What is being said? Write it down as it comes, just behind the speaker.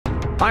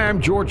Hi,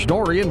 I'm George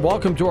Norrie, and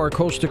welcome to our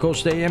Coast to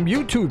Coast AM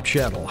YouTube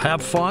channel.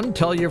 Have fun,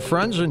 tell your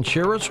friends, and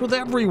share us with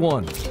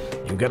everyone.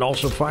 You can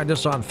also find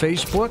us on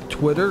Facebook,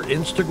 Twitter,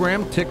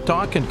 Instagram,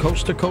 TikTok, and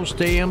Coast to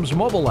Coast AM's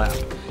mobile app.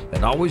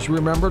 And always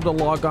remember to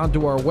log on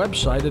to our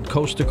website at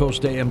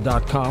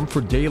coasttocoastam.com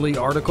for daily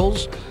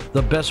articles,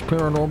 the best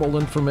paranormal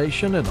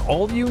information, and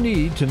all you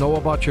need to know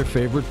about your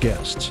favorite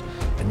guests.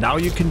 And now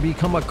you can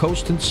become a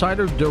Coast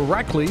Insider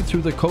directly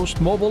through the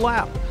Coast mobile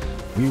app.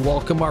 We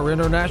welcome our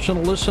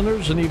international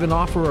listeners and even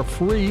offer a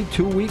free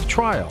 2-week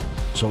trial.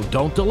 So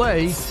don't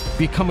delay.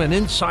 Become an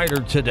insider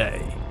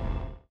today.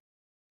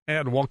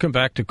 And welcome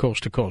back to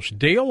Coast.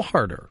 Dale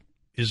Harder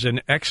is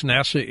an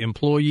ex-NASA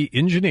employee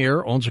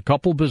engineer, owns a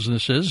couple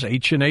businesses,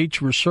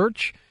 H&H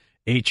Research,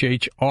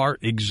 HHR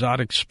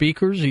Exotic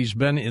Speakers. He's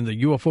been in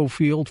the UFO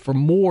field for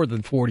more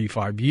than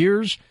 45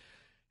 years,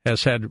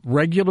 has had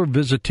regular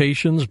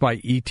visitations by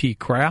E.T.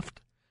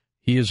 Craft.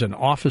 He is an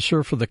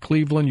officer for the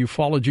Cleveland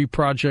Ufology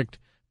Project.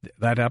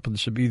 That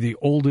happens to be the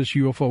oldest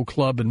UFO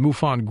club and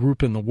MUFON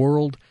group in the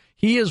world.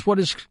 He is what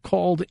is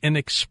called an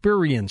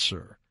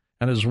experiencer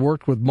and has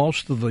worked with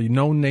most of the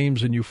known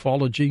names in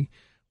ufology.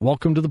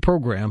 Welcome to the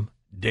program,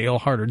 Dale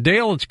Harder.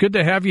 Dale, it's good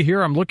to have you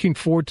here. I'm looking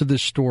forward to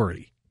this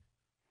story.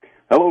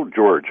 Hello,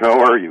 George. How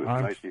are you?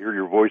 Nice to hear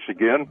your voice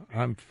again.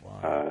 I'm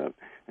fine.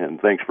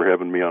 And thanks for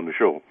having me on the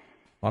show.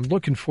 I'm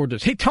looking forward to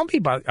this. Hey, tell me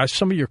about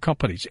some of your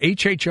companies.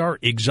 HHR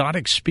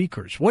Exotic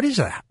Speakers. What is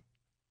that?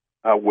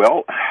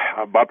 Well,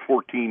 about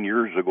 14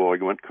 years ago,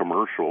 I went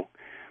commercial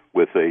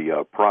with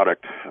a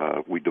product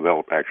we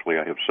developed. Actually,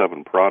 I have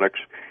 7 products,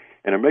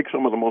 and it makes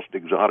some of the most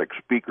exotic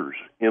speakers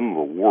in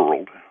the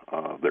world.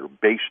 They're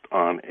based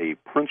on a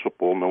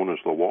principle known as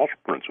the Walsh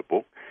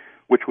Principle,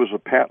 which was a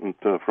patent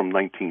from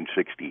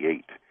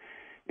 1968.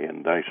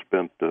 And I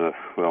spent,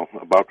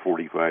 about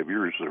 45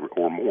 years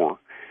or more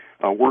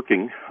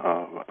working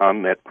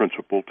on that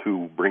principle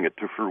to bring it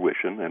to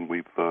fruition, and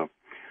we've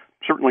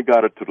certainly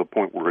got it to the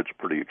point where it's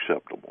pretty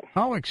acceptable.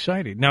 How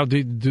exciting. Now,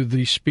 do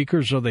these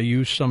speakers, are they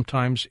used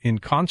sometimes in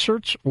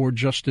concerts or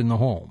just in the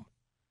home?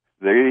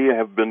 They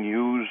have been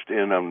used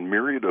in a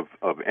myriad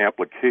of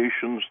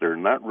applications. They're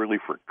not really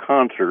for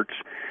concerts,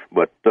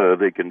 but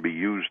they can be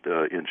used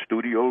in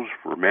studios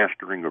for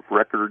mastering of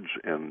records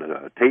and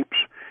tapes.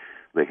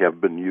 They have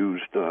been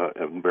used,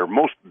 and they're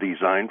most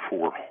designed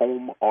for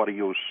home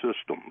audio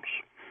systems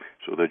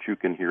so that you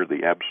can hear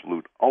the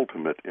absolute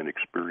ultimate in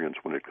experience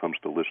when it comes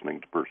to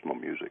listening to personal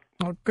music.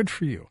 Oh, good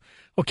for you.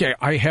 Okay,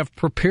 I have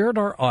prepared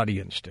our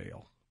audience,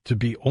 Dale, to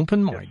be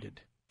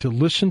open-minded, to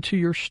listen to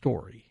your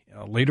story.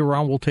 Later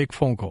on, we'll take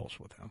phone calls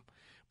with them.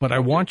 But I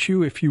want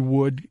you, if you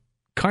would,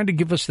 kind of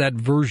give us that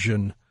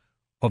version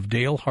of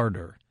Dale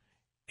Harder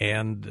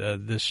and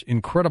this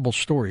incredible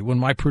story. When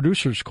my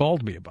producers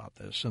called me about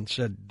this and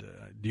said,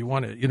 do you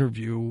want to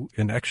interview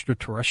an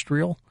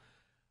extraterrestrial?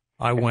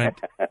 I went,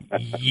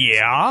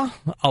 yeah,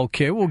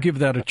 okay, we'll give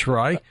that a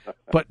try.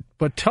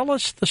 But tell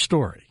us the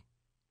story.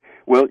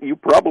 Well, you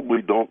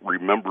probably don't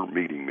remember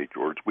meeting me,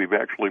 George. We've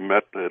actually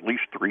met at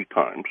least 3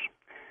 times.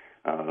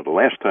 The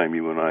last time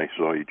you and I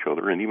saw each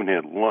other and even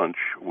had lunch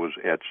was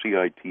at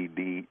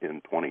CITD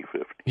in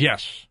 2015.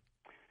 Yes.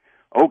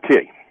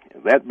 Okay,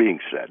 that being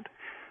said,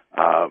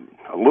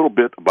 a little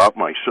bit about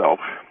myself,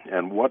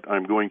 and what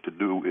I'm going to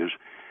do is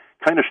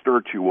kind of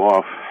start you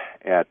off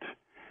at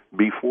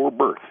before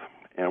birth.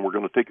 And we're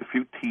going to take a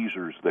few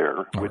teasers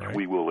there, which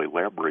we will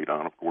elaborate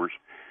on, of course,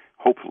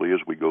 hopefully as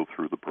we go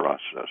through the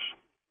process.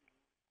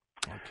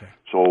 Okay.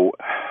 So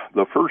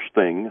the first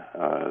thing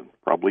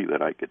probably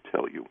that I could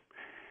tell you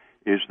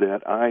is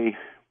that I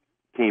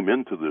came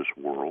into this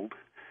world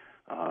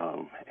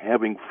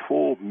having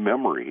full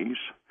memories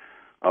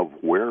of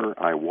where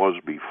I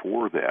was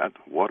before that,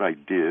 what I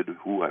did,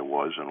 who I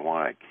was, and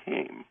why I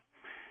came.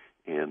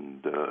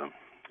 And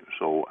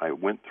so I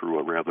went through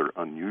a rather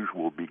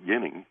unusual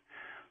beginning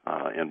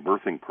and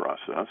birthing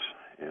process,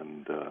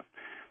 and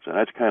so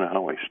that's kind of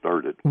how I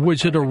started.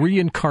 Was it a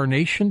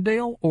reincarnation,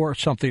 Dale, or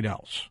something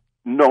else?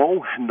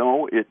 No,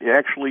 it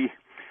actually,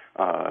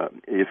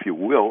 if you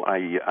will,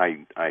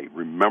 I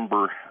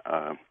remember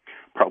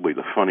probably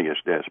the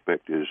funniest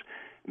aspect is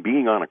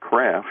being on a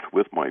craft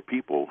with my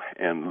people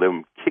and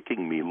them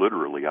kicking me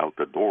literally out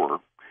the door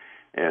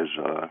as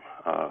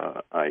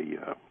I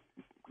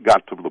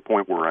got to the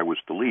point where I was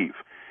to leave.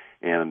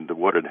 And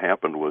what had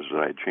happened was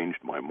I had changed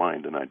my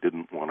mind, and I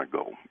didn't want to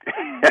go.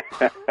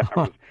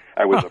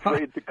 I was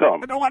afraid to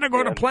come. I don't want to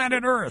go to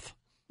planet Earth.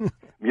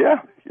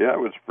 Yeah, I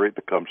was afraid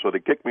to come. So they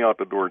kicked me out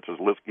the door and says,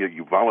 "Listen,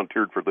 you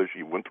volunteered for this.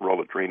 You went through all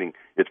the training.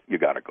 You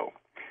got to go."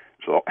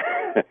 So,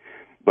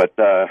 but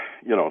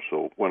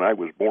so when I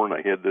was born,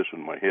 I had this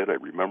in my head.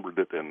 I remembered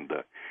it,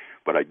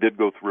 but I did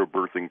go through a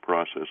birthing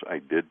process. I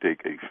did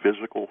take a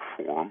physical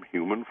form,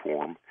 human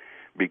form,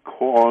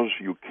 because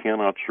you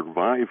cannot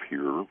survive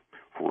here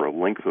for a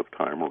length of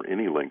time or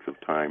any length of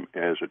time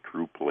as a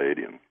true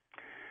Pleiadian.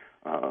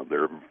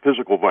 Their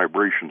physical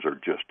vibrations are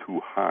just too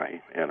high,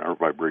 and our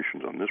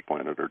vibrations on this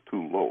planet are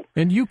too low.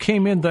 And you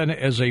came in then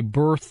as a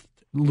birthed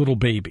little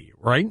baby,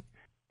 right?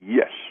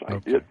 Yes, I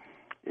did.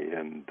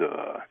 And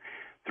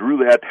through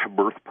that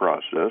birth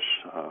process,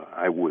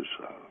 I was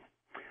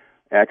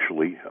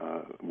actually,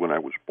 when I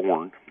was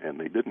born, and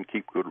they didn't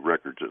keep good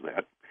records of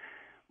that,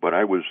 but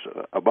I was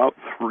about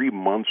 3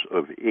 months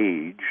of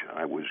age.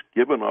 I was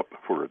given up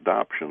for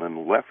adoption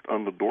and left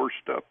on the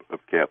doorstep of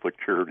Catholic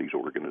Charities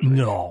Organization.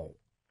 No.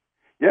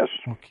 Yes.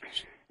 Okay.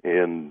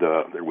 And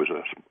there was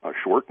a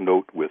short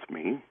note with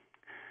me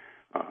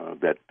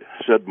that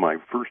said my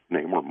first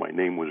name, or my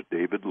name was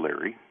David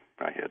Larry.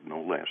 I had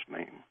no last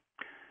name.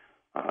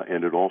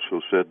 And it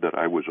also said that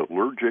I was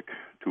allergic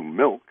to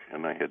milk,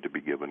 and I had to be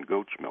given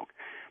goat's milk.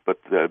 But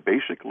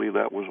basically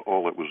that was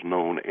all that was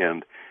known.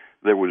 And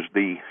there was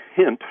the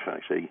hint, I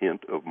say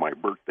hint, of my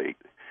birth date,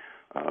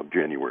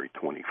 January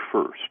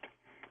 21st.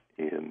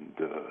 And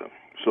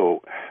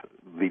so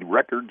the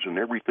records and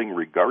everything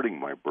regarding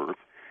my birth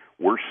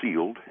were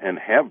sealed and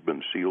have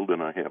been sealed,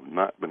 and I have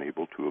not been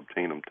able to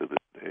obtain them to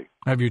this day.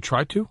 Have you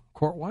tried to,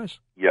 court-wise?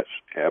 Yes,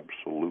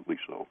 absolutely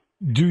so.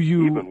 Do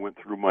you even went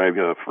through my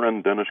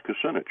friend Dennis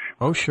Kucinich?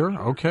 Oh, sure.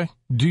 Okay.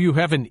 Do you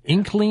have an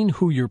inkling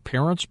who your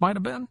parents might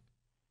have been?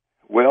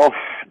 Well,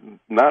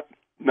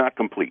 not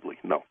completely.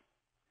 No.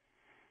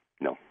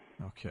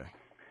 Okay.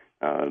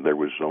 There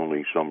was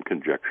only some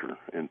conjecture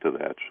into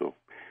that, so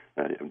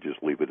I'll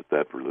just leave it at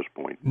that for this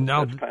point.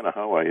 Now, that's kind of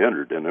how I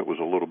entered, and it was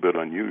a little bit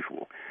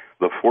unusual.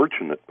 The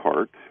fortunate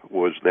part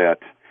was that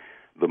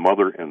the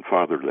mother and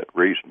father that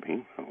raised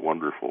me, a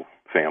wonderful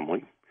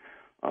family,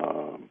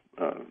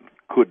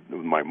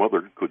 my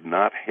mother could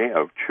not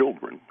have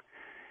children,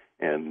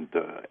 and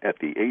at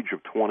the age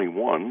of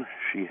 21,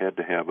 she had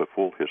to have a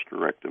full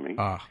hysterectomy,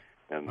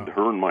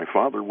 her and my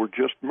father were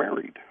just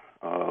married.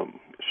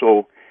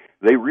 So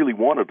they really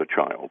wanted a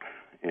child,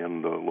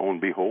 and lo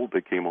and behold,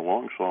 they came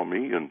along, saw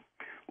me, and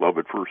love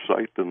at first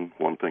sight, and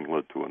one thing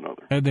led to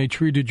another. And they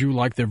treated you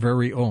like their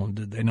very own,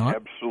 did they not?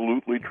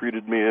 Absolutely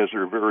treated me as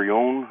their very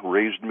own,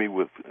 raised me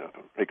with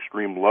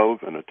extreme love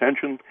and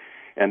attention,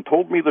 and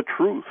told me the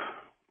truth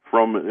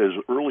from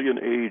as early an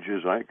age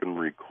as I can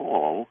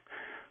recall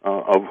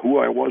of who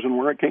I was and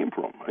where I came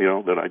from.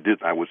 That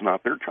I was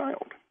not their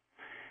child.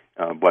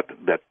 But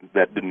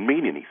that didn't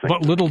mean anything.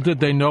 But little did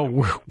they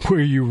know where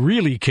you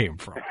really came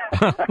from.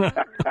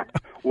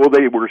 Well,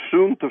 they were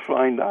soon to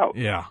find out.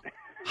 Yeah.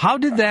 How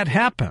did that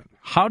happen?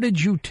 How did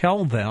you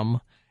tell them,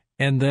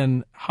 and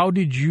then how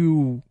did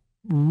you,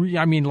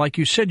 like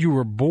you said, you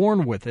were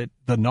born with it,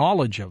 the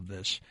knowledge of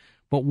this,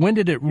 but when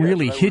did it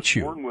really hit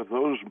you? I was born with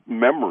those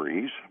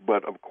memories,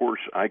 but of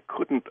course I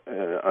couldn't,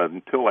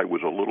 until I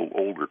was a little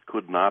older,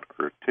 could not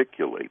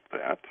articulate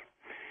that.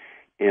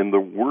 And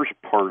the worst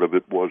part of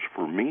it was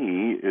for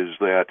me is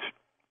that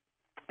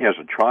as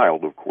a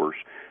child, of course,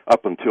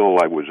 up until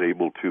I was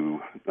able to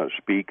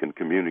speak and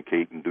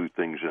communicate and do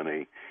things in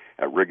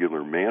a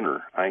regular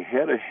manner, I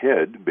had a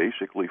head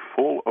basically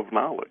full of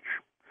knowledge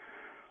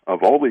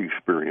of all the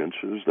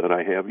experiences that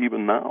I have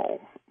even now,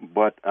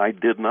 but I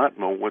did not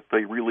know what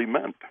they really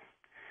meant.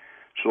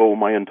 So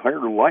my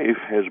entire life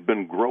has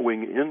been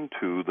growing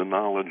into the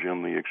knowledge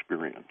and the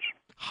experience.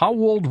 How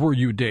old were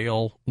you,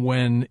 Dale,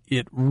 when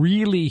it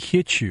really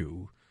hit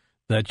you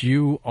that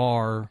you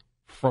are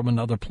from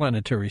another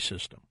planetary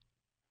system?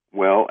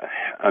 Well,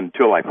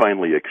 until I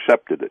finally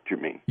accepted it, you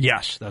mean?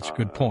 Yes, that's a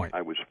good point.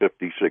 I was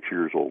 56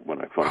 years old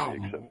when I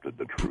finally accepted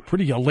the truth.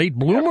 Pretty a late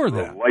bloomer After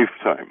then. A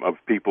lifetime of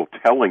people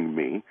telling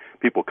me,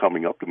 people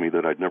coming up to me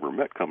that I'd never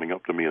met, coming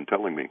up to me and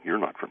telling me, "You're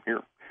not from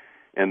here,"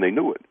 and they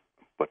knew it.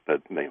 But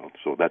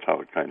so that's how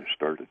it kind of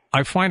started.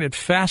 I find it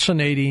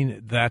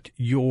fascinating that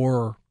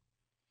your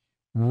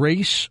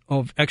race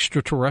of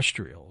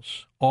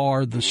extraterrestrials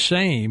are the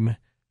same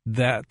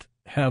that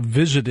have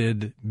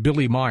visited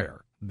Billy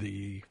Meyer,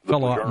 the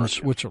fellow out in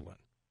Switzerland.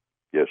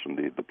 Yes,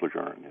 indeed, the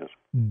Pleiadian, yes.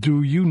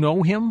 Do you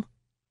know him?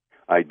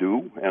 I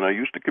do, and I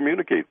used to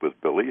communicate with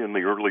Billy in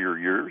the earlier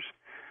years,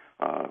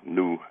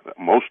 knew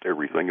most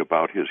everything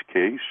about his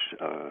case,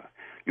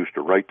 used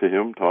to write to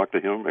him, talk to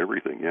him,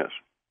 everything, yes.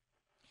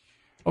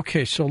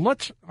 Okay, so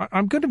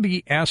I'm going to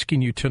be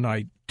asking you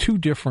tonight two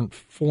different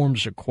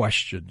forms of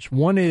questions.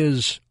 One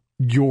is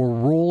your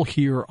role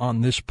here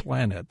on this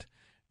planet,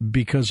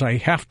 because I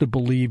have to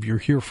believe you're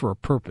here for a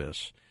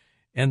purpose.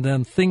 And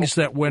then things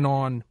that went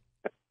on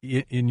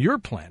in your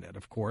planet,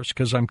 of course,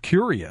 because I'm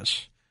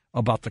curious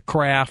about the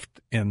craft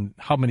and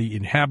how many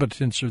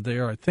inhabitants are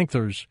there. I think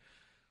there's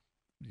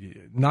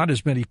not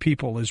as many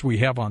people as we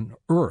have on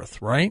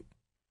Earth, right?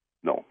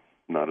 No,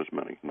 not as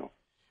many, no.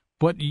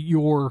 But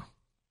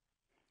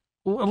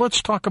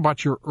let's talk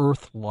about your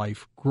Earth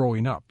life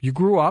growing up. You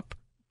grew up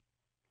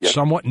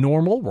somewhat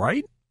normal,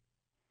 right?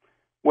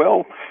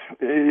 Well,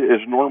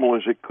 as normal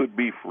as it could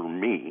be for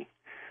me,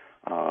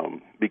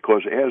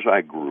 because as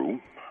I grew,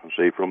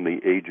 say from the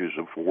ages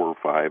of 4 or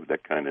 5,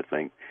 that kind of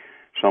thing,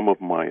 some of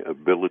my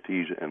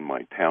abilities and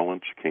my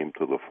talents came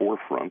to the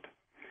forefront,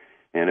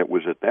 and it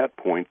was at that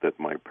point that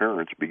my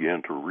parents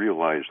began to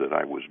realize that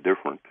I was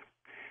different,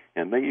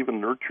 and they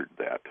even nurtured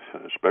that,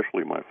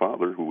 especially my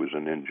father, who was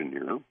an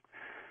engineer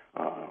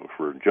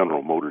for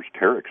General Motors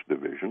Terex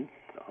division,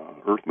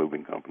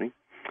 earth-moving company,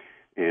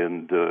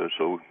 And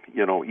so,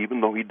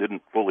 even though he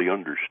didn't fully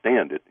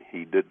understand it,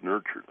 he did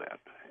nurture that.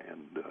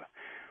 And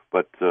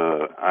but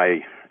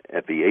I,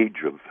 at the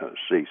age of,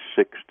 say,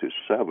 6 to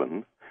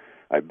 7,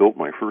 I built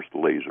my first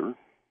laser,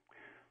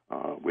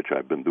 which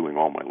I've been doing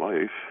all my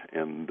life.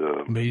 And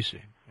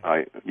amazing.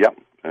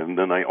 And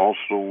then I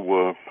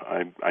also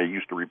I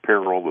used to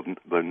repair all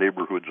the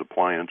neighborhood's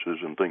appliances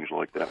and things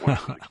like that when I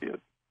was a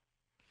kid.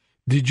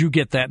 Did you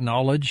get that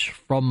knowledge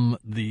from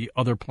the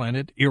other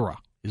planet, Era?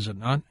 Is it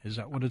not? Is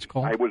that what it's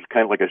called? I was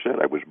kind of, like I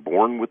said, I was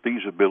born with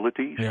these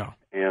abilities. Yeah.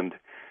 And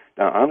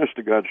now, honest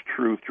to God's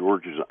truth,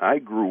 George, is I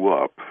grew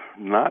up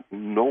not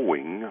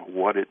knowing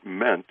what it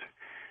meant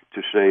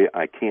to say,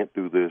 I can't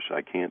do this,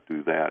 I can't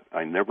do that.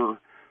 I never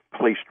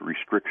placed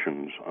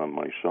restrictions on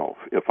myself.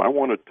 If I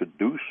wanted to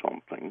do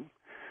something,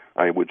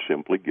 I would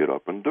simply get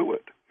up and do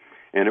it.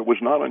 And it was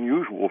not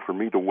unusual for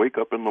me to wake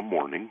up in the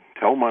morning,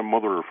 tell my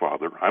mother or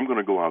father, I'm going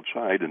to go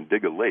outside and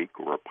dig a lake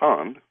or a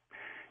pond,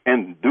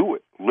 and do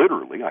it.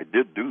 Literally, I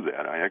did do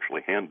that. I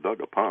actually hand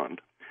dug a pond.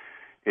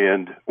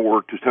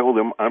 Or to tell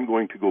them I'm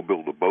going to go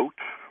build a boat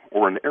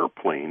or an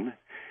airplane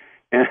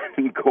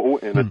and go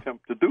and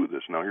attempt to do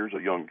this. Now, here's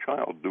a young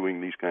child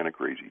doing these kind of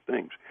crazy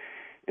things.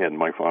 And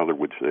my father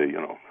would say,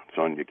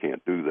 son, you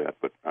can't do that.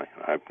 But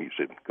he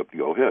said,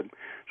 go ahead.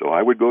 So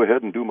I would go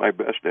ahead and do my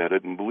best at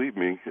it. And believe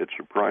me, it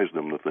surprised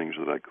them, the things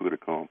that I could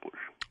accomplish.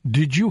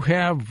 Did you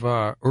have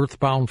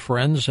earthbound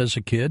friends as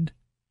a kid?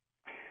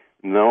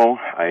 No,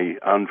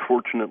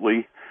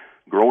 unfortunately,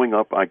 growing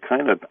up,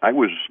 I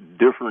was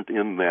different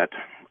in that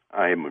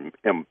I'm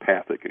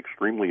empathic,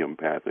 extremely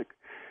empathic,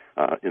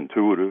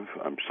 intuitive.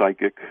 I'm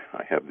psychic.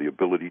 I have the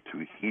ability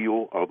to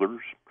heal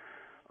others.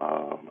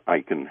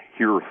 I can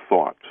hear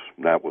thoughts.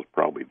 That was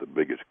probably the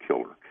biggest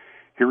killer.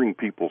 Hearing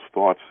people's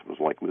thoughts was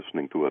like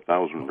listening to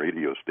 1,000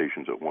 radio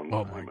stations at one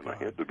time, and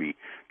I had to be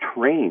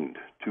trained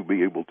to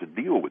be able to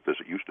deal with this.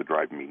 It used to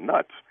drive me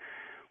nuts.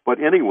 But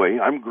anyway,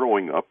 I'm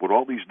growing up with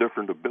all these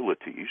different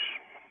abilities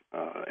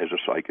as a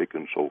psychic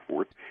and so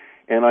forth,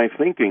 and I'm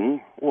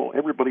thinking, well,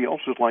 everybody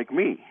else is like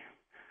me.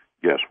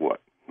 Guess what?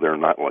 They're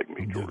not like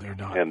me, George. They're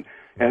not. And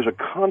as a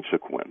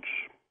consequence,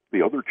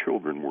 the other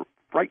children were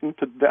frightened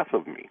to death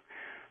of me.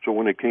 So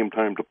when it came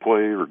time to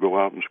play or go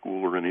out in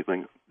school or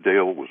anything,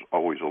 Dale was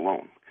always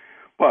alone.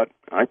 But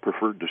I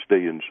preferred to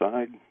stay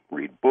inside,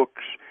 read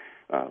books,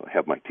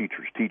 have my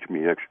teachers teach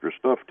me extra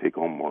stuff, take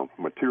home more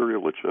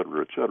material, et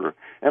cetera,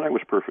 and I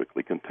was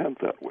perfectly content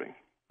that way.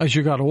 As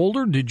you got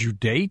older, did you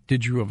date?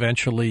 Did you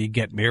eventually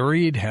get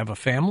married, have a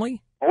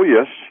family? Oh,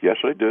 yes,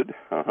 I did.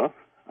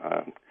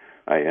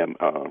 I am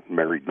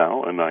married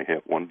now, and I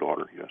have one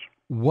daughter, yes.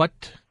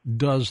 What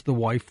does the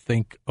wife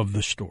think of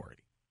the story?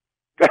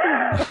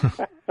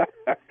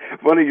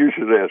 Funny you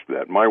should ask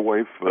that. My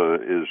wife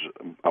is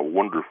a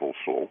wonderful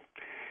soul.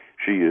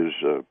 She is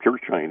pure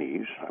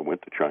Chinese. I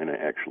went to China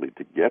actually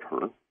to get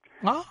her.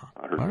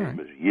 Her name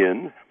is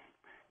Yin,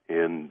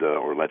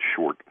 or that's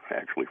short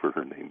actually for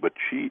her name. But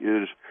she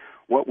is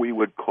what we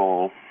would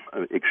call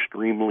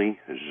extremely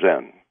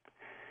Zen.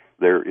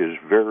 There is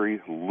very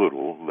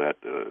little that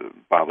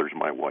bothers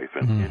my wife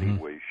in any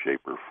way,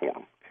 shape, or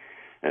form.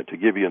 And to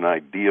give you an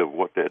idea of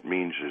what that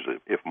means is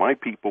that if my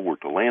people were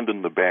to land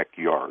in the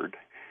backyard,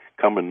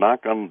 come and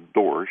knock on the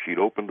door, she'd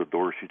open the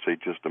door, she'd say,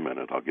 just a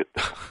minute, I'll get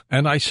down.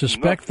 And I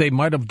suspect they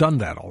might have done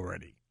that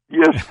already.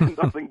 Yes,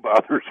 nothing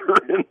bothers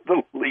her in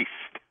the least.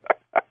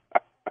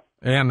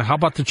 And how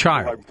about the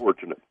child? I'm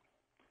fortunate.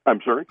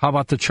 I'm sorry? How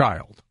about the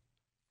child?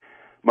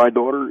 My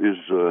daughter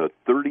is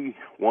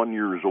 31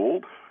 years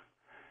old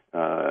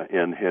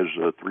and has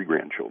 3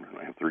 grandchildren.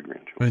 I have 3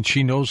 grandchildren. And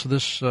she knows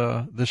this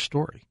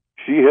story?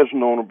 She has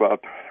known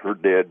about her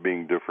dad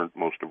being different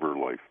most of her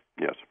life,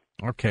 yes.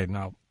 Okay,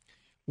 now,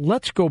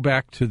 let's go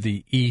back to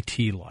the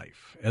E.T.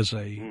 life as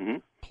a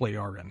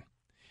Pleiadian.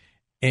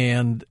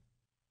 And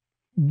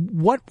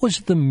what was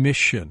the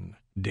mission,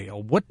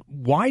 Dale?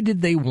 Why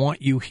did they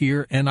want you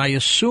here? And I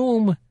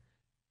assume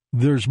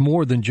there's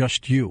more than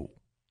just you.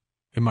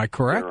 Am I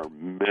correct?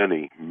 There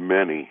are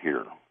many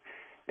here.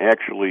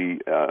 Actually,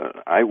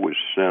 I was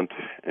sent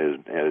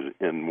as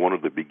in one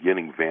of the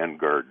beginning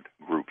vanguard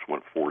groups,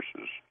 went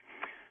forces,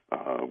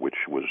 which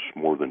was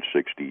more than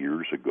 60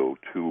 years ago,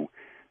 to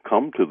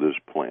come to this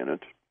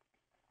planet.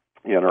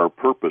 And our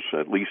purpose,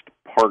 at least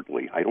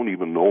partly, I don't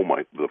even know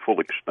the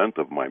full extent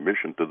of my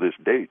mission to this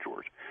day,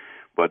 George,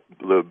 but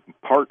the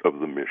part of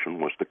the mission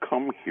was to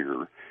come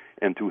here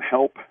and to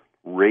help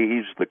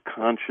raise the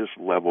conscious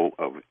level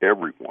of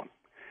everyone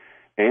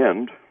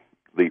and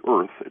the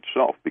Earth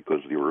itself, because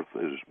the Earth,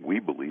 is, we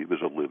believe,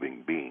 is a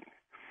living being.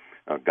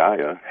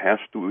 Gaia has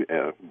to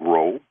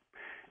grow,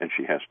 and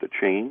she has to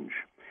change.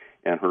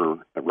 And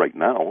right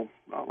now,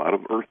 a lot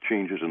of Earth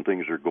changes and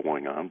things are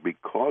going on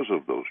because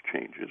of those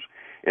changes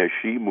as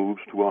she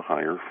moves to a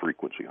higher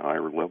frequency,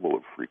 higher level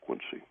of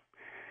frequency.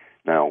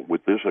 Now,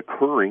 with this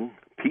occurring,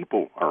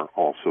 people are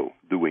also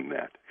doing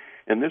that.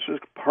 And this is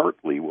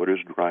partly what is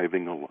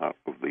driving a lot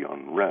of the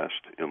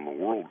unrest in the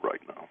world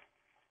right now.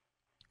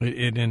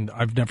 And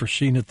I've never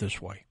seen it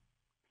this way.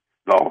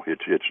 No,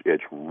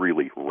 it's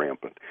really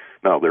rampant.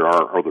 Now, there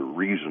are other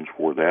reasons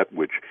for that,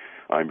 which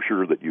I'm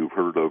sure that you've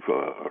heard of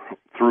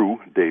through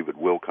David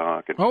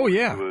Wilcock and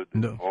Good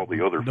and all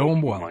the other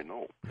folks whom I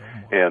know.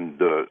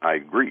 And I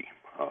agree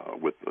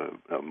with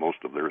most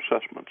of their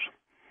assessments.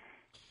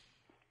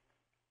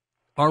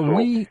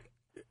 We,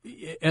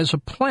 as a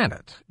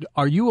planet,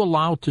 are you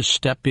allowed to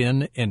step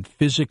in and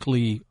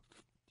physically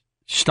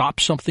stop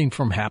something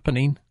from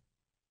happening?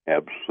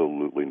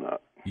 Absolutely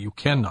not. You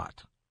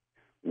cannot.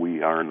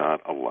 We are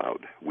not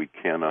allowed. We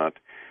cannot.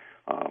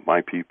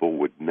 My people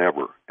would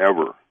never,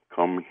 ever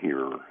come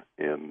here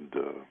and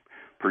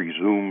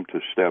presume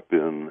to step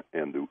in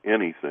and do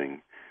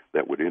anything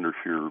that would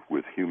interfere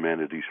with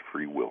humanity's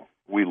free will.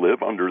 We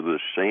live under the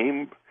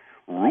same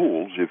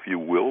rules, if you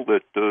will,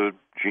 that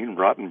Gene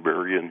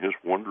Roddenberry in his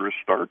wondrous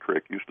Star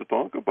Trek used to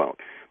talk about,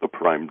 the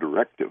Prime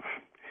Directive.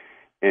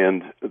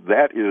 And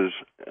that is,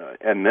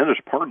 and that is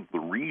part of the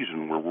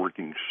reason we're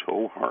working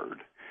so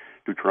hard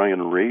to try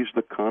and raise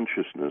the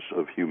consciousness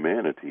of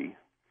humanity,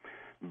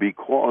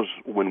 because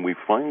when we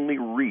finally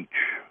reach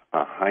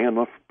a high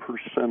enough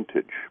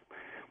percentage,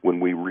 when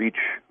we reach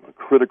a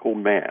critical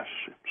mass,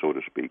 so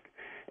to speak,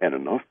 and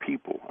enough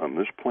people on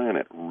this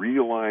planet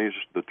realize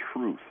the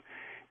truth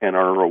and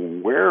are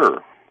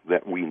aware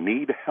that we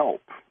need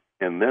help,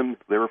 and then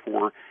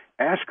therefore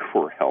ask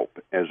for help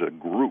as a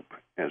group,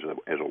 as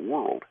a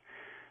world,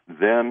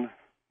 then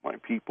my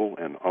people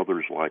and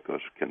others like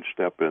us can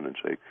step in and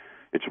say,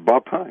 it's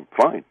about time.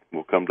 Fine,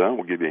 we'll come down,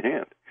 we'll give you a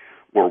hand,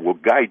 or we'll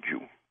guide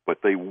you. But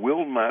they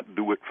will not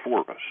do it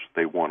for us.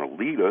 They want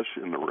to lead us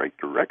in the right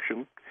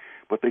direction,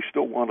 but they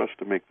still want us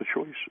to make the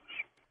choices.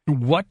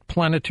 What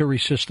planetary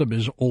system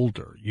is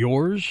older,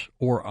 yours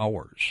or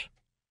ours?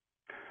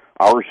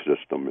 Our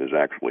system is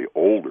actually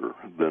older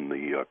than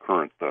the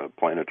current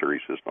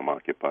planetary system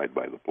occupied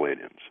by the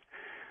Pleiadians.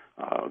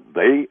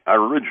 They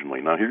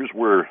originally, now here's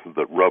where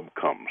the rub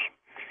comes.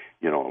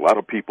 You know, a lot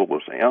of people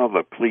will say, oh,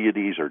 the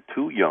Pleiades are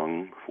too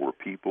young for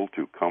people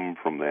to come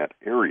from that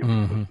area.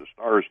 Because the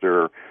stars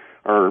there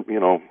are, you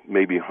know,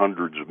 maybe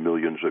hundreds of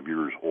millions of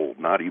years old,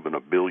 not even a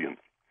billion.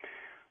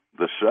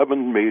 The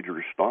 7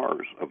 major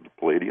stars of the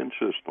Pleiadian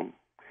system,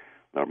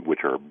 which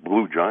are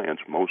blue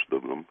giants, most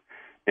of them,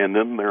 and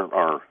then there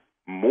are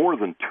more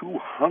than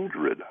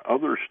 200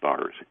 other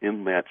stars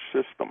in that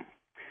system,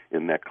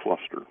 in that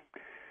cluster.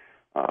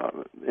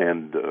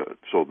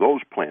 So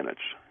those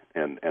planets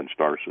and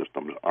star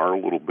systems are a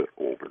little bit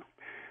older.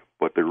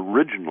 But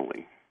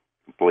originally,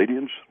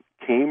 Pleiadians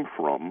came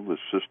from the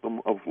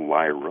system of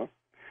Lyra,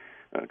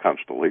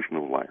 constellation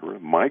of Lyra,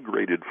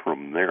 migrated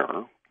from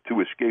there to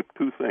escape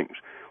 2 things.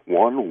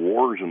 1,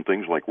 wars and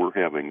things like we're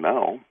having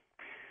now,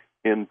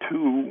 and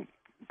 2,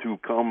 to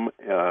come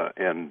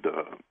and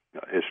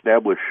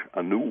establish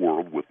a new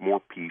world with more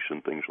peace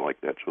and things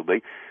like that. So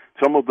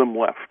some of them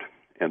left,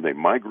 and they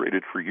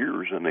migrated for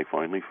years, and they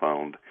finally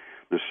found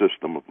the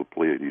system of the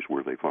Pleiades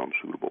where they found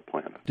suitable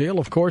planets. Dale,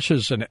 of course,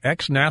 is an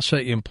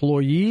ex-NASA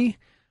employee,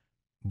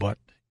 but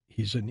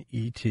he's an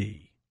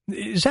E.T.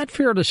 Is that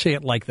fair to say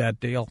it like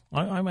that, Dale?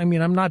 I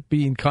mean, I'm not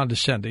being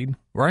condescending,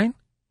 right?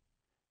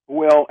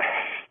 Well,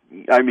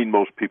 I mean,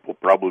 most people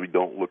probably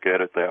don't look at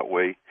it that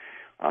way.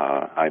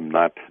 I'm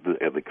not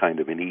the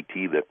kind of an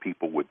E.T. that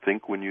people would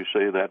think when you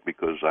say that,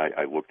 because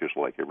I look just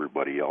like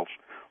everybody else.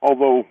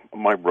 Although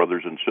my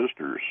brothers and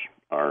sisters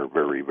are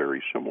very,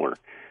 very similar.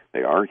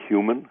 They are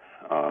human,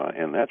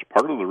 and that's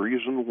part of the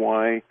reason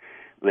why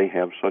they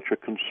have such a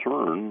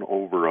concern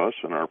over us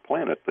and our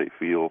planet. They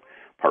feel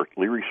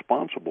partly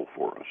responsible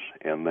for us,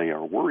 and they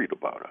are worried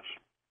about us.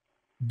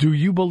 Do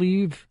you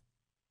believe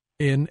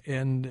in,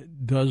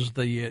 and does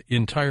the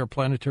entire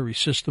planetary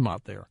system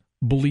out there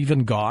believe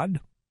in God?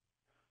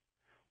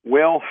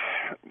 Well,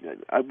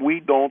 we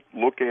don't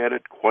look at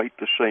it quite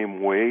the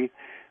same way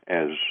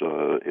as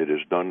it is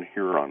done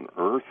here on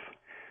Earth.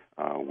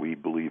 We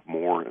believe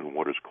more in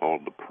what is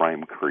called the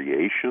prime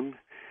creation,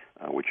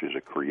 which is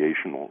a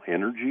creational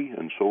energy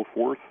and so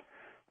forth.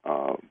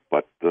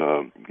 But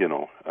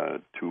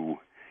to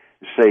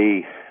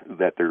say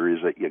that there is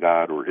a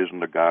God or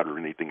isn't a God or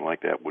anything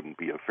like that wouldn't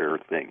be a fair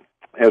thing.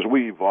 As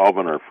we evolve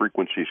and our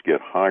frequencies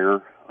get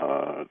higher,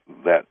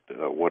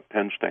 what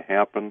tends to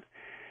happen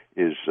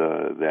is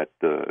that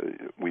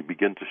we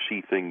begin to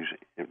see things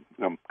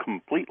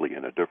completely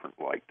in a different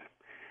light.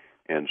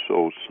 And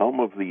so some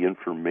of the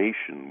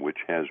information which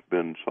has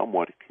been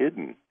somewhat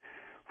hidden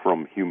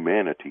from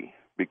humanity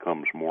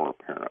becomes more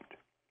apparent.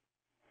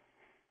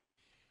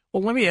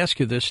 Well, let me ask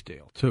you this,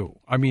 Dale, too.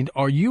 I mean,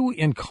 are you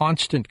in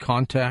constant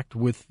contact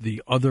with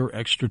the other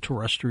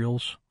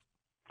extraterrestrials?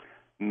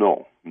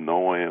 No,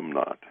 I am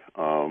not.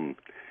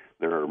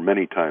 There are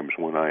many times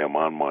when I am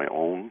on my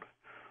own,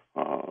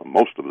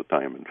 most of the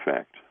time, in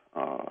fact.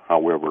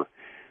 However,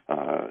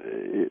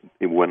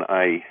 when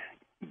I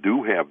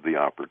do have the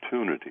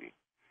opportunity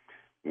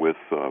with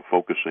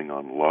focusing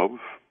on love,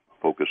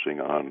 focusing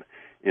on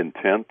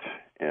intent,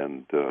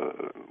 and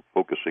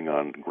focusing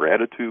on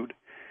gratitude,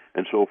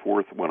 and so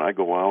forth. When I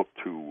go out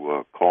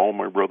to call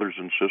my brothers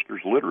and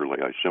sisters, literally,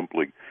 I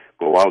simply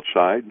go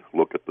outside,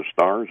 look at the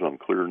stars on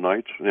clear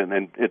nights,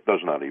 and it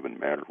does not even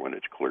matter when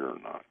it's clear or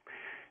not.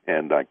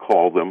 And I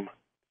call them.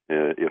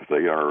 If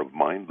they are of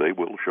mine, they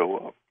will show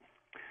up.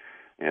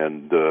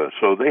 And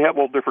so they have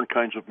all different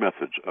kinds of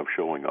methods of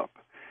showing up.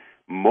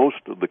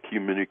 Most of the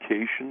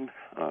communication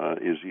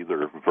is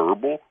either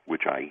verbal,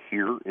 which I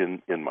hear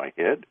in my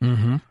head,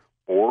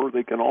 or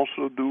they can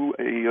also do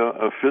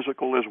a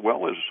physical as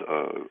well as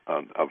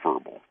a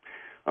verbal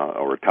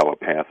or a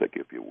telepathic,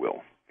 if you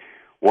will.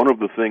 One of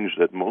the things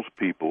that most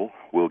people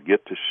will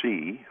get to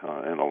see,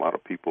 and a lot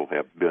of people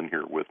have been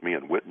here with me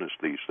and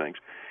witnessed these things,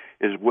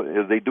 is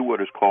they do what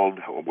is called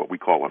what we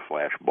call a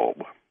flash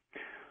bulb.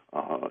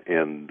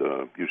 And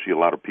you see a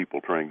lot of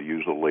people trying to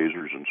use the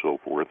lasers and so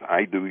forth.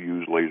 I do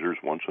use lasers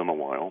once in a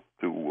while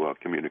to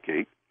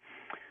communicate,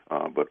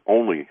 but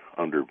only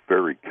under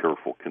very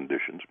careful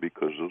conditions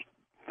because those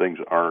things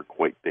are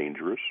quite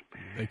dangerous.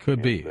 They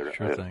could be,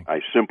 sure thing.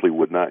 I simply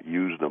would not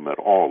use them at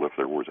all if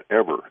there was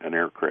ever an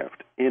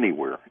aircraft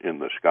anywhere in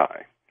the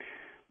sky.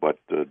 But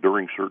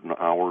during certain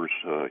hours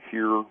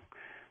here,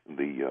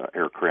 the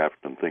aircraft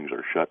and things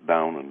are shut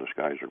down and the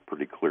skies are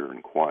pretty clear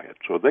and quiet.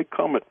 So they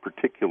come at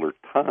particular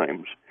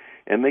times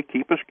and they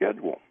keep a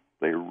schedule.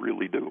 They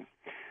really do.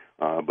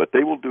 But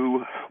they will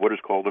do what is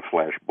called a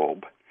flash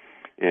bulb.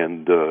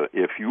 And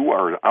if you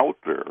are out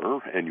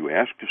there and you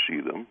ask to see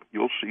them,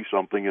 you'll see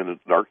something in a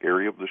dark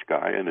area of the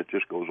sky and it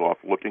just goes off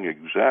looking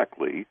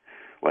exactly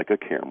like a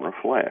camera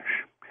flash,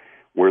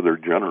 where there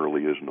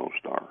generally is no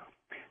star.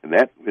 And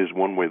that is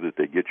one way that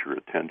they get your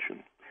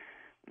attention.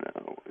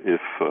 Now,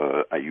 if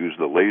I use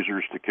the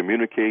lasers to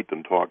communicate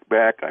and talk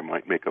back, I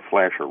might make a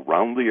flash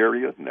around the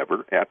area,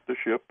 never at the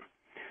ship,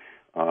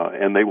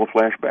 and they will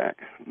flash back.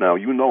 Now,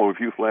 you know if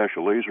you flash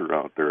a laser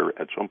out there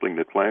at something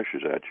that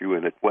flashes at you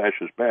and it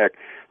flashes back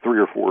 3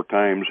 or 4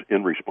 times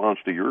in response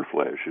to your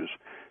flashes,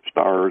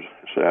 stars,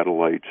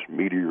 satellites,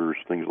 meteors,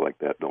 things like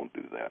that don't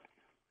do that.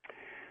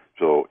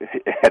 So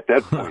at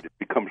that point, it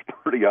becomes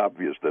pretty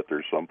obvious that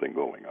there's something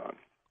going on.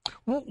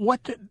 Well,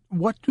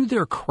 what do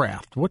their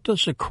craft? What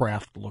does a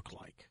craft look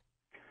like?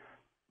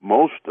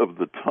 Most of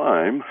the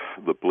time,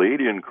 the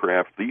Pleiadian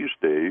craft these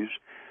days,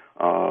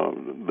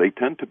 they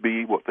tend to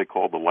be what they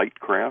call the light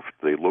craft.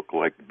 They look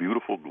like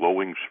beautiful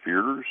glowing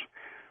spheres.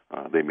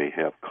 They may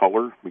have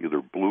color,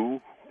 either blue,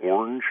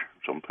 orange,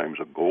 sometimes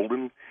a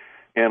golden,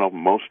 and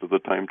most of the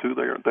time, too,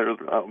 they're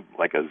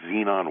like a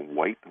xenon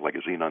white, like a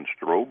xenon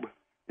strobe,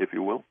 if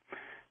you will.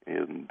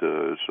 And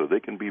so they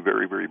can be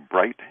very, very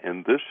bright.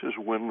 And this is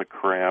when the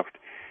craft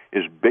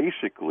is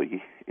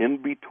basically in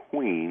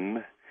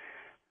between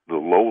the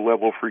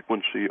low-level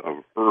frequency of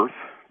Earth,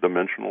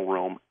 dimensional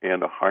realm,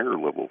 and a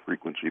higher-level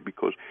frequency,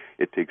 because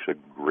it takes a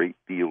great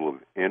deal of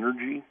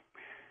energy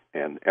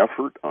and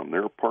effort on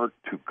their part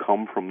to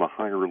come from the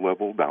higher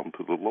level down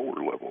to the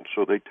lower level.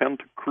 So they tend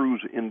to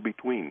cruise in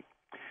between.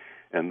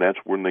 And that's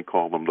when they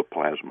call them the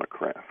plasma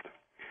craft.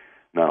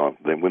 Now,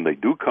 then when they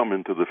do come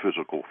into the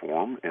physical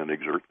form and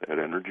exert that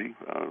energy,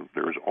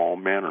 there's all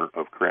manner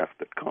of craft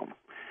that come.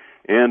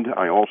 And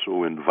I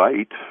also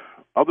invite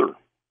other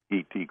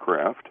ET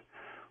craft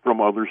from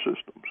other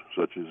systems,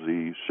 such as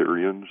the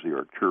Sirians, the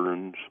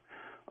Arcturians,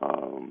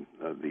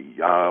 the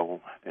Yale,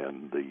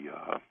 and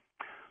the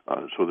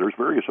so there's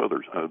various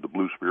others, the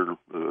Blue Spirit,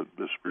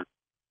 the Spirit,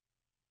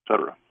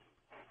 etc.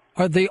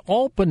 Are they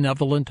all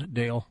benevolent,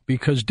 Dale?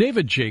 Because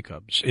David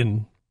Jacobs,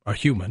 in a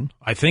human,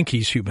 I think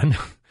he's human.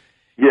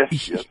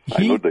 Yes,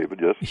 I know David,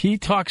 yes. He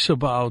talks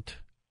about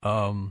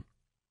that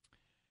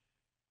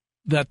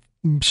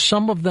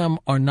some of them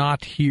are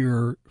not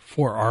here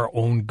for our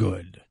own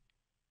good.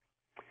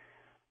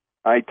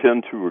 I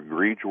tend to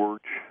agree,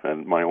 George,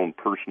 and my own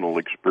personal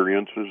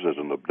experiences as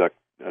an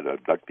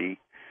abductee.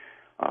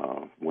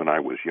 When I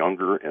was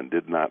younger and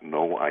did not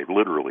know, I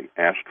literally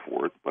asked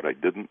for it, but I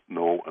didn't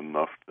know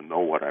enough to know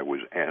what I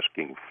was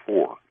asking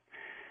for.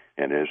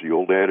 And as the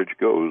old adage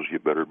goes, you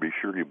better be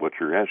sure what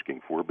you're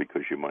asking for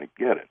because you might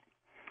get it.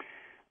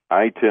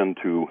 I tend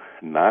to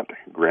not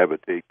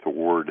gravitate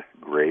toward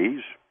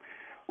grays,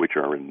 which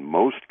are in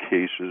most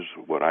cases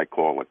what I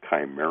call a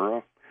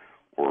chimera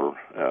or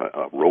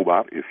a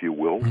robot, if you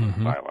will,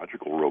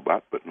 biological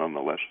robot, but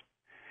nonetheless.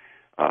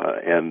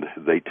 And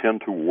they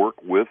tend to work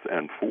with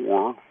and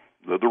for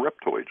the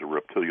reptoids, a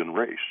reptilian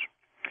race.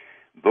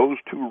 Those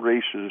two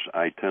races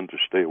I tend to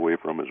stay away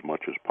from as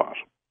much as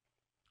possible.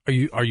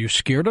 Are you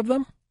scared of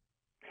them?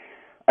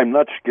 I'm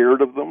not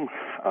scared of them.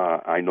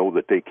 I know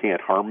that they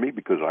can't harm me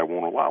because I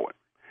won't allow it.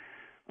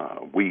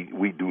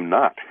 We do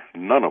not,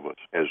 none of us,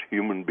 as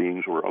human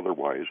beings or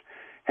otherwise,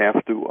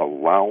 have to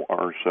allow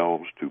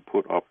ourselves to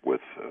put up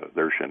with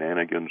their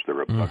shenanigans,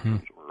 their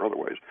abductions, or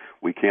otherwise.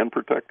 We can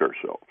protect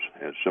ourselves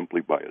as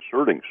simply by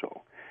asserting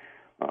so.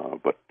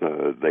 But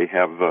they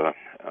have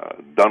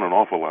done an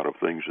awful lot of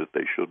things that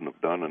they shouldn't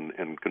have done,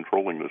 and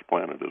controlling this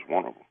planet is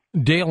one of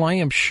them. Dale, I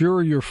am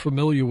sure you're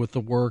familiar with the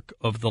work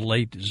of the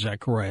late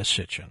Zecharia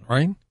Sitchin,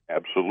 right?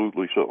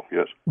 Absolutely so,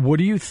 yes. What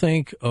do you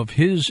think of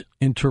his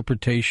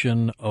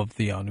interpretation of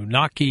the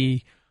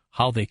Anunnaki,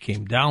 how they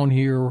came down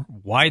here,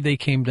 why they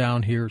came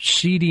down here,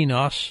 seeding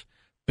us,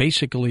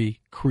 basically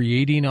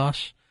creating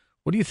us.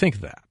 What do you think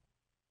of that?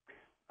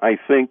 I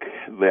think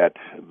that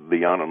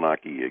the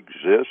Anunnaki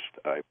exist.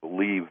 I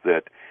believe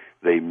that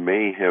they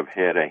may have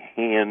had a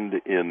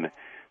hand in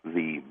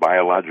the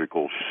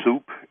biological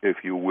soup, if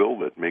you will,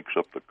 that makes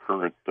up the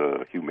current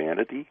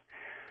humanity.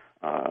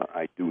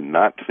 I do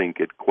not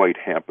think it quite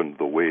happened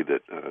the way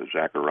that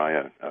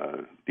Zechariah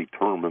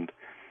determined.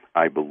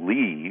 I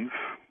believe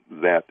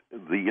that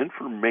the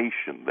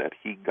information that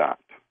he got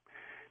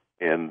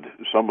and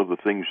some of the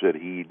things that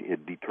he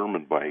had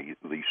determined by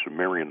the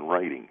Sumerian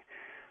writing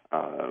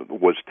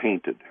was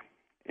tainted.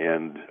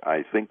 And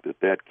I think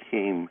that that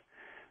came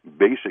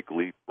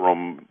basically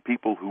from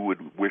people who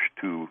would wish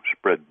to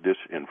spread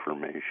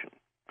disinformation.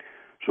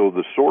 So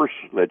the source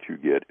that you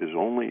get is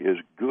only as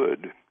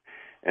good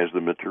as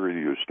the material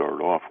you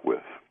start off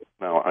with.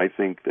 Now, I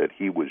think that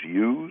he was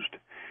used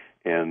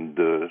and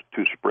to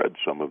spread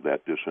some of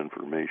that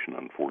disinformation,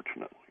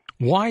 unfortunately.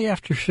 Why,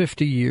 after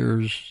 50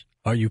 years,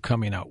 are you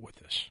coming out with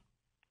this?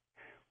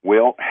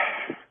 Well,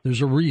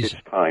 there's a reason.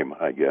 It's time,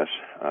 I guess.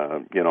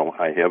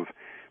 I have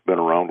been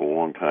around a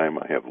long time.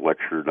 I have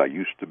lectured. I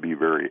used to be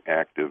very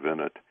active in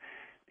it.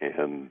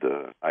 And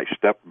I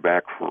stepped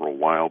back for a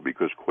while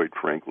because, quite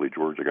frankly,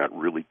 George, I got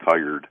really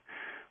tired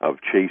of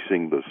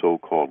chasing the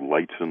so-called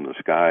lights in the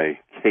sky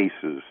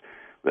cases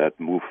that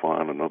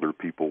MUFON and other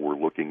people were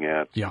looking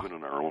at, even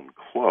in our own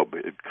club.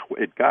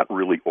 It got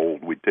really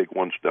old. We'd take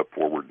one step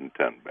forward and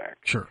 10 back.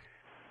 Sure.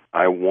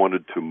 I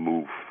wanted to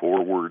move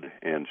forward,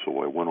 and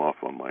so I went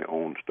off on my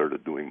own,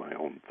 started doing my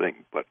own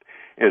thing. But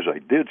as I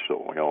did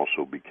so, I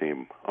also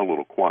became a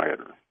little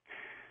quieter.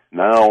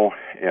 Now,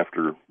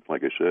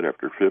 like I said,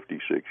 after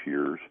 56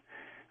 years,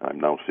 I'm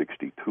now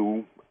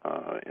 62,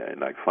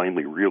 and I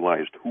finally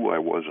realized who I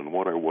was and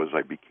what I was.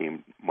 I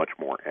became much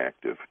more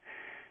active.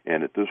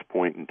 And at this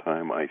point in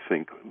time, I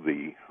think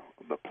the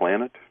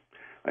planet,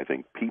 I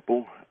think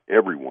people,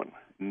 everyone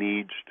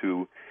needs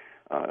to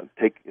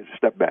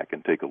step back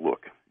and take a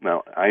look.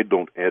 Now, I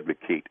don't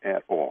advocate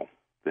at all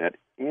that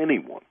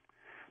anyone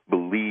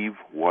believe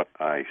what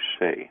I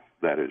say.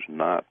 That is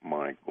not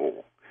my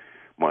goal.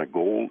 My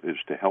goal is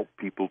to help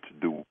people to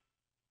do,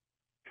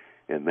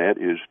 and that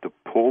is to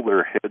pull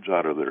their heads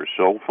out of their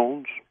cell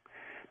phones,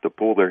 to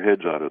pull their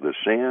heads out of the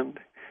sand,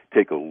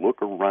 take a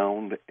look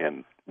around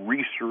and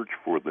research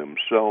for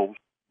themselves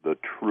the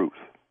truth.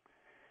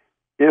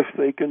 If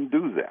they can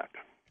do that,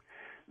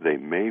 they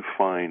may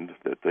find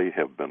that they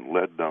have been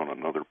led down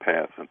another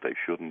path that they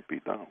shouldn't be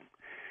down.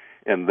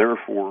 And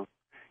therefore,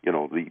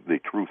 the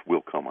truth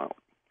will come out.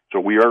 So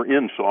we are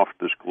in soft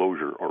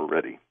disclosure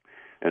already.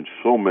 And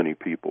so many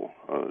people,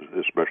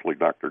 especially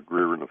Dr.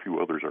 Greer and a few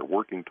others, are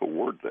working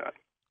toward that.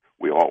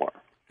 We all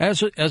are.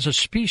 As a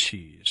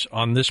species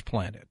on this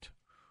planet,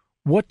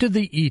 what do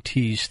the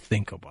ETs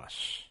think of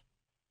us?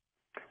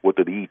 What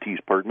do the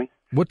ETs, pardon me?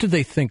 What do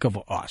they think of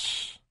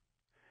us?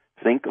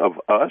 Think of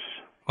us?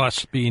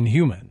 Us being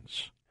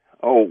humans.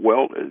 Oh,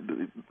 well,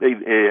 they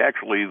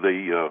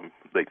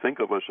think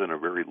of us in a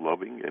very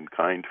loving and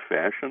kind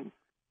fashion.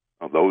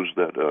 Those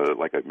that,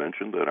 like I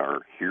mentioned, that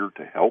are here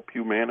to help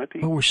humanity.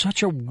 But we're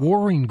such a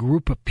warring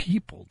group of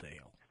people,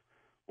 Dale.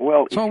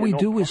 Well, all we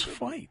do is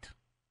fight.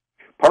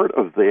 Part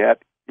of that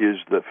is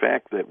the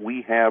fact that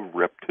we have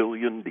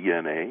reptilian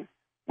DNA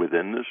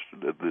within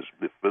this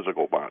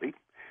physical body.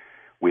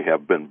 We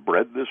have been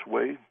bred this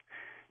way,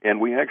 and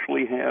we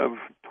actually have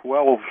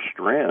 12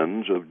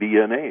 strands of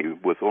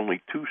DNA with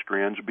only 2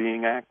 strands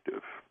being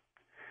active.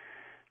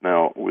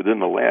 Now, within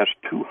the last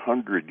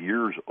 200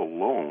 years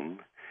alone,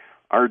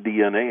 our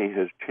DNA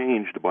has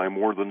changed by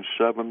more than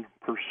 7%.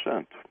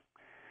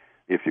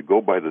 If you go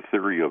by the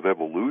theory of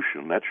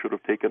evolution, that should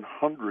have taken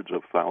hundreds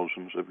of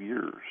thousands of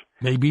years.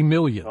 Maybe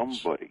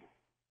millions. Somebody.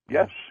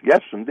 Yes,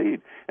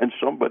 indeed. And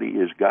somebody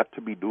has got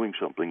to be doing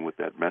something with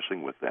that,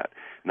 messing with that.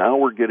 Now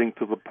we're getting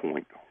to the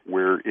point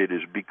where it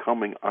is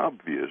becoming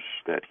obvious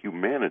that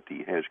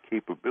humanity has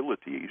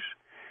capabilities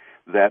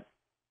that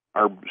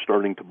are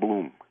starting to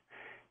bloom.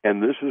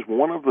 And this is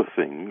one of the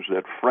things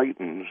that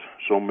frightens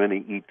so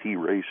many ET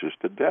races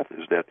to death,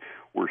 is that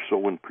we're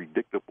so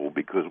unpredictable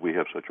because we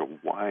have such a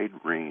wide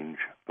range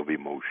of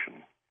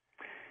emotion.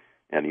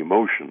 And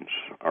emotions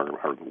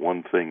are the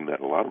one thing that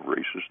a lot of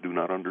races do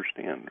not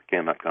understand,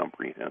 cannot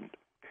comprehend.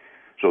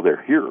 So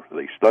they're here,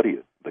 they study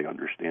it, they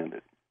understand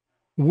it.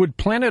 Would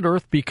planet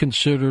Earth be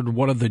considered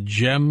one of the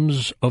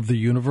gems of the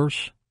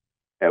universe?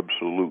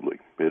 Absolutely.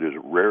 It is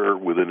rare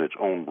within its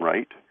own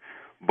right,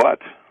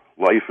 but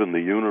life in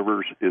the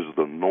universe is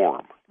the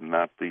norm,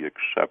 not the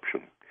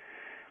exception.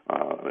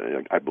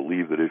 I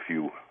believe that if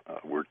you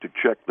were to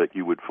check, that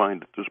you would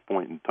find at this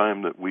point in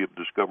time that we have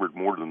discovered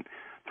more than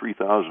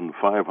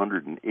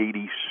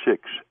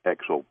 3,586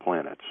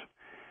 exoplanets,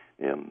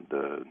 and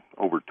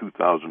over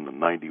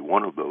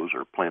 2,091 of those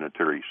are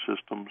planetary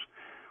systems,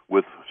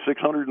 with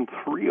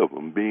 603 of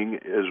them being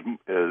as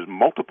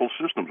multiple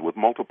systems with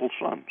multiple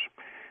suns,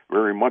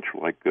 very much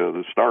like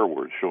the Star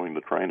Wars showing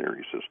the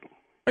trinary system.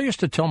 I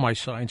used to tell my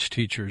science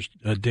teachers,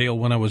 Dale,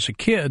 when I was a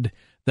kid,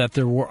 that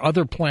there were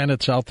other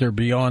planets out there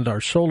beyond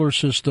our solar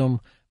system,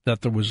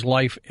 that there was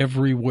life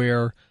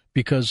everywhere,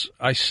 because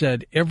I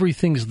said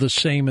everything's the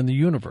same in the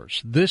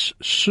universe. This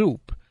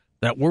soup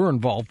that we're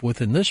involved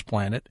with in this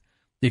planet,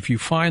 if you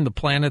find the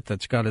planet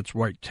that's got its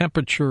right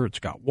temperature, it's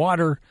got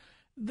water,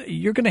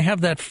 you're going to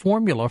have that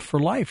formula for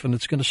life, and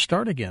it's going to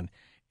start again.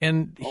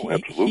 And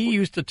he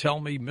used to tell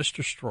me,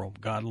 Mr.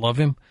 Strobe, God love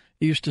him,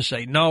 he used to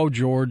say, no,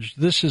 George,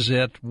 this is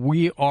it.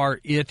 We are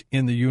it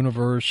in the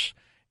universe,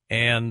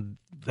 and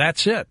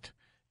that's it.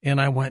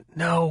 And I went,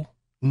 no,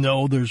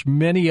 there's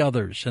many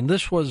others. And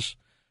this was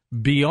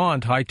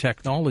beyond high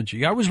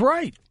technology. I was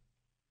right.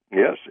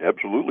 Yes,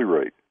 absolutely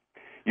right.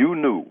 You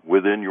knew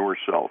within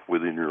yourself,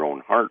 within your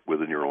own heart,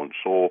 within your own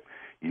soul,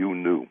 you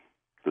knew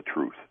the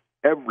truth.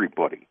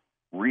 Everybody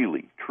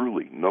really,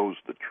 truly knows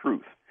the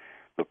truth.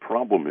 The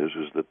problem is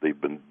that they've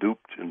been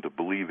duped into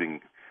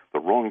believing the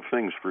wrong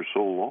things for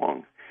so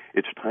long.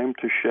 It's time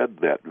to shed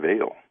that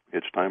veil.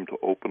 It's time to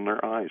open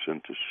their eyes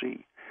and to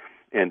see.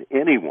 And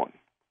anyone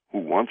who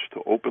wants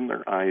to open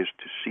their eyes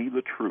to see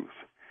the truth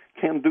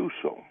can do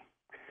so.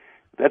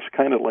 That's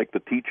kind of like the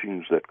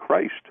teachings that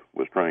Christ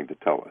was trying to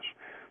tell us.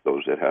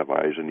 Those that have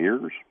eyes and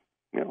ears,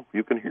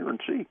 you can hear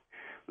and see.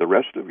 The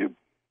rest of you,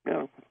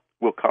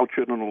 we'll couch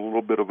it in a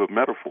little bit of a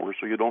metaphor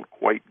so you don't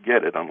quite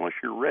get it unless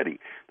you're ready.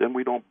 Then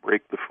we don't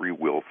break the free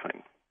will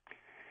thing.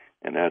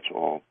 And that's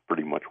all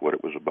pretty much what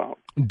it was about.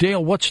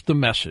 Dale, what's the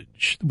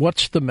message?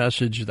 What's the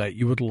message that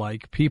you would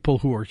like people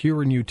who are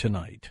hearing you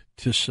tonight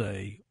to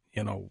say,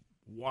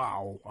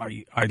 wow,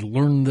 I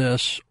learned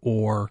this,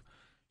 or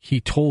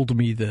he told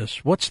me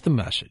this? What's the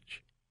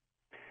message?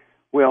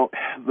 Well,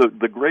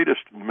 the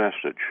greatest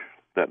message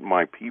that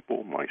my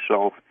people,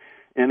 myself,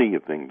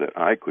 anything that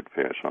I could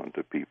pass on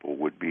to people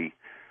would be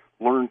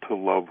learn to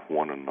love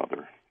one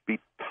another, be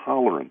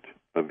tolerant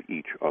of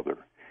each other,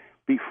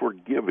 be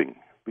forgiving,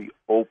 be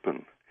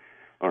open,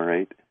 all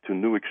right, to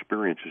new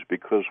experiences,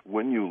 because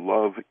when you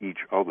love each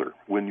other,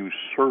 when you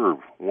serve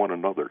one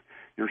another,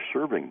 you're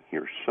serving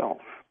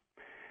yourself.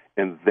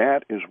 And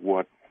that is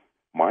what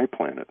my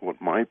planet,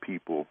 what my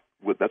people,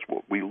 that's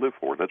what we live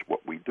for, that's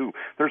what we do.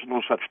 There's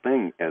no such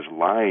thing as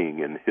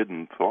lying and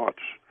hidden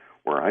thoughts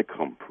where I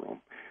come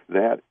from.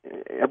 That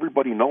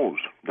everybody knows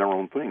their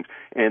own things.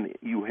 And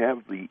you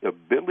have the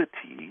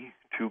ability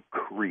to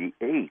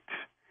create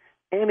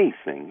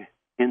anything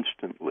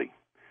instantly,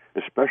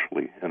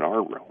 especially in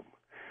our realm.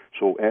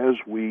 So as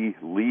we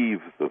leave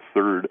the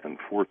third and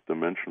fourth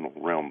dimensional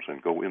realms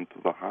and go into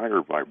the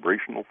higher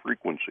vibrational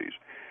frequencies,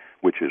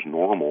 which is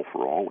normal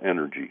for all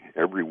energy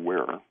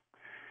everywhere,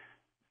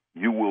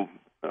 you will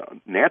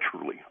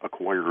naturally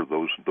acquire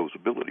those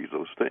abilities,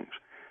 those things.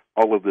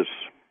 All of this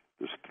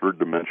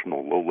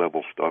third-dimensional,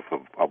 low-level stuff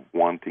of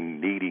wanting,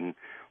 needing,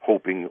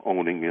 hoping,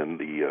 owning in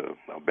the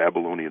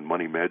Babylonian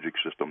money magic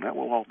system, that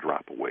will all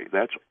drop away.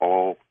 That's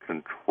all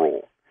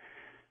control.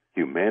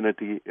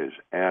 Humanity is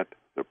at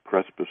the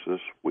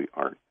precipice. We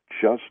are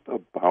just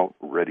about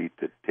ready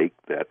to take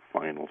that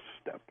final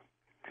step.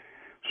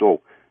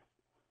 So,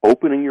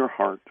 opening your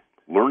heart,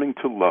 learning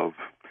to love,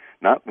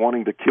 not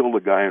wanting to kill the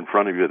guy in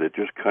front of you that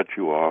just cut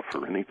you off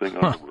or anything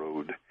on the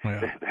road,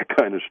 that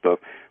kind of stuff.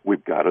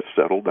 We've got to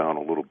settle down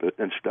a little bit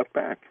and step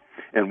back.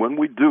 And when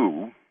we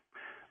do,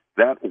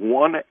 that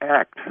one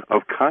act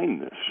of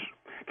kindness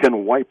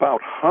can wipe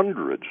out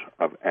hundreds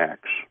of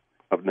acts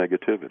of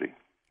negativity.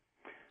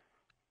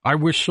 I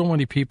wish so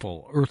many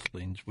people,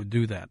 Earthlings, would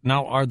do that.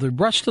 Now, are the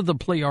rest of the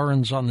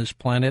Pleiadians on this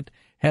planet,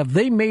 have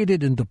they made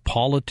it into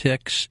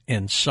politics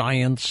and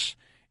science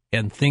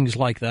and things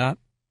like that?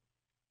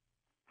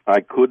 I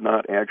could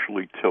not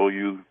actually tell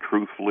you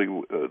truthfully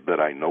that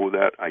I know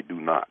that. I do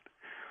not.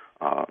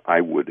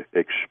 I would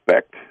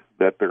expect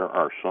that there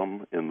are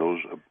some in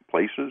those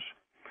places,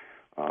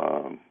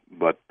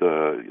 but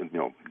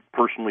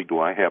personally, do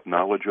I have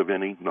knowledge of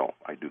any? No,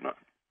 I do not.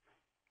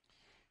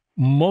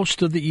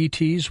 Most of the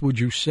ETs, would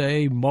you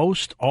say,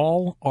 most,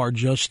 all, are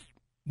just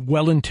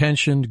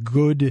well-intentioned,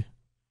 good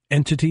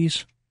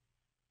entities?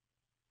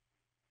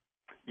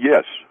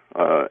 Yes.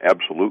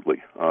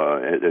 Absolutely.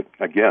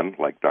 Again,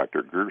 like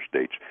Dr. Greer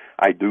states,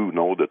 I do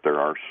know that there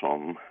are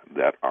some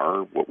that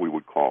are what we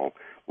would call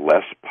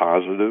less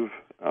positive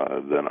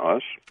than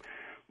us,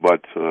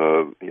 but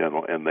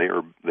and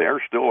they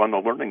are still on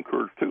the learning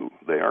curve too.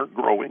 They are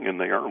growing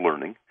and they are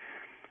learning,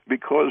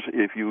 because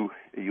if you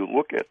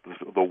look at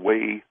the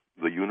way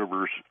the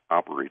universe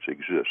operates,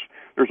 exists,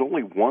 there's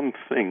only one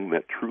thing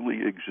that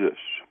truly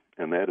exists,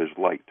 and that is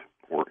light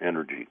or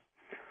energy.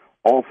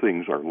 All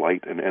things are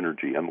light and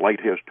energy, and light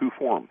has two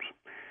forms.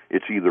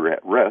 It's either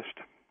at rest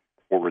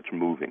or it's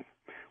moving.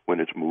 When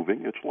it's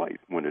moving, it's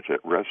light. When it's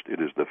at rest, it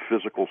is the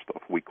physical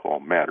stuff we call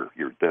matter,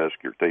 your desk,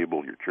 your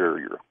table, your chair,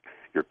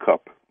 your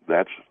cup.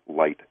 That's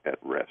light at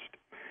rest.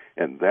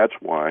 And that's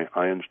why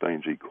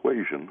Einstein's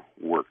equation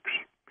works.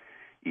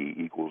 E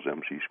equals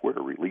mc squared.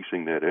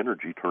 Releasing that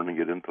energy, turning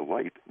it into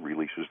light,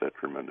 releases that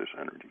tremendous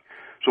energy.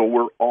 So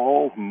we're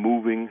all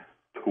moving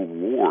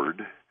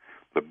toward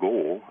the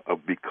goal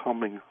of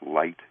becoming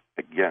light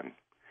again.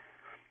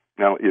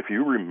 Now, if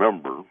you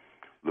remember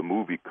the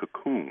movie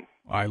Cocoon.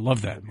 I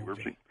love that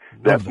movie.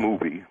 That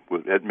movie,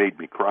 that made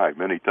me cry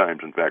many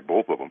times, in fact,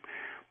 both of them.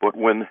 But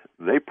when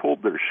they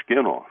pulled their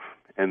skin off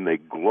and they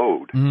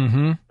glowed,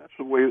 that's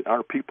the way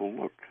our people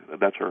look.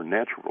 That's our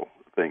natural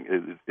thing,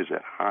 is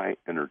at high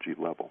energy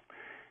level.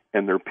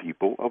 And they're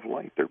people of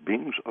light. They're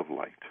beings of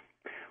light.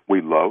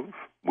 We love,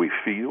 we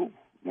feel,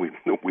 we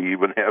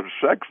even have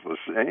sex the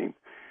same.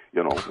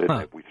 You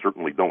know, we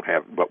certainly don't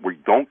have, but we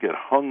don't get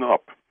hung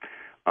up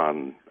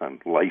on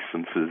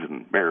licenses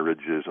and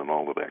marriages and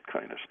all of that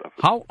kind of stuff.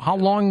 How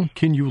long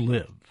can you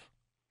live?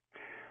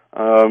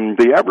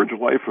 The average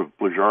life of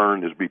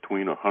Pleiadian is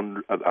between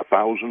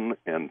 1,000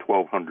 and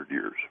 1,200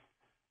 years.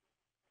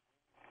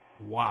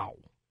 Wow!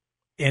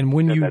 And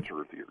that's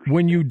Earth years.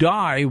 When you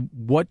die,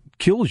 what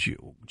kills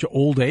you?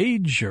 Old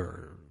age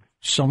or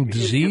some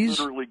disease?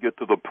 You literally get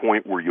to the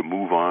point where you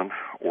move on,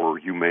 or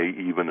you may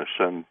even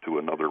ascend to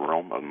another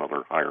realm,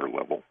 another higher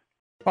level.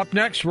 Up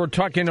next, we're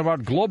talking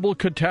about global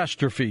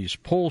catastrophes,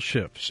 pole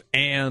shifts,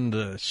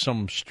 and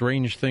some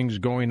strange things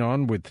going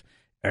on with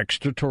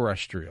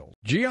extraterrestrials.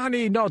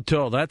 Gianni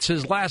Noto, that's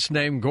his last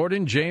name,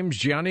 Gordon James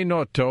Gianni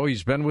Noto.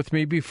 He's been with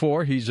me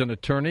before. He's an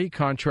attorney,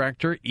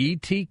 contractor,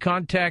 ET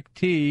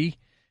contactee,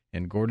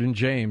 and Gordon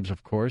James,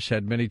 of course,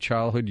 had many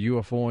childhood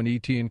UFO and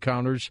ET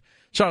encounters.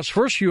 Saw his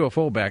first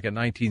UFO back in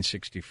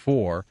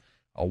 1964,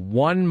 a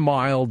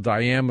 1-mile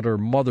diameter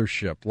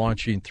mothership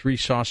launching 3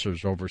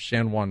 saucers over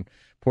San Juan,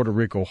 Puerto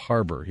Rico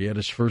harbor. He had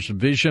his first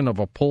vision of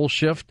a pole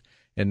shift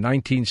in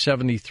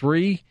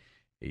 1973.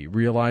 He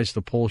realized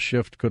the pole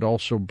shift could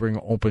also bring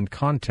open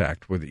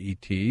contact with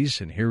ETs,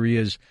 and here he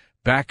is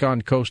back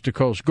on Coast to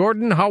Coast.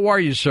 Gordon, how are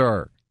you,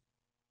 sir?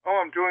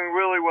 Oh, I'm doing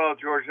really well,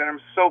 George, and I'm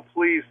so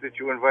pleased that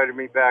you invited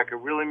me back. It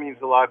really means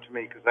a lot to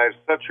me because I have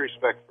such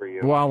respect for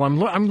you. Well,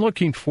 I'm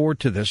looking forward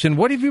to this. And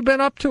what have you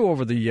been up to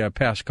over the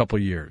past couple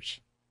of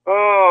years?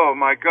 Oh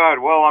my God!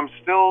 Well, I'm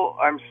still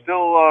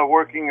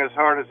working as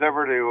hard as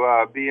ever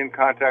to be in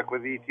contact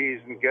with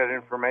ETs and get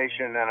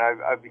information.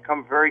 And I've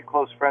become very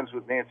close friends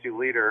with Nancy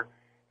Leader,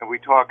 and we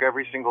talk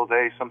every single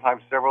day,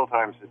 sometimes several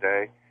times a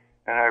day.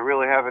 And I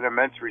really have an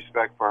immense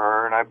respect for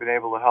her, and I've been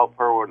able to help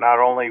her not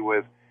only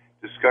with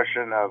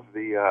discussion of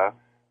the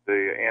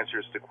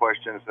answers to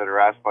questions that are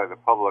asked by the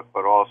public,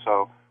 but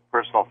also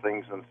personal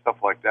things and stuff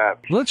like that.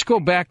 Let's go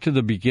back to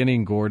the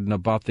beginning, Gordon,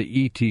 about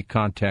the ET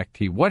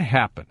contactee. What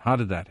happened? How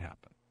did that happen?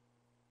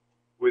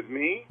 With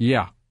me?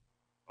 Yeah.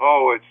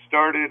 Oh, it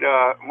started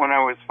when I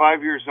was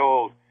 5 years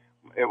old.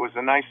 It was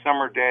a nice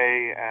summer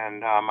day,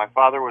 and my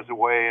father was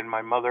away, and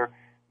my brother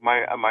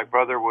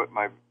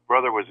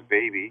was a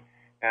baby,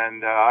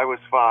 and I was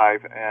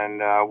 5,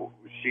 and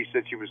she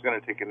said she was going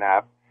to take a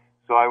nap.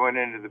 So I went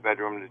into the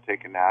bedroom to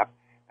take a nap,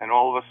 and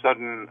all of a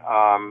sudden,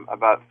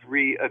 about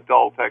 3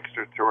 adult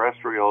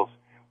extraterrestrials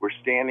were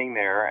standing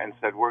there and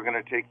said, "We're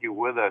going to take you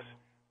with us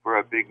for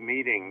a big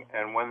meeting."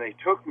 And when they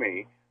took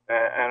me,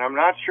 and I'm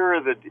not sure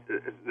of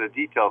the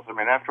details. I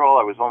mean, after all,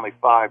 I was only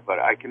 5, but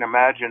I can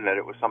imagine that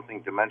it was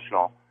something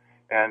dimensional.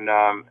 And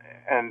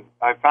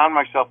I found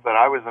myself that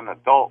I was an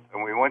adult,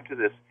 and we went to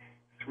this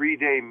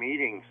 3-day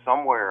meeting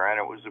somewhere, and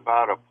it was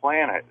about a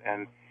planet,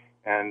 and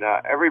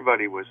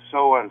everybody was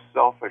so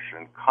unselfish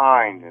and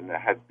kind, and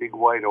had big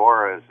white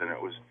auras, and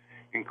it was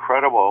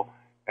incredible.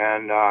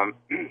 And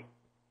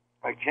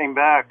I came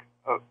back,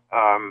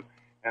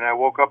 and I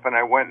woke up, and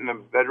I went in the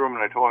bedroom,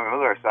 and I told my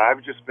mother, I said,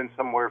 "I've just been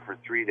somewhere for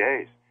 3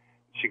 days."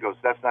 She goes,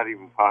 "That's not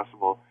even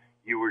possible.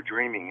 You were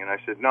dreaming." And I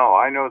said, "No,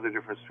 I know the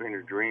difference between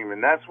a dream."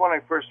 And that's when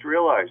I first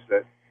realized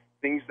that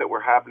things that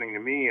were happening to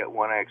me,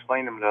 when I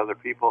explained them to other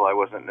people, I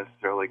wasn't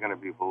necessarily going to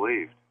be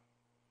believed.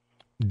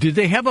 Did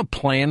they have a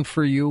plan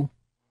for you?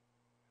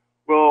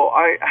 Well,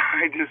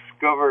 I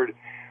discovered,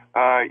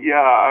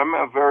 I'm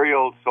a very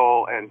old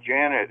soul, and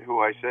Janet, who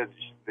I said,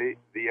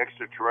 the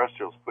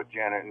extraterrestrials put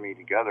Janet and me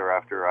together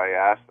after I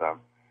asked them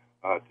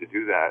to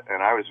do that,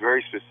 and I was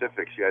very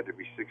specific. She had to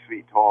be 6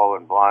 feet tall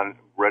and blonde,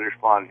 reddish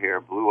blonde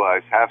hair, blue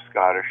eyes, half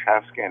Scottish,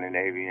 half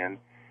Scandinavian,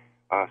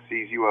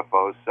 sees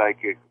UFOs,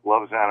 psychic,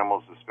 loves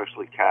animals,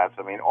 especially cats.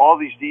 I mean, all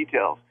these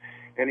details.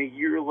 And a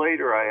year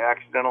later, I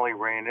accidentally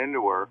ran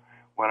into her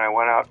when I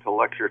went out to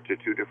lecture to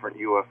 2 different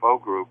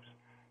UFO groups,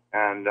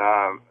 and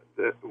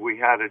we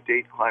had a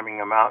date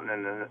climbing a mountain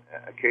in the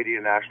Acadia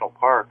National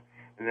Park.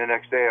 And the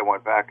next day I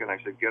went back and I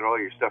said, "Get all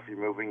your stuff, you're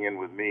moving in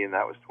with me." And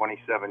that was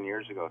 27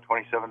 years ago,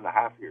 27 and a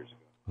half years ago.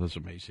 That's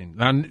amazing.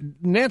 Now,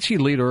 Nancy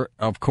Leader,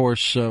 of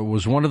course,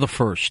 was one of the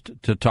first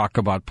to talk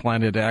about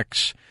Planet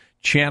X,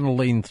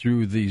 channeling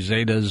through the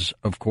Zetas,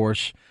 of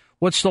course.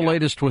 What's the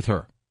latest with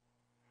her?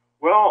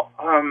 Well,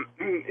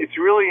 it's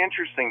really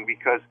interesting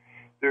because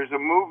there's a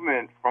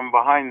movement from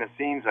behind the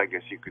scenes, I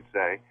guess you could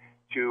say,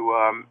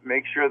 to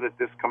make sure that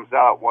this comes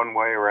out one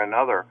way or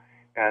another.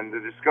 And the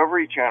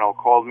Discovery Channel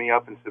called me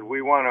up and said,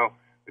 "We want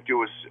to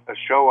do a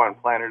show on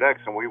Planet X,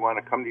 and we want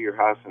to come to your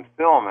house and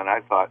film." And I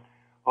thought,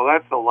 well,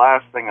 that's the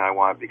last thing I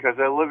want, because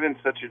I live in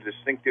such a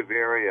distinctive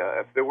area.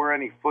 If there were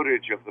any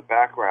footage of the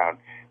background,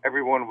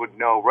 everyone would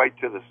know right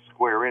to the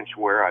square inch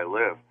where I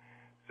live.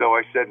 So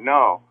I said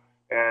no.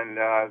 And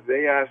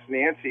they asked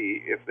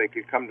Nancy if they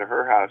could come to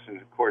her house, and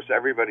of course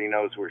everybody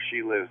knows where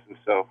she lives, and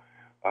so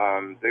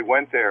they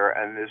went there.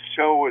 And this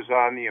show was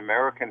on the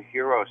American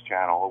Heroes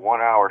channel, a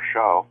 1-hour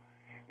show,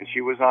 and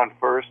she was on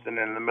first, and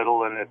in the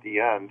middle, and at the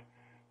end.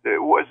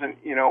 It wasn't,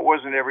 it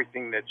wasn't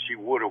everything that she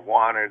would have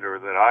wanted or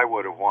that I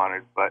would have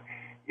wanted, but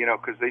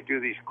because they do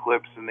these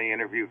clips and they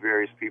interview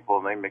various people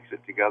and they mix it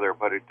together.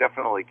 But it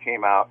definitely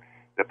came out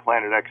that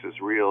Planet X is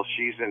real.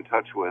 She's in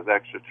touch with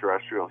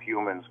extraterrestrial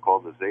humans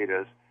called the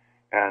Zetas,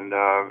 and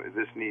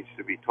this needs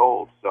to be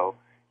told. So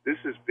this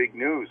is big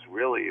news,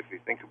 really, if you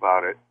think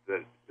about it,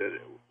 that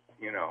it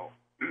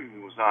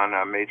was on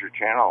a major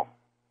channel.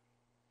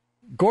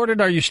 Gordon,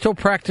 are you still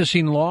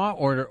practicing law,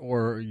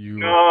 or you?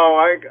 No,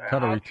 I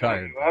kind of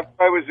retired.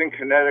 After I was in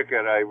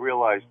Connecticut, I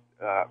realized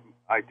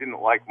I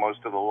didn't like most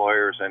of the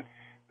lawyers, and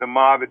the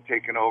mob had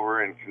taken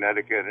over in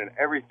Connecticut, and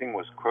everything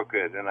was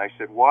crooked. And I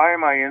said, why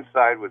am I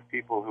inside with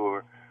people who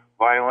are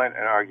violent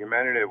and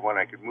argumentative when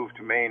I could move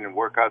to Maine and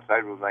work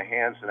outside with my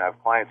hands and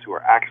have clients who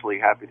are actually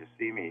happy to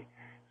see me?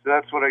 So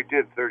that's what I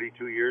did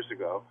 32 years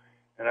ago.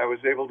 And I was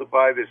able to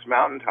buy this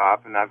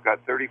mountaintop, and I've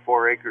got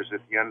 34 acres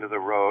at the end of the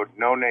road,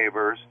 no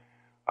neighbors,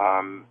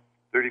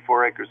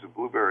 34 acres of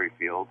blueberry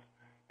fields,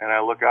 and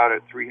I look out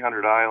at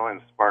 300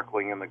 islands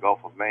sparkling in the Gulf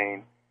of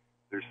Maine.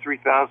 There's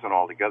 3,000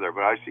 altogether,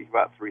 but I see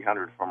about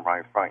 300 from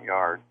my front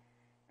yard.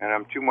 And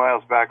I'm 2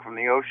 miles back from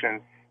the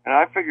ocean, and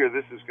I figure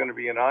this is going to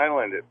be an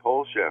island at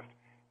pole shift.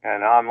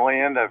 And on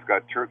land, I've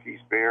got turkeys,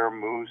 bear,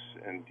 moose,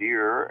 and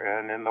deer,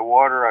 and in the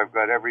water, I've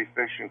got every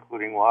fish,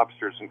 including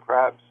lobsters and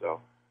crabs.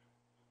 So.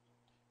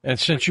 And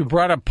since you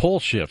brought up pole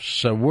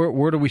shifts,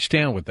 where do we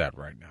stand with that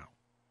right now?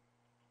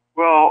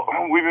 Well,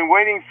 we've been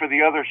waiting for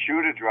the other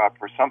shoe to drop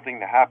for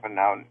something to happen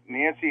now.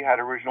 Nancy had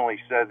originally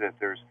said that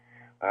there's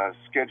a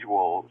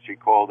schedule, she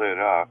called it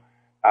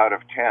out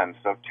of 10.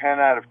 So 10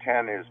 out of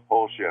 10 is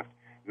pole shift.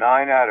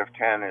 9 out of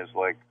 10 is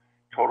like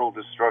total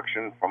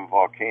destruction from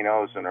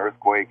volcanoes and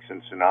earthquakes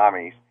and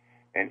tsunamis.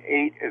 And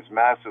 8 is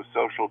massive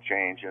social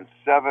change. And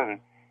 7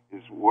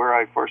 is where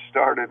I first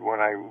started when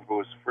I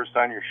was first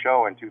on your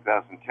show in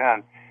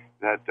 2010.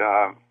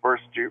 That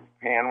first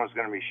Japan was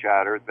going to be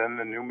shattered, then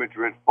the New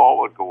Madrid fault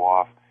would go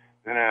off,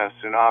 then a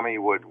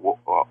tsunami would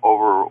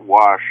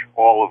overwash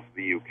all of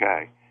the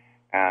UK.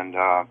 And,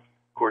 of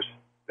course,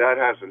 that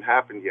hasn't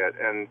happened yet.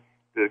 And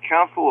the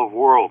Council of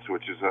Worlds,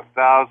 which is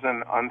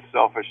 1,000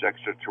 unselfish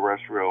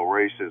extraterrestrial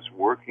races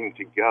working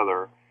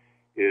together,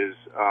 is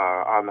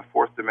on the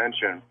fourth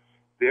dimension.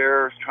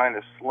 They're trying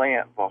to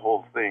slant the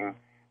whole thing,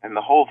 and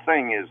the whole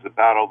thing is the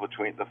battle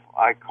between,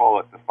 I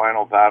call it the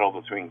final battle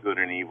between good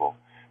and evil.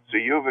 So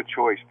you have a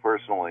choice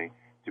personally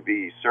to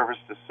be service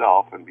to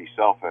self and be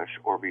selfish,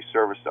 or be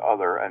service to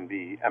other and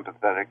be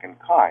empathetic and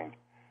kind.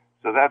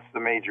 So that's the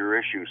major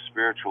issue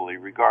spiritually,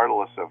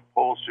 regardless of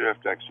pole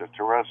shift,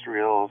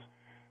 extraterrestrials,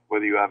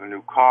 whether you have a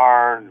new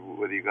car,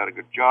 whether you got a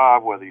good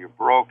job, whether you're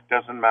broke,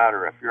 doesn't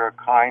matter. If you're a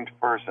kind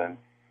person,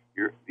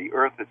 the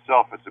Earth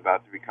itself is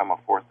about to become a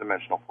fourth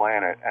dimensional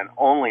planet, and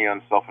only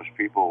unselfish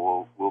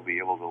people will be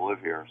able to live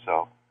here.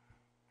 So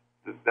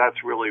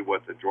that's really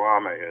what the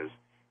drama is.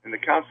 And the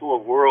Council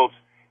of Worlds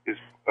is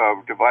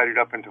divided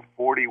up into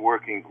 40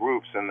 working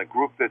groups, and the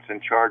group that's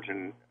in charge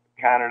in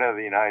Canada,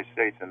 the United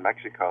States, and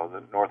Mexico,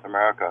 North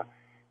America,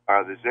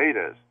 are the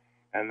Zetas.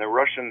 And the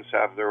Russians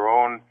have their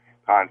own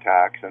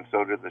contacts, and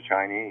so do the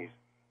Chinese.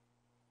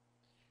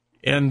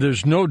 And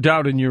there's no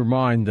doubt in your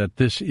mind that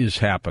this is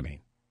happening.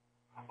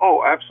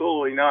 Oh,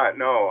 absolutely not.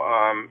 No,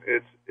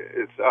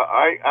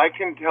 I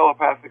can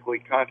telepathically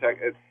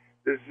contact.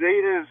 The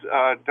Zetas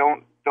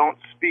don't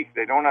speak.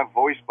 They don't have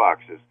voice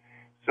boxes.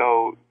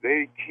 So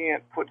they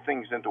can't put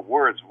things into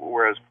words,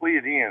 whereas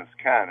Pleiadians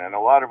can, and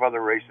a lot of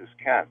other races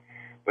can.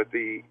 But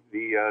the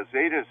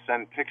Zetas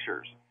send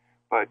pictures.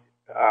 But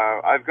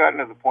I've gotten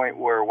to the point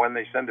where when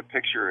they send a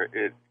picture,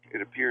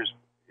 it appears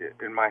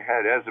in my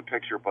head as a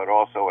picture, but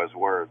also as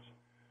words.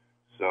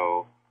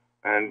 So,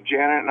 and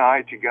Janet and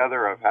I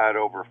together have had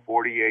over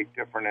 48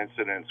 different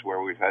incidents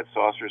where we've had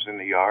saucers in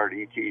the yard,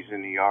 ETs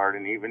in the yard,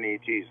 and even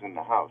ETs in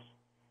the house.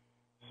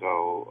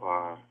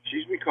 So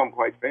she's become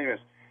quite famous.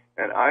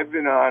 And I've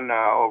been on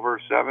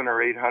over 700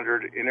 or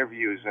 800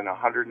 interviews in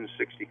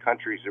 160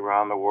 countries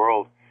around the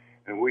world,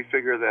 and we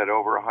figure that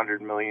over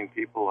 100 million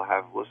people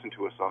have listened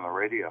to us on the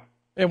radio.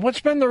 And what's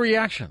been the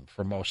reaction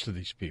for most of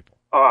these people?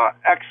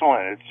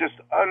 Excellent. It's just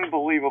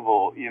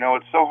unbelievable.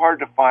 It's so hard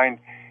to find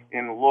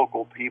in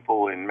local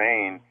people in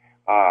Maine,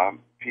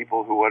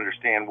 people who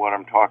understand what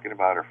I'm talking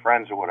about, or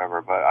friends or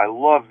whatever. But I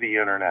love the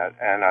Internet,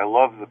 and I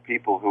love the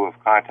people who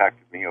have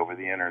contacted me over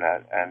the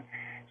Internet. And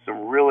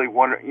some really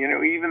wonderful,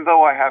 even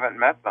though I haven't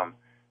met them,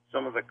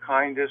 some of the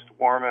kindest,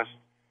 warmest,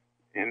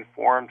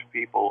 informed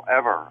people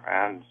ever.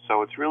 And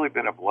so it's really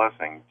been a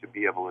blessing to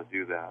be able to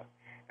do that.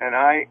 And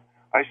I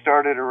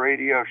started a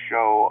radio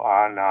show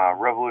on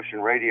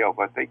Revolution Radio,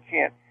 but they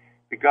can't,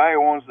 the guy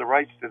who owns the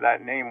rights to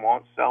that name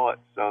won't sell it.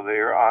 So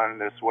they're on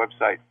this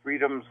website,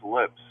 Freedom's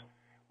Lips,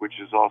 which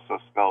is also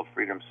spelled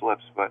Freedom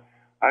Slips. But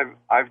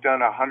I've done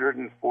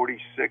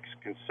 146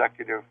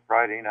 consecutive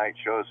Friday night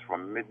shows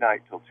from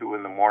midnight till 2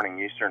 in the morning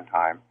Eastern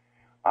time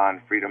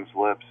on Freedom's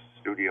Lips,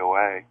 Studio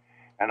A.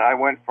 And I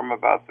went from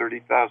about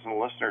 30,000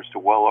 listeners to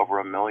well over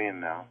 1 million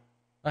now.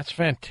 That's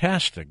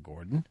fantastic,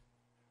 Gordon.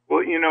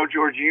 Well, you know,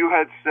 George, you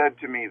had said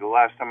to me the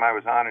last time I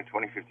was on in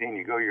 2015,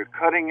 you go, "You're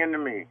cutting into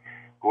me,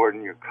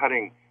 Gordon. You're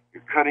cutting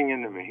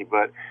into me."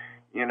 But,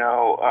 you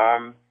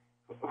know,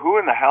 who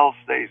in the hell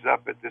stays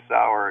up at this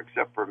hour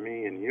except for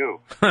me and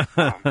you?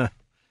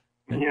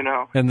 You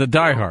know, and the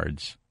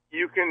diehards.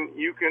 You can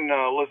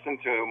listen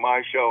to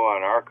my show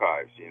on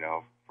archives, you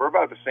know, for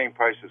about the same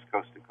price as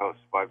Coast to Coast,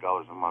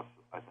 $5 a month,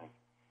 I think.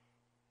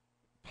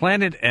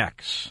 Planet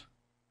X.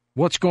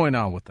 What's going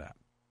on with that?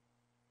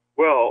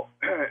 Well,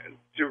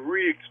 to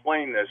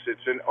re-explain this,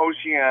 it's an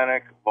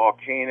oceanic,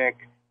 volcanic,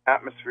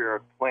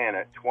 atmospheric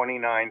planet,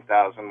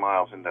 29,000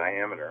 miles in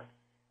diameter.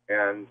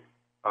 And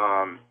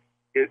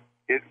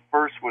it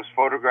first was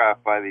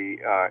photographed by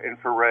the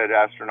infrared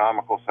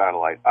astronomical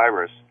satellite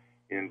IRIS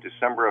in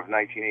December of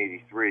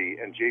 1983,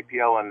 and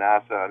JPL and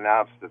NASA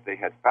announced that they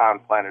had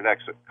found Planet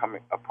X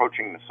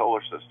approaching the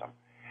solar system.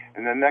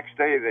 And the next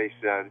day they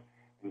said,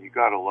 and you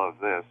got to love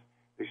this,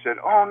 they said,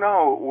 "Oh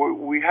no,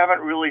 we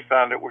haven't really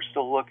found it. We're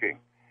still looking."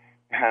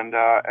 And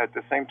at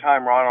the same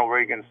time, Ronald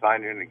Reagan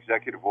signed an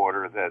executive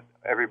order that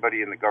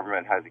everybody in the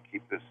government had to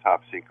keep this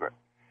top secret.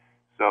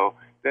 So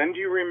then, do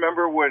you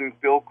remember when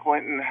Bill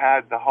Clinton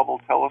had the Hubble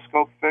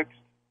telescope fixed?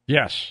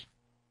 Yes.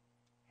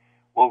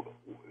 Well,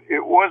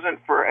 it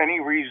wasn't for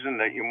any reason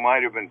that you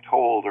might have been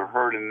told or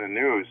heard in the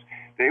news.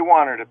 They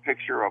wanted a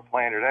picture of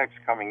Planet X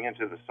coming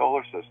into the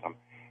solar system.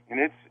 And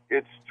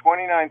it's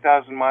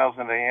 29,000 miles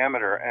in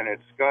diameter, and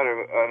it's got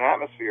an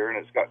atmosphere, and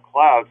it's got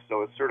clouds,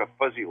 so it's sort of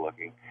fuzzy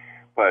looking.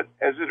 But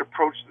as it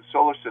approached the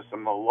solar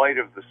system, the light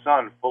of the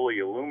sun fully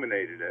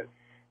illuminated it,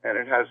 and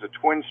it has a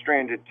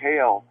twin-stranded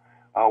tail,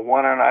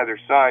 one on either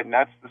side, and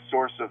that's the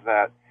source of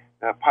that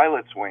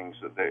pilot's wings,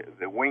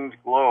 the winged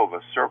globe,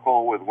 a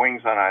circle with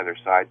wings on either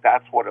side.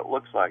 That's what it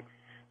looks like.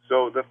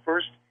 So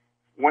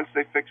once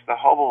they fixed the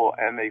Hubble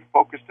and they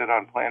focused it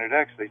on Planet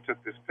X, they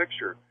took this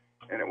picture,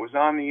 and it was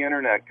on the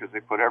internet because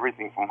they put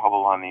everything from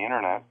Hubble on the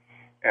internet,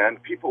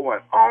 and people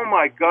went, "Oh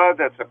my God,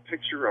 that's a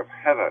picture of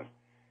heaven!"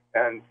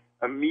 And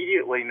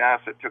immediately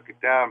NASA took it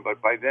down,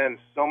 but by then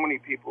so many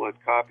people had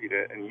copied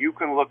it, and you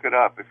can look it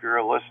up if you're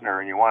a listener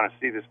and you want to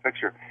see this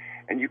picture,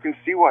 and you can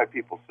see why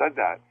people said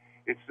that.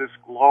 It's this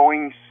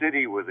glowing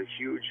city with a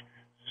huge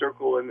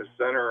circle in the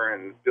center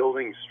and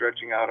buildings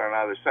stretching out on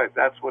either side.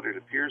 That's what it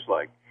appears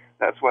like.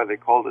 That's why they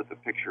called it the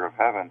picture of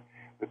heaven.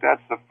 But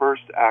that's the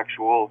first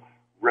actual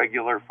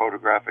regular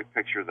photographic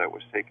picture that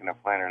was taken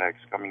of Planet X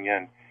coming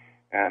in.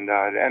 And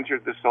it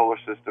entered the solar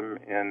system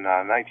in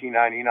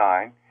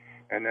 1999,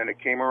 and then it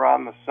came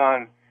around the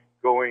sun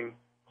going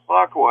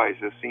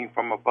clockwise as seen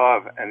from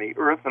above, and the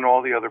Earth and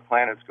all the other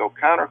planets go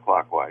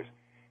counterclockwise.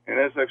 And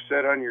as I've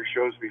said on your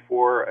shows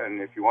before,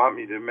 and if you want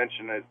me to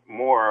mention it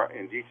more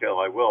in detail,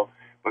 I will,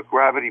 but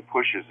gravity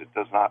pushes, it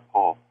does not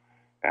pull.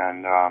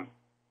 And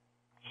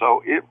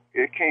so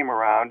it came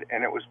around,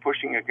 and it was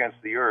pushing against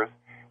the Earth,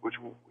 which,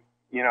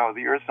 you know,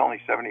 the Earth's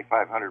only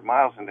 7,500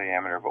 miles in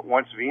diameter, but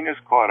once Venus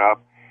caught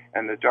up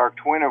and the dark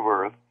twin of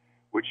Earth,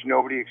 which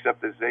nobody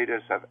except the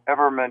Zetas have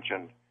ever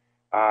mentioned,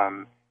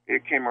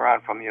 it came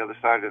around from the other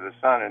side of the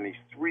sun, and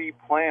these three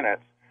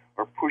planets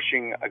are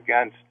pushing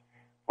against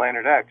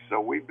Planet X.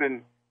 So we've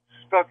been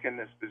stuck in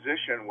this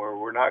position where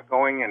we're not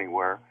going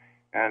anywhere.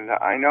 And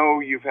I know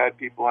you've had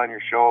people on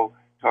your show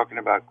talking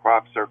about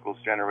crop circles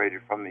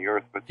generated from the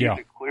Earth, but these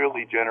are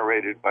clearly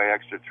generated by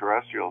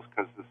extraterrestrials,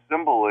 because the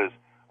symbol is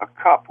a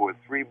cup with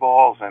three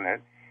balls in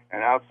it,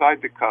 and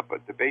outside the cup,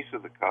 at the base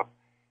of the cup,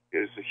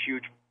 is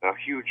a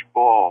huge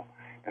ball,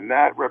 and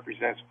that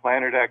represents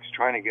Planet X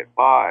trying to get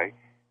by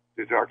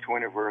the dark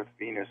twin of Earth,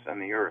 Venus,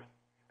 and the Earth.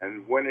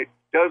 And when it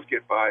does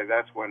get by,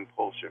 that's when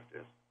pole shift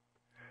is.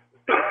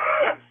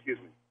 Excuse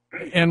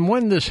me. And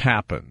when this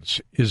happens,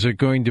 is it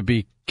going to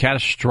be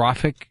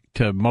catastrophic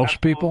to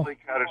most people?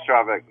 Absolutely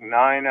catastrophic.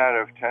 9 out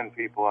of 10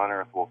 people on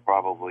Earth will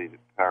probably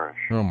perish.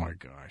 Oh, my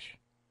gosh.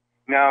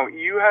 Now,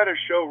 you had a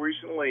show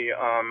recently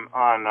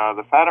on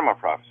the Fatima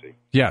prophecy.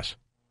 Yes.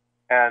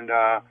 And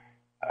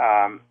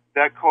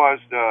that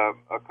caused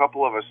a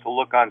couple of us to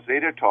look on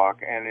Zeta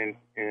Talk, and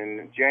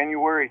in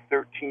January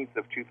 13th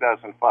of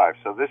 2005,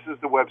 so this is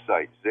the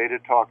website,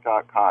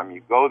 zetatalk.com.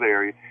 You go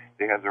there,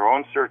 they have their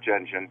own search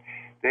engine.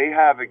 They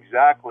have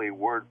exactly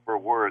word for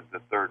word the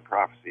third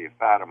prophecy of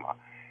Fatima.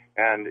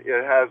 And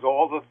it has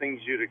all the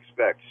things you'd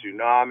expect: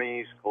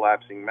 tsunamis,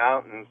 collapsing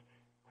mountains,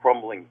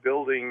 crumbling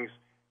buildings,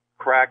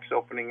 cracks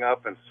opening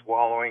up and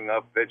swallowing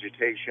up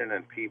vegetation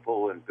and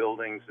people and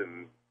buildings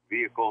and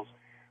vehicles.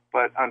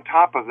 But on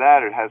top of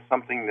that, it has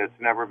something that's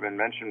never been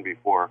mentioned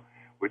before,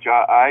 which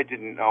I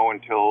didn't know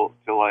until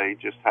I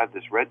just had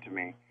this read to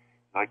me.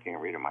 I can't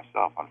read it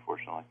myself,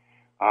 unfortunately.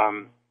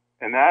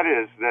 And that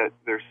is that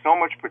there's so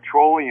much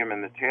petroleum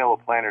in the tail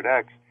of Planet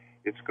X,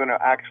 it's going to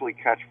actually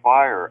catch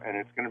fire, and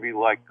it's going to be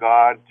like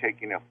God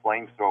taking a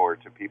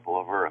flamethrower to people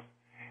of Earth.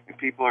 and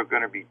people are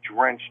going to be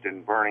drenched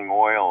in burning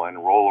oil and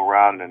roll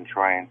around and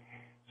try and.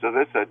 So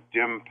this is a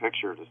dim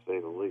picture, to say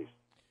the least.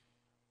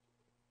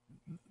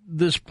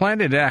 This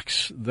Planet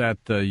X that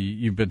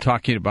you've been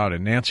talking about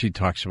and Nancy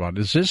talks about,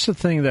 is this the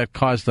thing that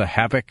caused the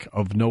havoc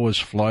of Noah's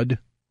flood?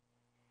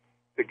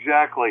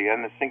 Exactly,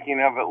 and the sinking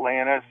of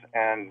Atlantis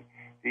and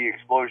the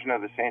explosion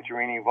of the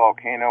Santorini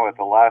volcano at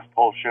the last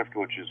pole shift,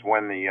 which is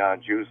when the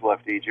Jews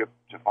left Egypt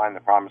to find the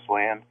Promised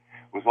Land,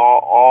 was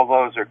all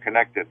those are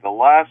connected. The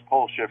last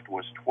pole shift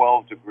was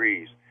 12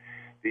 degrees.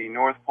 The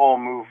North Pole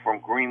moved from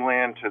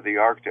Greenland to the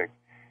Arctic,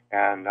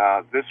 and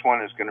this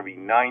one is going to be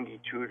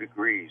 92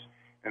 degrees.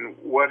 And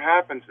what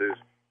happens is,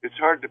 it's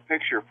hard to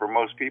picture for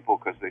most people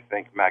because they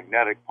think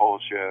magnetic pole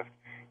shift,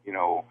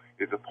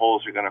 if the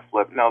poles are going to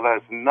flip. No,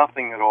 that's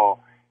nothing at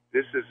all.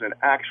 This is an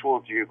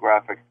actual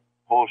geographic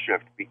pole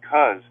shift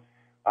because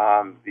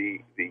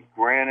the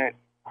granite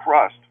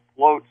crust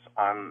floats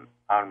on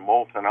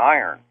molten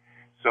iron.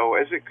 So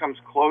as it comes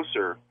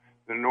closer,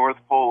 the North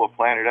Pole of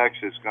Planet X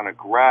is going to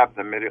grab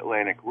the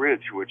Mid-Atlantic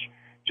Ridge, which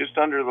just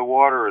under the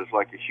water is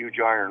like a huge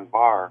iron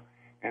bar,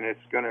 and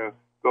it's going to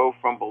go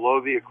from below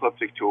the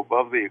ecliptic to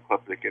above the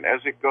ecliptic. And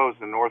as it goes,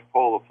 the North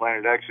Pole of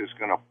Planet X is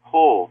going to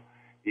pull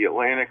the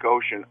Atlantic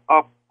Ocean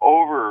up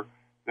over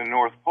the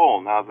North Pole.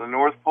 Now, the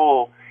North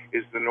Pole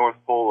is the North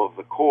Pole of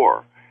the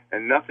core,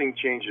 and nothing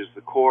changes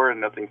the core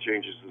and nothing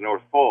changes the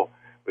North Pole.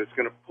 But it's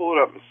going to pull it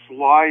up and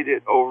slide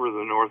it over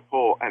the North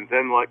Pole and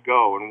then let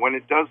go. And when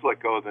it does let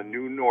go, the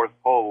new North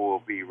Pole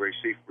will be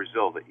Recife,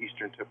 Brazil, the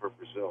eastern tip of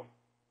Brazil.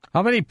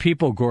 How many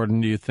people,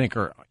 Gordon, do you think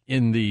are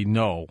in the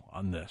know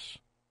on this?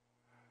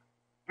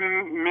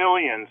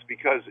 Millions,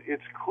 because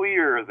it's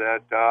clear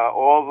that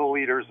all the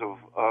leaders of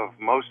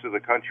most of the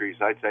countries,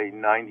 I'd say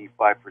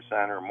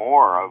 95% or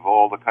more of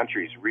all the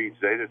countries, read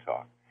Zeta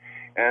Talk.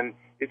 And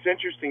it's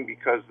interesting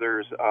because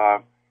there's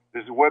a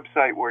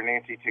website where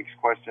Nancy takes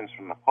questions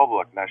from the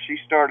public. Now, she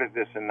started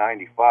this in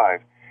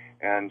 95,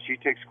 and she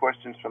takes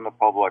questions from the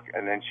public,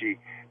 and then she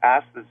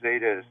asks the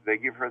Zetas, they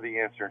give her the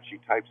answer, and she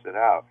types it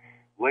out.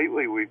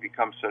 Lately, we've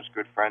become such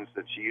good friends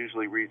that she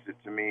usually reads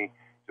it to me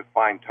to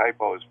find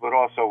typos, but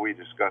also we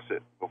discuss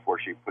it before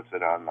she puts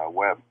it on the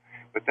web.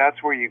 But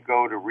that's where you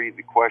go to read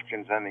the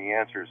questions and the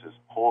answers is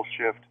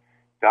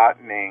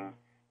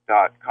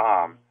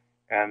poleshift.ning.com.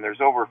 And there's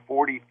over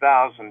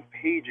 40,000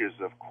 pages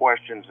of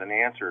questions and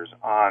answers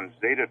on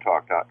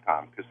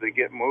zetatalk.com because they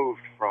get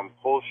moved from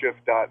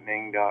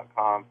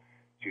poleshift.ning.com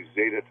to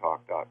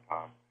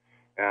zetatalk.com.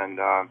 And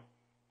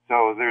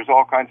so there's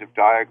all kinds of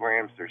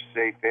diagrams, there's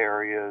safe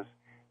areas,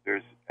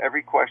 there's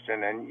every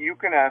question, and you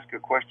can ask a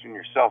question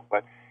yourself,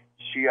 but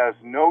she has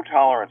no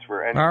tolerance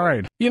for anything. All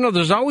right.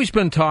 There's always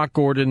been talk,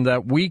 Gordon,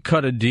 that we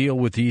cut a deal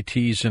with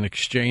ETs in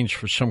exchange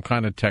for some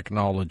kind of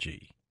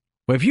technology.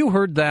 Have you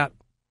heard that?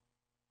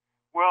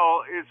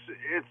 Well, it's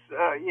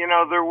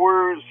there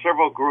were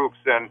several groups,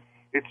 and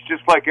it's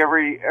just like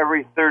every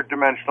third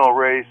dimensional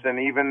race and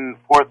even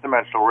fourth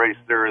dimensional race,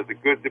 there are the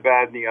good, the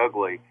bad, and the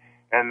ugly.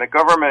 And the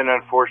government,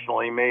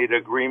 unfortunately, made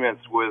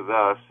agreements with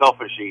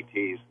selfish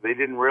ETs. They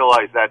didn't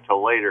realize that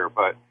till later,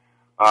 but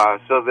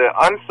so the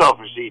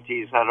unselfish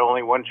ETs had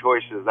only one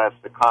choice, is that's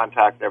to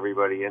contact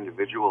everybody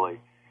individually.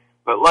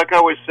 But like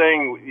I was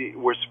saying,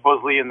 we're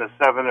supposedly in the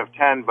 7 of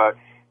 10, but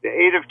the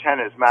 8 of 10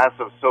 is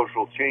massive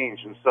social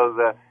change, and so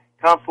the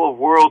Council of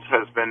Worlds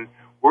has been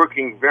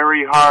working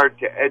very hard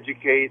to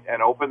educate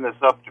and open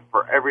this up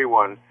for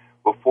everyone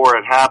before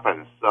it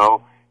happens.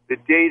 So the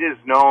date is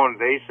known.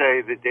 They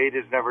say the date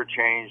has never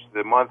changed,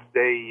 the month,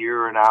 day,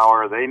 year, and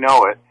hour. They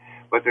know it,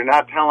 but they're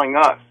not telling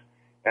us.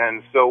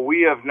 And so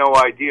we have no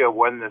idea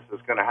when this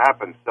is going to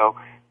happen. So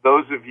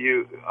those of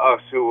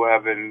us who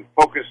have been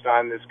focused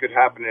on this could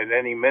happen at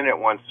any minute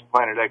once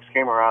Planet X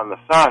came around the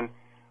sun,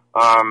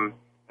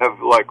 have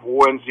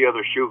when's the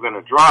other shoe going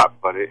to drop?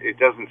 But it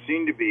doesn't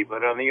seem to be.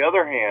 But on the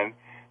other hand,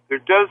 there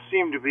does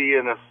seem to be,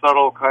 in a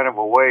subtle kind of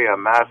a way, a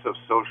massive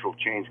social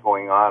change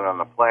going on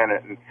the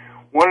planet. And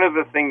one of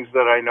the things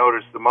that I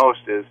notice the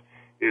most is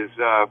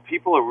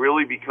people are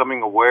really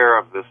becoming aware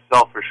of the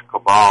selfish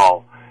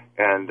cabal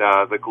and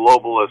the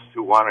globalists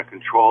who want to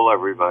control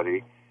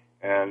everybody.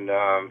 And,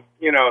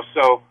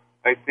 so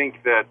I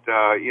think that,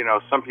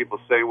 some people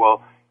say,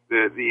 well,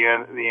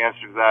 the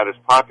answer to that is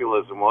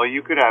populism. Well,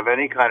 you could have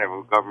any kind of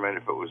a government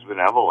if it was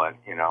benevolent,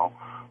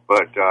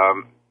 But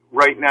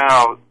right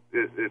now,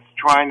 it's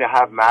trying to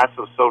have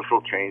massive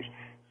social change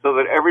so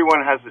that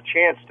everyone has a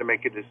chance to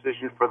make a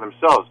decision for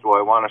themselves. Do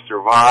I want to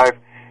survive?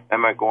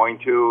 Am I going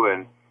to?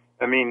 And,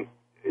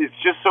 it's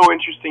just so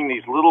interesting,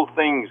 these little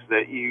things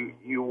that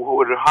you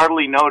would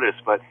hardly notice.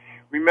 But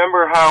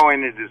remember how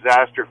in a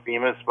disaster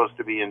FEMA is supposed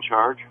to be in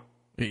charge?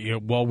 Yeah,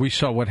 well, we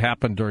saw what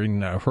happened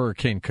during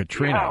Hurricane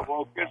Katrina. Yeah,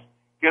 well,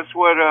 guess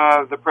what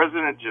the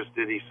president just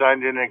did? He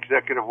signed an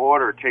executive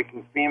order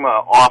taking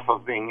FEMA off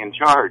of being in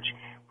charge,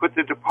 put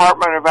the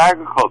Department of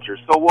Agriculture.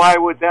 So why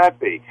would that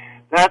be?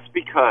 That's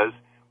because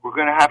we're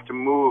going to have to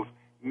move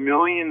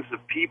millions of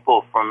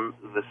people from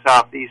the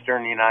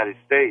southeastern United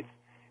States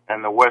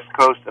and the West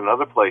Coast and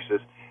other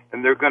places,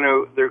 and they're going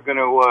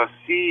to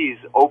seize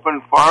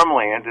open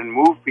farmland and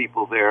move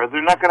people there.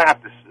 They're not going to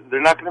have to.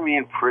 They're not going to be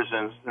in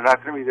prisons. They're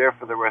not going to be there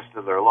for the rest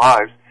of their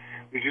lives.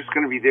 They're just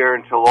going to be there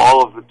until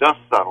all of the dust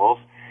settles,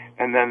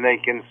 and then they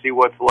can see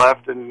what's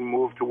left and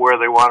move to where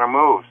they want to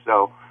move.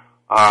 So,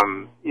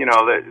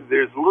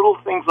 there's little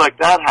things like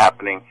that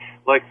happening.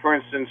 Like, for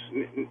instance,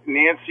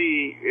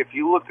 Nancy, if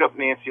you looked up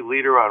Nancy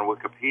Lieder on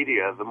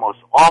Wikipedia, the most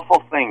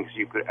awful things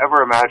you could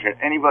ever imagine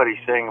anybody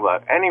saying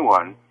about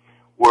anyone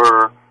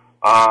were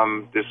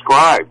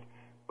described.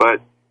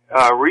 But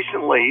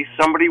recently,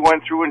 somebody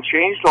went through and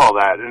changed all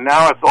that, and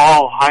now it's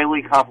all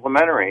highly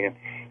complimentary. And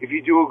if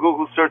you do a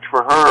Google search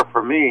for her or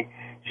for me,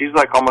 she's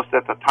like almost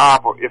at the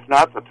top, or if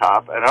not the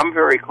top, and I'm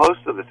very close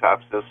to the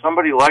top. So if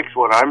somebody likes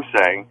what I'm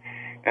saying,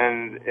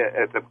 and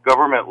at the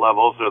government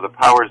levels or the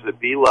powers that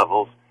be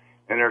levels,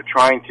 and they're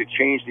trying to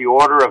change the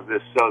order of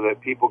this so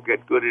that people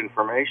get good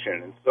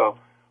information. And so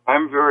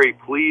I'm very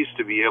pleased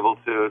to be able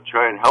to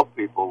try and help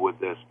people with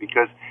this,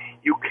 because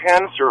you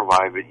can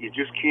survive it. You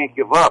just can't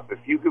give up. If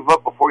you give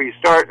up before you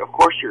start, of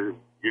course you're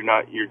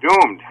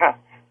doomed.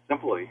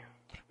 Simply.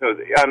 So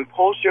on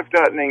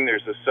poleshift.ning,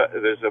 there's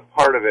a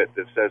part of it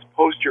that says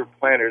post your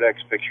Planet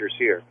X pictures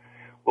here.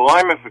 Well,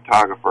 I'm a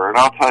photographer, and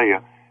I'll tell you,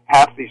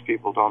 half these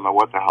people don't know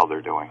what the hell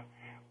they're doing.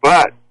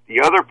 But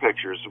the other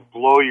pictures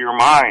blow your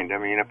mind. I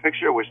mean, a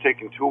picture that was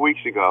taken 2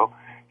 weeks ago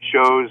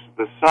shows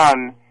the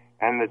sun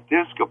and the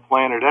disk of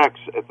Planet X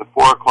at the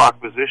 4 o'clock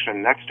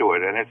position next to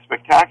it, and it's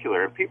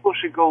spectacular. And people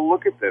should go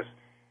look at this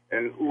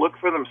and look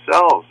for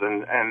themselves.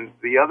 And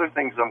the other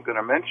things I'm going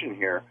to mention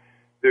here,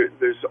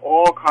 there's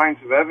all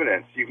kinds of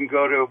evidence. You can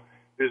go to,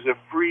 there's a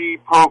free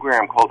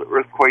program called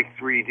Earthquake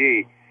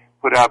 3D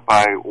put out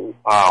by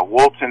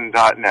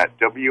Wolton.net,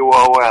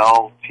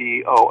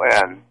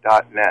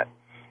 WOLTON.net.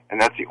 And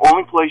that's the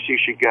only place you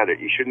should get it.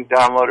 You shouldn't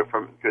download it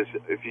because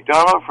if you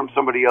download it from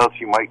somebody else,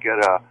 you might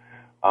get a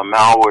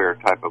malware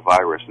type of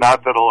virus.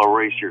 Not that it'll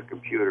erase your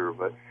computer,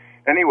 but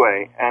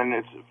anyway, and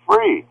it's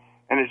free.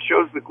 And it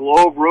shows the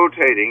globe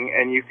rotating,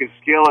 and you can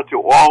scale it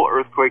to all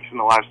earthquakes in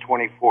the last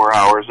 24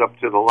 hours up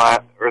to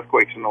the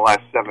earthquakes in the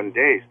last 7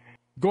 days.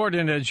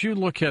 Gordon, as you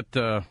look at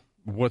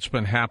what's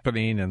been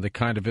happening and the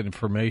kind of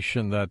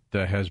information that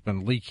has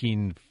been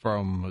leaking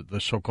from the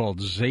so-called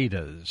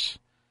Zetas,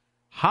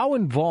 how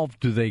involved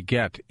do they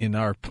get in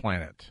our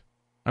planet?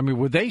 I mean,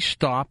 would they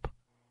stop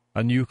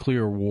a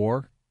nuclear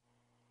war?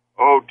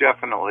 Oh,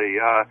 definitely.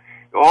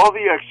 All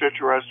the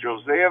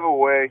extraterrestrials, they have a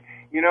way.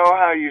 You know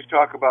how you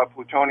talk about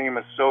plutonium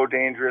is so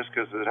dangerous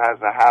because it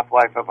has a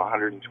half-life of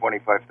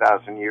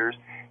 125,000 years?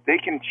 They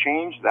can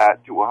change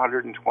that to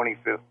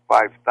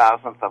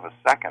 125,000th of a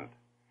second.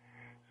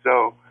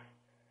 So,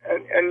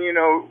 and you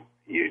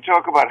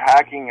talk about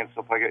hacking and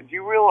stuff like that. Do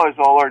you realize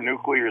all our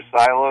nuclear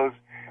silos,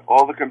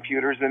 all the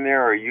computers in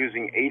there are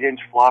using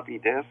 8-inch floppy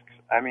disks?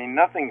 I mean,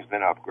 nothing's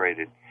been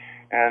upgraded.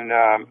 And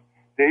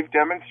they've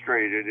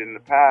demonstrated in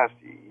the past,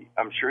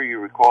 I'm sure you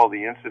recall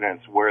the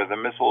incidents where the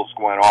missiles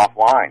went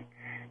offline.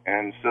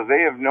 And so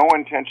they have no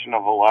intention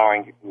of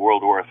allowing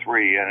World War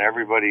III, and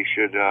everybody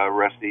should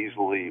rest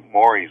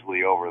more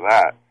easily over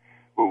that.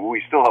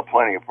 We still have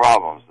plenty of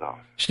problems, though.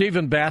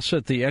 Stephen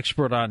Bassett, the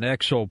expert on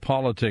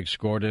exopolitics,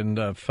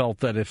 Gordon, felt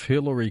that if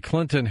Hillary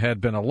Clinton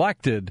had been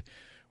elected,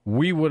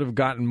 we would have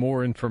gotten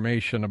more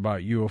information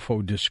about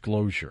UFO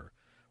disclosure.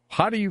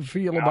 How do you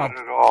feel about...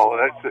 Not at all.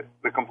 That's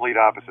the complete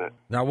opposite.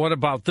 Now, what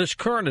about this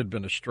current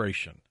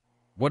administration?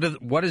 What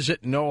does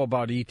it know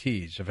about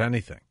ETs, if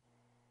anything?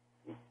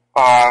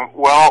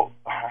 Well,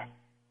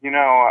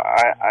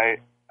 I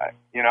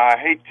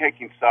hate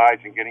taking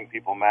sides and getting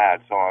people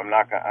mad, so I'm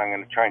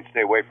going to try and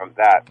stay away from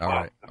that. All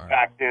right.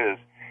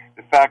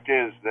 The fact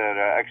is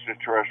that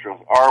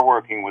extraterrestrials are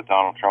working with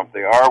Donald Trump.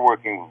 They are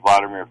working with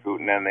Vladimir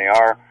Putin, and they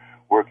are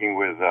working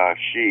with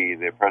Xi,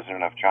 the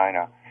president of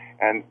China.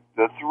 And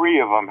the three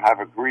of them have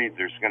agreed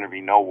there's going to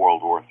be no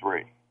World War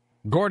III.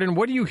 Gordon,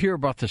 what do you hear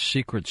about the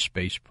secret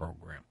space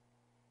program?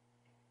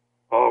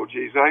 Oh,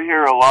 geez, I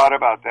hear a lot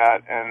about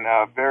that, and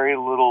very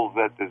little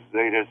that the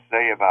Zetas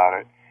say about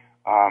it.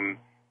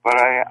 But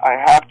I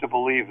have to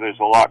believe there's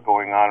a lot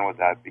going on with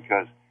that,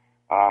 because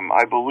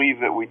I believe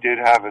that we did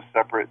have a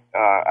separate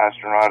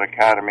astronaut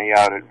academy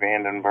out at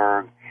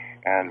Vandenberg,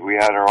 and we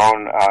had our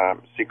own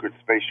secret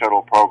space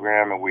shuttle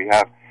program, and we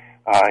have,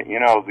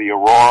 the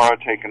Aurora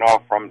taken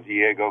off from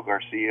Diego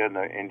Garcia in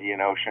the Indian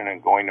Ocean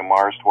and going to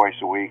Mars twice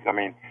a week. I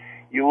mean,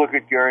 you look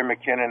at Gary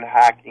McKinnon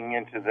hacking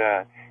into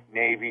the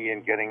Navy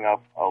and getting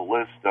up a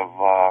list of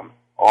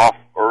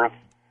off-Earth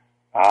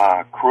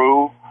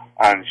crew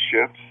on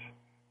ships,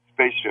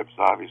 spaceships,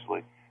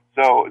 obviously.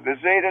 So the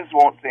Zetas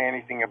won't say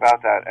anything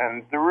about that,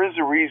 and there is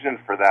a reason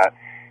for that.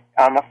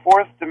 On the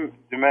fourth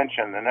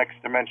dimension, the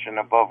next dimension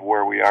above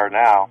where we are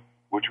now,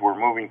 which we're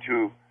moving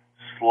to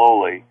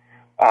slowly,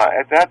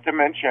 at that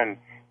dimension,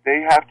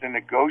 they have to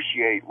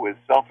negotiate with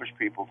selfish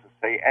people to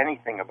say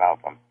anything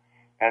about them.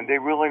 And they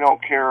really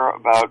don't care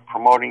about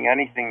promoting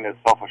anything that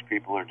selfish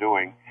people are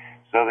doing,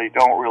 so they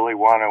don't really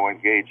want to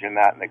engage in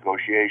that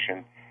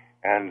negotiation.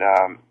 And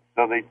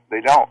so they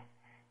don't.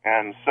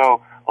 And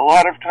so a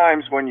lot of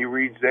times when you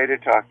read Zeta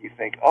Talk, you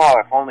think, oh,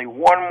 if only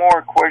one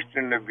more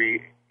question to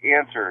be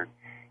answered.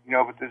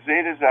 But the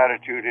Zeta's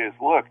attitude is,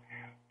 look,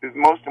 the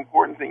most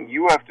important thing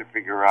you have to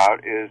figure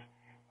out is,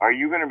 are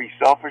you going to be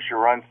selfish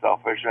or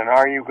unselfish, and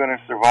are you going to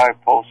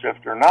survive pole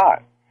shift or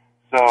not?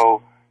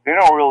 So they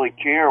don't really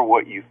care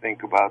what you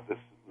think about the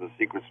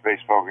secret space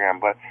program,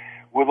 but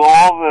with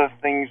all the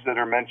things that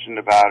are mentioned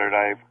about it,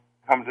 I've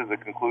come to the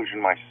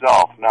conclusion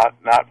myself,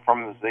 not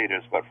from the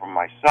Zetas, but from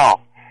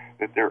myself,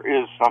 that there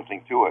is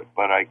something to it,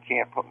 but I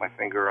can't put my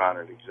finger on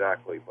it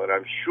exactly, but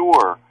I'm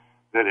sure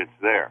that it's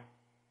there.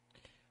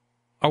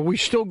 Are we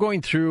still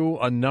going through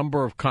a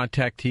number of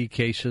contactee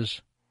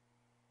cases?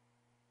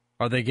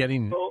 Are they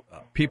getting,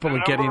 people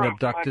are getting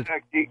abducted?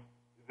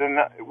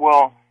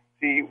 Well,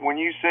 see, when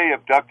you say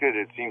abducted,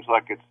 it seems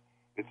like it's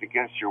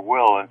against your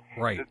will. And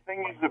right.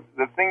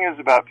 The thing is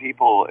about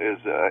people is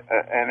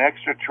an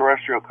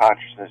extraterrestrial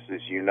consciousness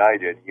is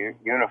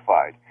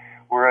unified,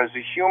 whereas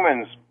a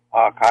human's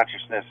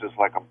consciousness is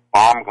like a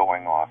bomb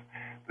going off.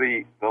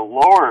 The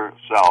lower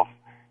self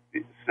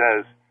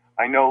says,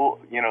 I know,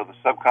 the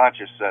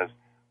subconscious says,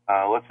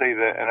 let's say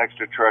that an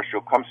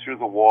extraterrestrial comes through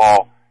the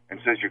wall and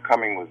says, you're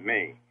coming with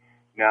me.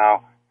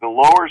 Now, the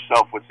lower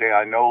self would say,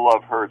 I know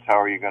love hurts, how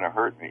are you going to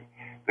hurt me?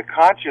 The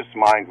conscious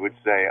mind would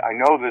say, I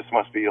know this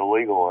must be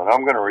illegal, and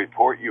I'm going to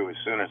report you as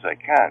soon as I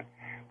can.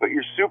 But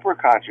your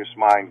superconscious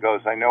mind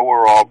goes, I know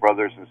we're all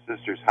brothers and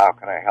sisters, how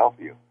can I help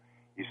you?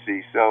 You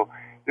see, so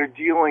they're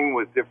dealing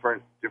with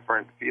different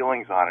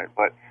feelings on it.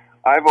 But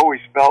I've always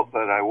felt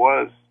that I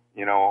was,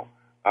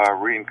 a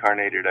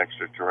reincarnated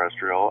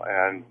extraterrestrial,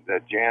 and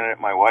that Janet,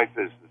 my wife,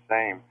 is the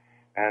same,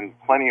 and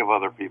plenty of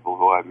other people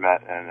who I've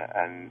met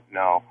and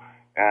know.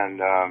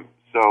 And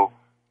so,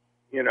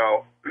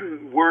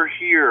 we're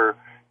here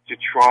to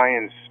try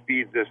and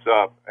speed this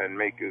up and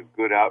make a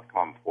good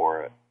outcome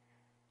for it.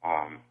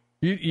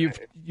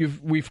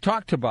 We've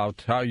talked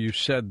about how you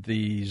said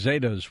the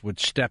Zetas would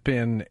step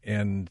in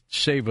and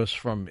save us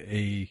from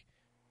a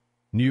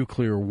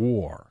nuclear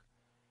war,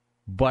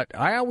 but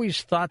I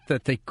always thought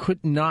that they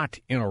could not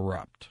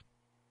interrupt.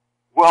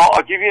 Well,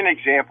 I'll give you an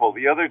example.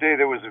 The other day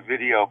there was a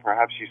video,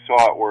 perhaps you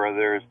saw it, where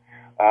there's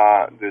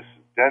this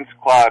dense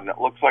cloud, and it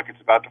looks like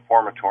it's about to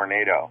form a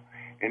tornado.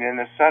 And in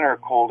the center,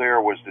 cold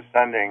air was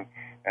descending,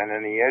 and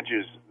in the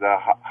edges, the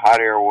hot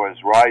air was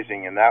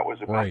rising, and that was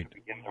about to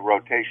begin the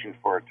rotation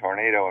for a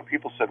tornado. And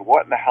people said,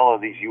 what in the hell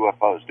are these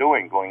UFOs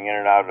doing, going in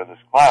and out of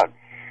this cloud?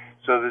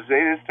 So the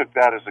Zetas took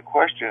that as a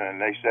question, and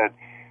they said,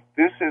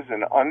 this is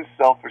an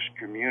unselfish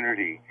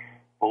community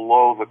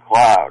below the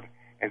cloud,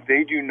 and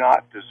they do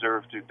not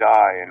deserve to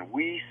die. And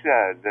we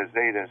said, the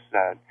Zetas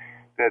said,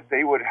 that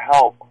they would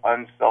help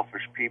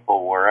unselfish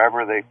people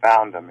wherever they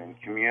found them, in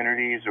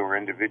communities or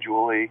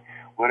individually,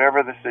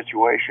 whatever the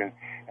situation.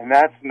 And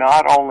that's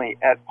not only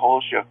at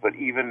pole shift, but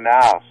even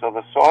now. So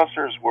the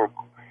saucers were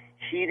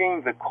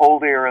heating the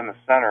cold air in the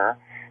center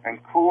and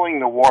cooling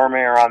the warm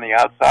air on the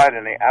outside,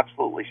 and they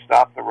absolutely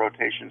stopped the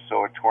rotation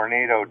so a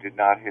tornado did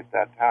not hit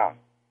that town.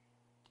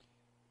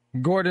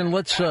 Gordon,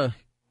 let's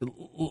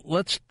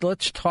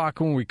talk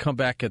when we come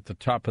back at the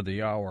top of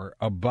the hour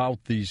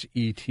about these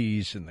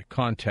ETs and the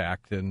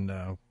contact,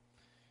 and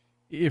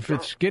if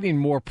it's getting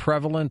more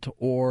prevalent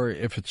or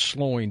if it's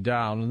slowing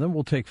down, and then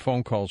we'll take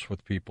phone calls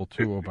with people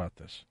too about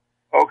this.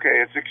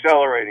 Okay, it's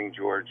accelerating,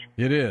 George.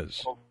 It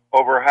is.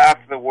 Over half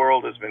the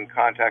world has been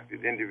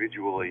contacted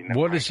individually.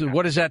 What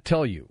does that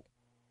tell you?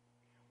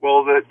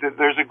 Well,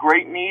 there's a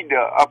great need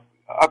to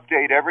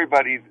update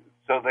everybody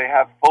so they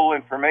have full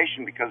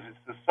information, because it's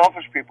the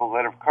selfish people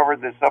that have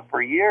covered this up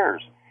for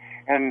years.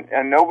 And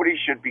nobody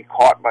should be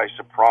caught by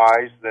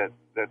surprise that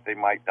they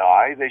might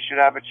die. They should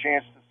have a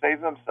chance to save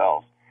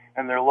themselves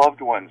and their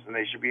loved ones, and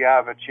they should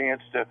have a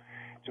chance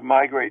to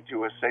migrate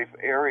to a safe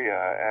area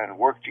and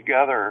work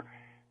together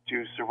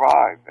to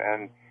survive.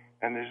 And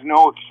there's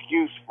no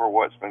excuse for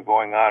what's been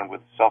going on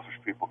with selfish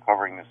people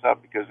covering this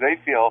up, because they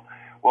feel,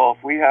 well,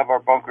 if we have our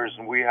bunkers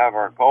and we have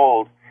our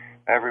gold,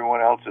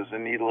 everyone else is a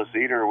needless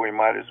eater, we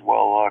might as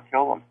well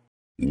kill them.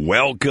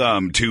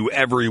 Welcome to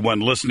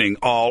everyone listening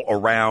all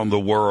around the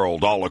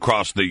world, all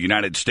across the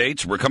United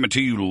States. We're coming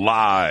to you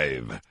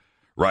live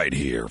right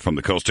here from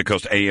the Coast to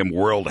Coast AM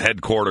World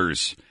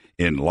Headquarters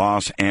in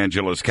Los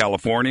Angeles,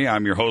 California.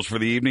 I'm your host for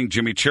the evening,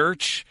 Jimmy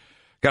Church.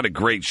 Got a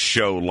great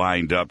show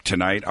lined up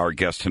tonight. Our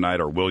guests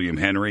tonight are William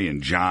Henry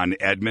and John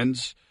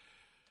Edmonds.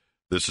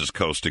 This is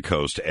Coast to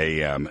Coast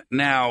AM.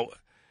 Now,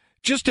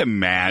 just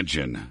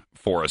imagine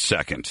for a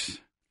second,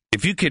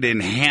 if you could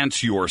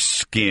enhance your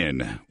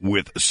skin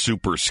with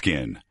super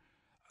skin,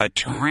 a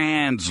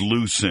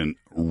translucent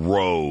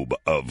robe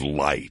of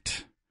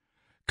light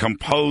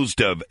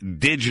composed of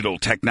digital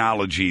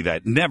technology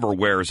that never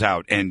wears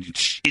out, and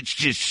it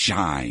just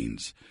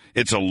shines.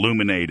 It's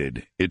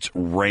illuminated. It's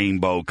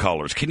rainbow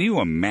colors. Can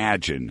you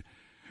imagine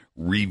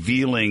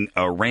revealing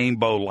a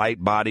rainbow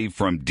light body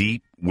from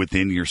deep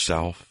within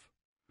yourself?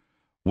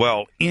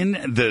 Well, in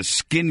The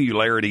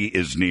Skinnularity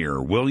is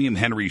Near, William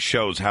Henry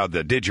shows how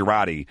the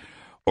digerati,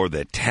 or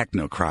the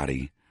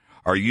technocrati,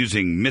 are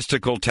using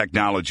mystical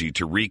technology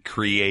to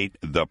recreate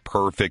the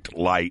perfect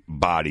light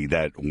body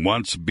that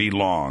once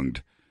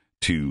belonged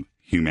to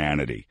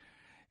humanity.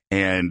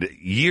 And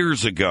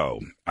years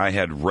ago, I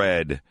had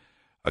read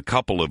a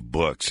couple of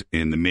books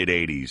in the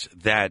mid-'80s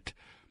that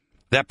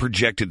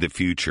projected the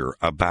future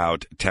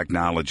about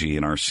technology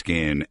in our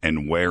skin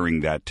and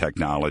wearing that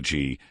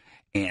technology.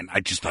 And I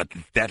just thought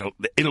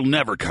it'll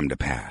never come to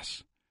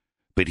pass.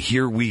 But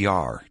here we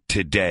are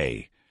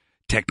today.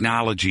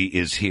 Technology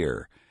is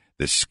here.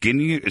 The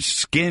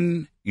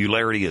skingularity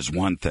is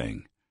one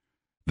thing.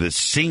 The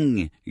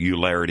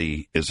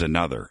singularity is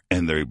another.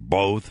 And they're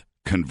both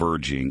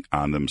converging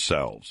on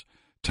themselves.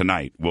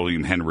 Tonight,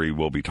 William Henry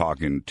will be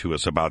talking to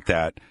us about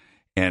that.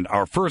 And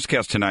our first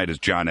guest tonight is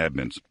John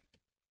Edmonds.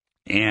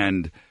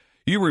 And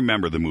you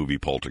remember the movie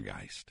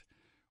Poltergeist.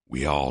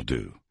 We all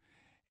do.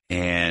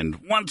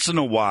 And once in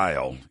a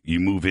while, you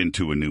move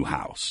into a new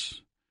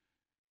house.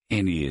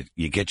 And you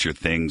get your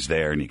things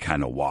there and you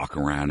kind of walk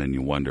around and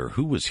you wonder,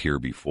 who was here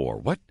before?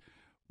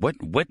 What's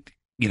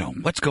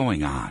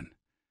going on?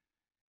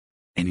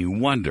 And you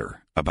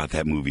wonder about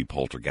that movie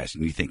Poltergeist.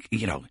 And you think,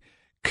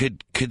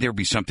 could there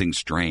be something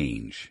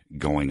strange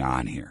going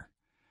on here?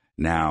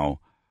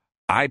 Now,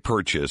 I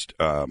purchased,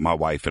 my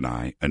wife and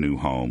I, a new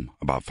home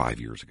about 5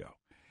 years ago.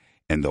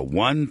 And the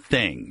one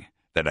thing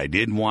that I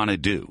didn't want to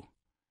do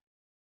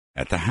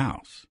at the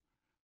house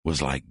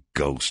was like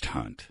ghost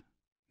hunt.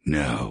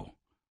 No,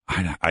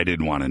 I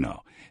didn't want to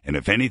know. And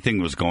if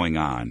anything was going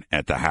on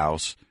at the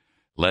house,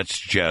 let's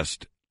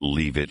just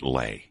leave it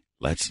lay.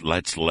 Let's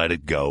let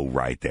it go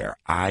right there.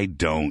 I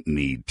don't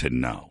need to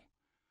know.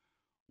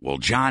 Well,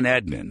 John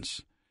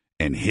Edmonds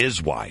and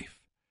his wife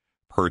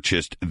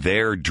purchased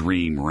their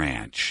dream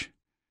ranch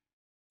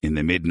in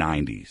the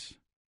mid-'90s,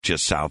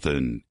 just south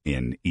and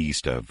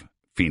east of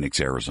Phoenix,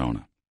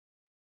 Arizona.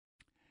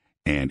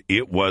 And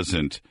it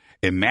wasn't,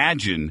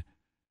 imagine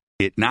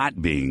it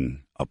not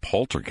being a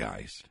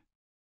poltergeist,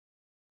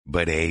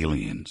 but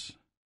aliens.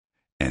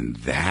 And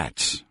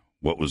that's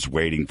what was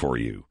waiting for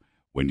you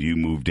when you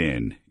moved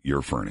in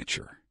your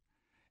furniture.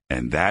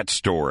 And that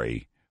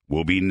story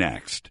will be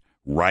next,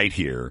 right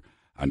here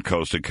on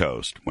Coast to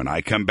Coast. When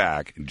I come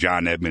back,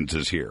 John Edmonds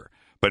is here.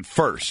 But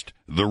first,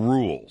 the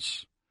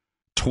rules.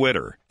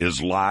 Twitter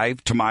is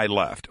live to my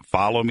left.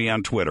 Follow me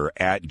on Twitter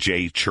at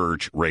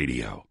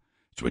JChurchRadio.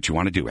 It's what you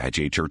want to do, at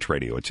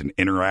JChurchRadio. It's an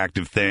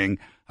interactive thing.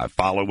 I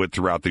follow it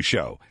throughout the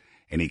show.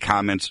 Any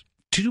comments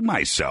to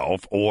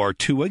myself or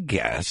to a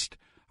guest,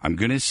 I'm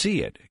going to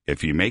see it.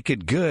 If you make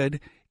it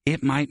good,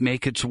 it might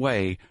make its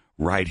way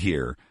right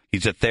here.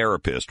 He's a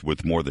therapist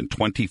with more than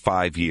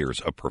 25 years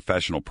of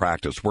professional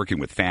practice working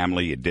with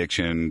family,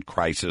 addiction,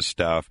 crisis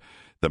stuff,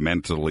 the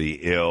mentally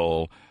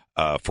ill,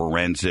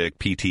 forensic,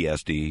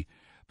 PTSD.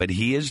 But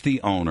he is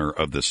the owner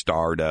of the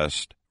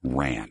Stardust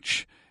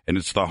Ranch, and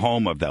it's the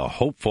home of the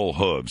Hopeful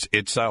Hooves.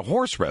 It's a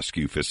horse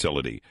rescue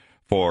facility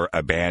for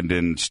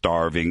abandoned,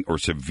 starving, or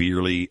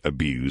severely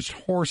abused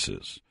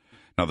horses.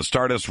 Now, the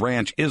Stardust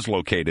Ranch is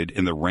located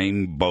in the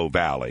Rainbow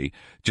Valley,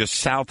 just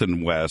south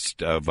and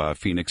west of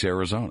Phoenix,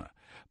 Arizona.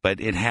 But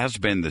it has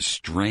been the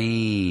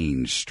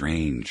strange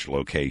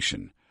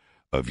location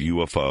of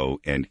UFO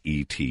and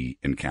ET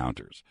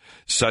encounters.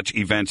 Such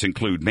events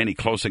include many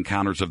close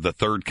encounters of the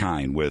third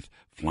kind with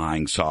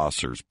flying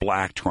saucers,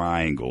 black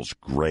triangles,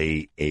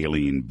 gray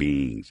alien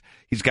beings.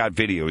 He's got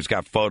video, he's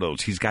got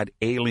photos, he's got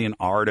alien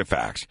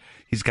artifacts,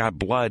 he's got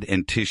blood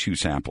and tissue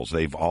samples.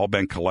 They've all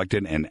been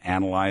collected and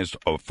analyzed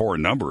for a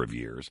number of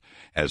years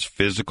as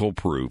physical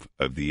proof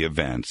of the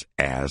events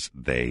as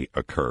they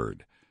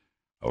occurred.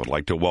 I would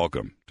like to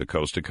welcome to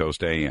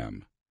Coast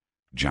AM,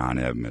 John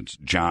Edmonds.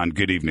 John,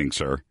 good evening,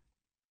 sir.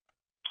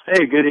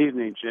 Hey, good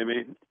evening,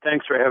 Jimmy.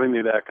 Thanks for having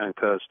me back on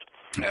Coast.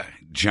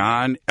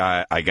 John,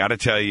 I got to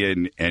tell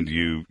you, and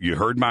you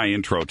heard my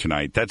intro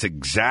tonight, that's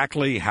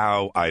exactly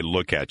how I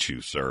look at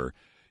you, sir.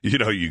 You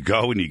know, you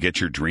go and you get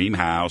your dream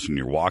house and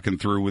you're walking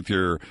through with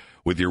your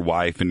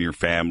wife and your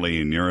family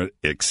and you're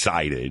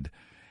excited.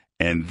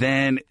 And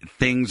then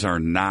things are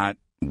not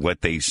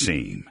what they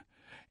seem.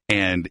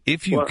 And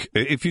if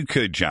you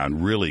could,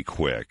 John, really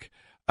quick,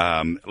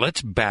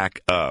 let's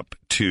back up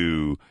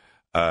to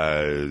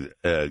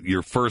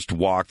your first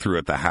walkthrough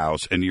at the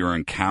house and your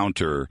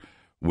encounter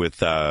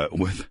with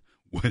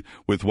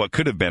what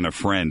could have been a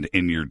friend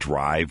in your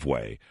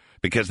driveway,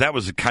 because that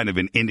was kind of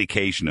an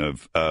indication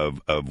of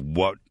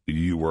what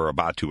you were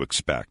about to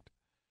expect.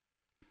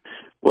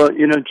 Well,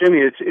 you know, Jimmy,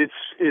 it's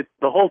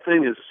the whole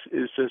thing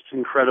is just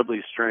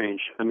incredibly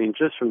strange. I mean,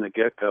 just from the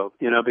get-go,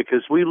 you know,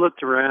 because we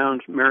looked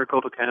around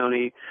Maricopa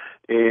County,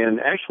 and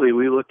actually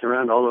we looked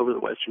around all over the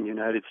western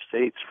United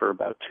States for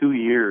about 2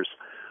 years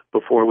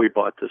before we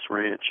bought this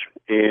ranch.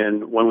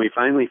 And when we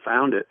finally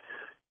found it,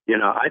 you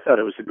know, I thought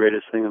it was the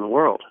greatest thing in the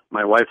world.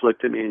 My wife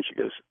looked at me and she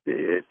goes,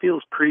 "It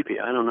feels creepy.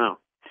 I don't know."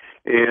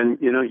 And,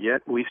 you know,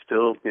 yet we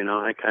still, you know,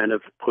 I kind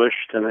of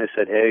pushed and I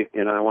said, "Hey,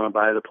 you know, I want to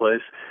buy the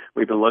place.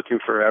 We've been looking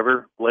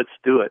forever. Let's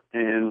do it."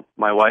 And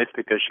my wife,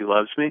 because she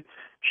loves me,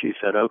 she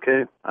said,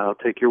 "Okay, I'll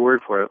take your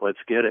word for it.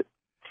 Let's get it."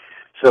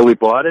 So we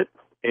bought it.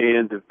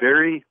 And the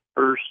very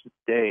first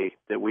day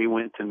that we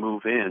went to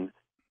move in,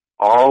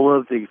 all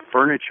of the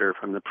furniture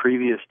from the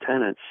previous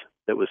tenants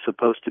that was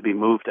supposed to be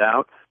moved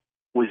out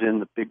was in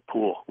the big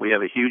pool. We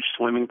have a huge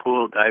swimming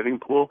pool, diving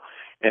pool,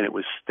 and it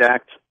was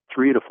stacked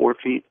 3 to 4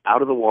 feet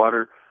out of the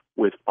water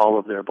with all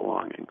of their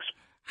belongings.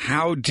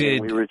 How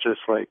did... And we were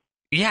just like...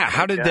 Yeah,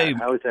 how did they...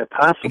 How is that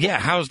possible? Yeah,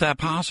 how is that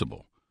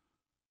possible?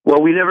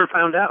 Well, we never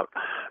found out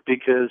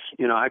because,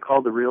 I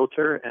called the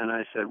realtor and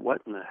I said,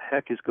 what in the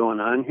heck is going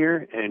on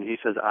here? And he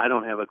says, I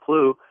don't have a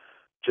clue.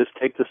 Just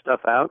take the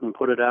stuff out and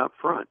put it out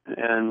front.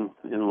 And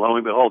lo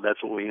and behold,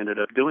 that's what we ended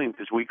up doing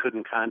because we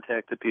couldn't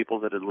contact the people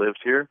that had lived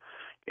here.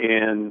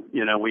 And,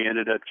 we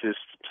ended up just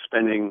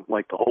spending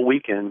like the whole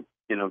weekend,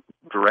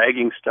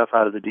 dragging stuff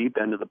out of the deep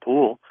end of the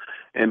pool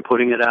and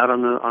putting it out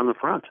on the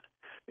front.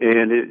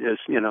 And it is,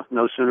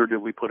 no sooner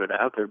did we put it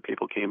out there,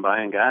 people came by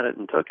and got it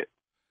and took it.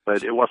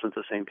 But it wasn't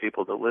the same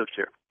people that lived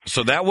here.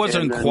 So that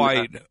wasn't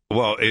quite,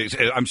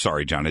 I'm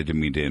sorry, John, I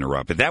didn't mean to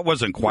interrupt, but that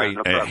wasn't quite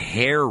a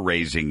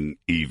hair-raising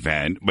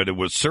event, but it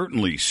was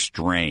certainly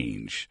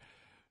strange.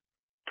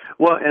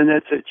 Well, and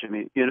that's it,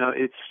 Jimmy.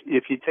 It's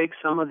if you take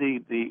some of the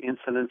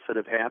incidents that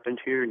have happened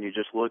here and you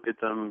just look at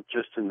them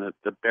just in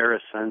the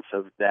barest sense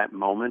of that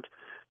moment,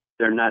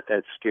 they're not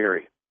that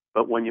scary.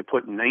 But when you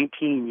put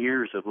 19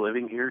 years of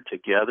living here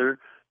together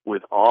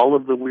with all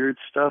of the weird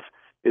stuff,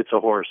 it's a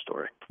horror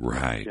story.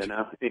 Right.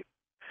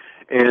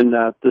 And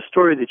the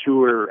story that you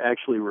were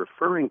actually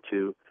referring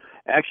to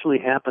actually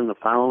happened the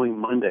following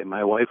Monday.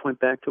 My wife went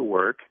back to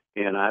work,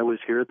 and I was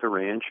here at the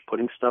ranch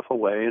putting stuff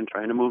away and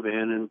trying to move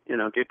in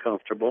and, get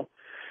comfortable.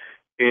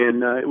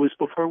 And it was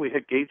before we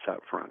had gates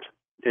out front.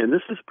 And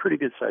this is a pretty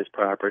good-sized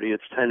property.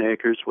 It's 10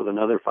 acres with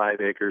another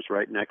 5 acres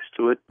right next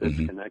to it that's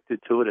connected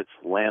to it. It's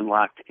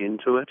landlocked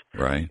into it.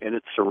 Right. And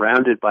it's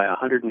surrounded by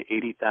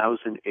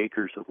 180,000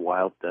 acres of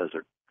wild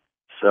desert.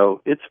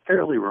 So it's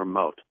fairly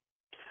remote.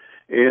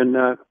 And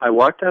I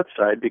walked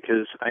outside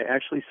because I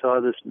actually saw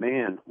this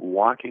man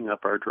walking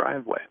up our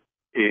driveway.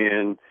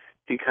 And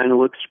he kind of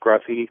looked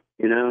scruffy.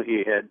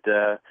 He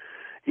had,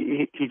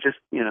 he just,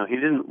 he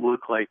didn't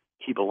look like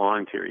he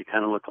belonged here. He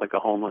kind of looked like a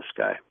homeless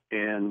guy.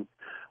 And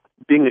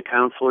being a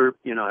counselor,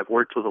 I've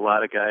worked with a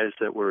lot of guys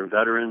that were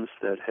veterans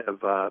that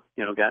have,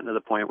 gotten to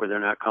the point where they're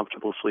not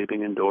comfortable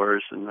sleeping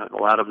indoors. And a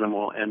lot of them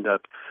will end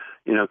up,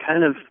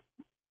 kind of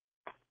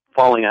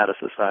falling out of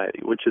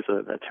society, which is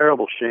a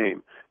terrible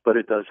shame, but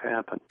it does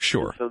happen.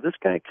 Sure. So this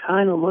guy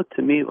kind of looked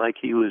to me like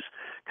he was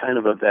kind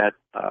of that,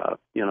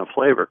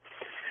 flavor.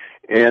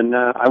 And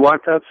I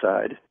walked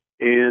outside,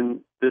 and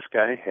this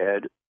guy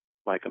had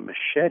like a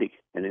machete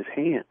in his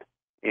hand,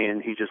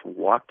 and he just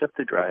walked up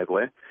the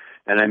driveway,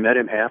 and I met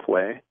him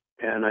halfway,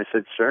 and I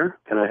said, "Sir,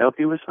 can I help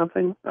you with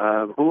something?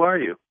 Who are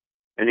you?"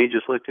 And he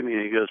just looked at me,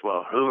 and he goes,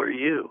 "Well, who are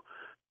you?"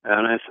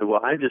 And I said,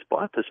 "Well, I just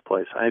bought this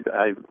place.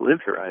 I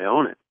live here. I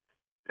own it."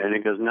 And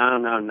he goes, no,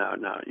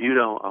 you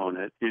don't own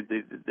it.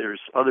 There's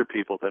other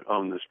people that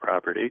own this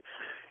property.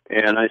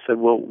 And I said,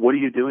 well, what are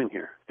you doing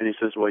here? And he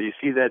says, well, you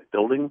see that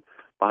building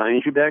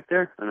behind you back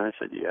there? And I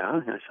said, yeah.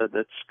 And I said,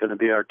 that's going to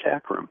be our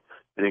tack room.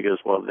 And he goes,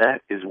 well,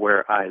 that is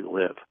where I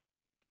live.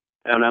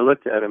 And I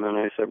looked at him and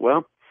I said,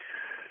 well,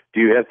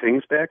 do you have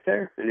things back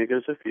there? And he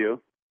goes, a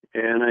few.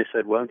 And I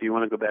said, well, do you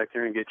want to go back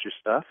there and get your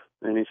stuff?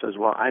 And he says,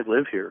 well, I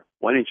live here.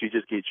 Why don't you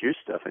just get your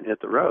stuff and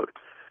hit the road?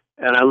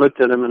 And I looked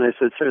at him and I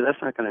said, sir,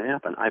 that's not going to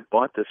happen. I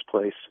bought this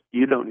place.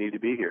 You don't need to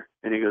be here.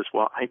 And he goes,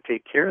 well, I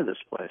take care of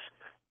this place.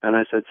 And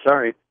I said,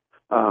 sorry,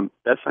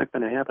 that's not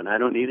going to happen. I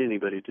don't need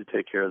anybody to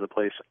take care of the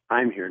place.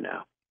 I'm here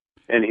now.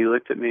 And he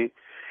looked at me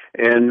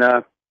and,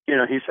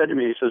 he said to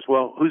me, he says,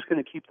 well, who's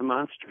going to keep the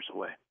monsters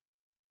away?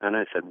 And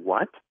I said,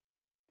 what?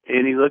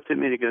 And he looked at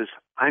me and he goes,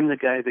 I'm the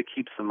guy that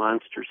keeps the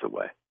monsters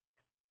away.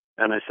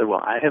 And I said,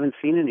 well, I haven't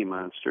seen any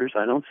monsters.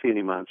 I don't see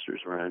any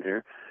monsters around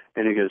here.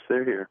 And he goes,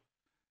 they're here.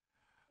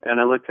 And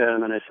I looked at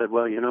him and I said,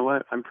 well, you know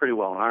what? I'm pretty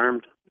well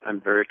armed.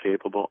 I'm very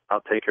capable.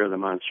 I'll take care of the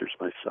monsters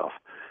myself.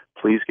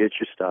 Please get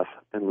your stuff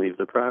and leave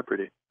the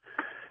property.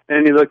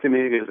 And he looked at me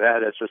and he goes,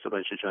 that's just a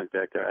bunch of junk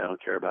back there. I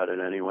don't care about it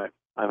anyway.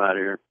 I'm out of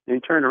here. And he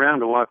turned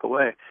around to walk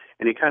away,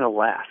 and he kind of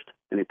laughed.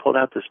 And he pulled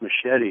out this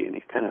machete, and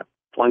he kind of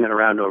flung it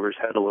around over his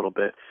head a little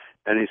bit.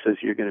 And he says,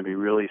 you're going to be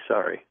really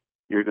sorry.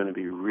 You're going to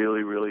be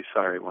really, really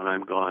sorry when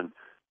I'm gone.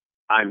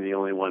 I'm the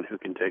only one who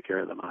can take care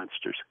of the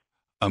monsters.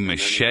 A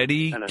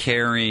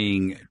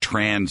machete-carrying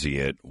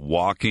transient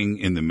walking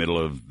in the middle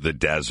of the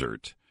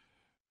desert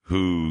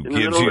who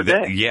gives you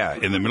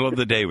that, in the middle of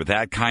the day with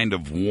that kind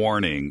of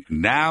warning.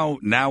 Now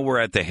we're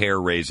at the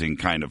hair-raising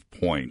kind of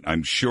point.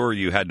 I'm sure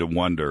you had to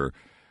wonder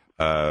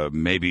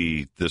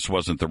maybe this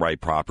wasn't the right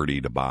property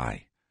to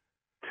buy.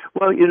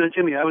 Well,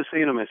 Jimmy, I was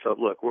saying to myself,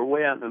 look, we're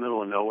way out in the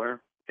middle of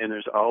nowhere, and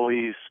there's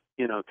always,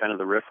 kind of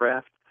the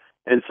riffraff.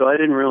 And so I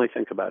didn't really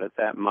think about it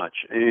that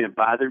much. And it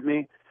bothered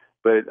me.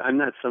 But I'm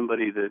not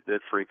somebody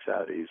that freaks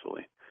out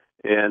easily.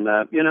 And,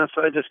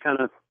 so I just kind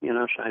of,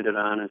 shined it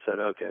on and said,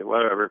 okay,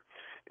 whatever.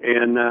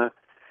 And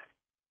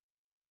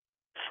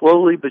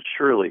slowly but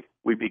surely,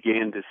 we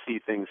began to see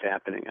things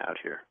happening out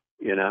here.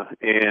 you know.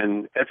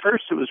 And at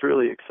first it was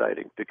really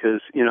exciting because,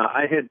 you know,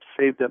 I had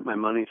saved up my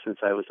money since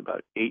I was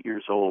about 8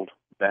 years old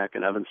back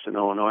in Evanston,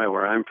 Illinois,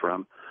 where I'm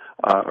from,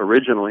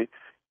 originally,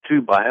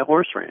 to buy a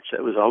horse ranch.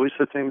 That was always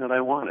the thing that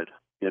I wanted,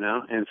 you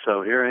know. And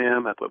so here I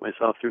am. I put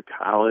myself through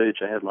college.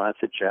 I had lots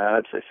of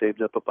jobs. I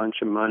saved up a bunch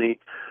of money.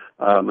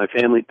 My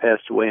family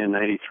passed away in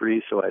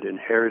 '93, so I'd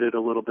inherited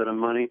a little bit of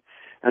money.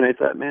 And I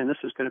thought, man, this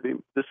is going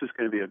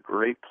to be a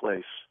great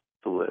place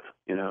to live.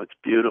 You know, it's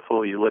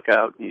beautiful. You look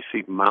out and you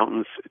see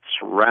mountains. It's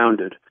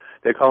surrounded.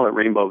 They call it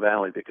Rainbow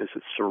Valley because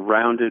it's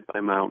surrounded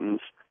by mountains.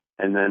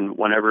 And then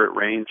whenever it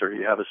rains or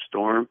you have a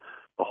storm,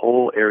 the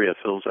whole area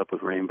fills up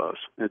with rainbows.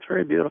 It's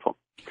very beautiful.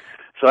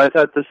 So I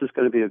thought this is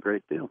going to be a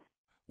great deal.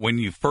 When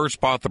you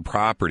first bought the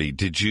property,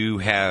 did you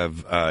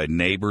have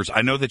neighbors?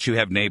 I know that you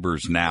have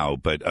neighbors now,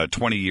 but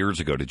 20 years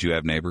ago, did you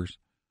have neighbors?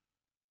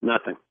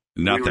 Nothing.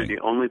 Nothing. We were the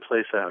only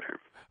place out here.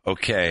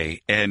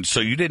 Okay, and so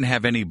you didn't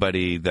have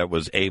anybody that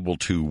was able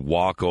to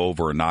walk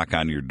over and knock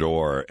on your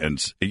door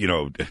and, you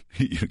know,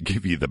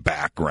 give you the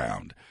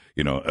background,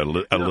 you know, a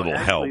little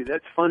help.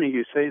 That's funny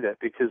you say that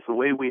because the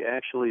way we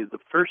actually,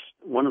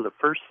 one of the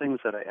first things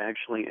that I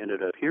actually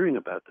ended up hearing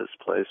about this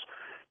place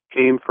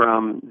came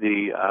from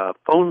the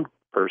phone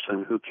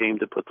person who came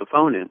to put the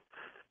phone in.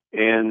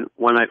 And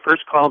when I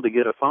first called to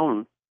get a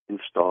phone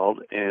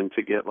installed and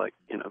to get, like,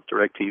 you know,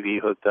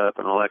 DirecTV hooked up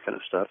and all that kind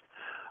of stuff,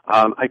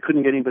 I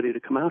couldn't get anybody to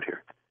come out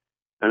here.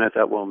 And I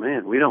thought, well,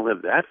 man, we don't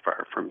live that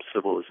far from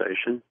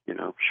civilization. You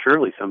know,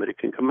 surely somebody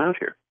can come out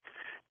here.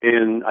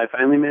 And I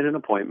finally made an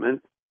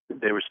appointment.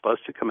 They were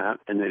supposed to come out,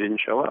 and they didn't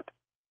show up.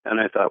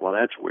 And I thought, well,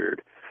 that's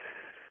weird.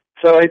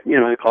 So I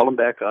called them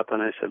back up,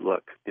 and I said,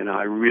 look, you know,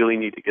 I really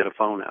need to get a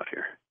phone out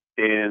here.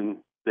 And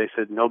they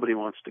said, nobody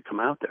wants to come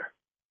out there.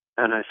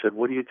 And I said,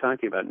 what are you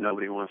talking about?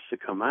 Nobody wants to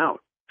come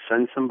out.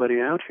 Send somebody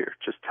out here.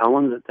 Just tell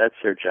them that that's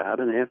their job,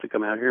 and they have to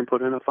come out here and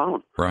put in a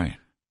phone. Right.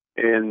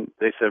 And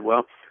they said,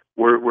 well,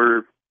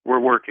 we're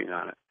working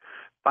on it.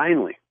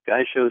 Finally,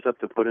 guy shows up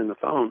to put in the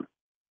phone,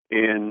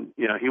 and,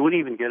 you know, he wouldn't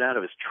even get out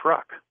of his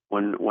truck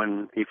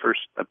when he first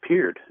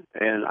appeared.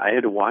 And I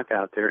had to walk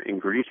out there and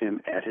greet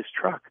him at his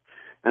truck.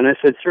 And I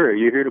said, sir, are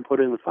you here to put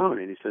in the phone?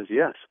 And he says,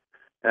 yes.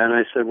 And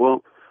I said,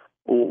 well,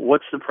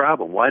 what's the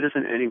problem? Why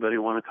doesn't anybody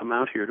want to come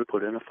out here to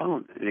put in a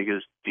phone? And he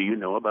goes, do you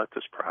know about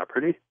this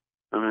property?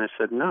 And I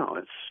said, no,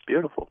 it's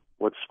beautiful.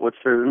 What's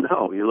there to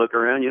know? You look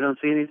around, you don't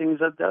see anything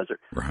except desert.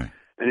 Right.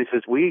 And he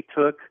says, we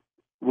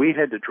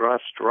had to draw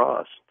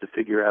straws to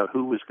figure out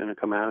who was going to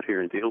come out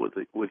here and deal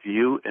with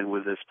you and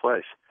with this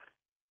place.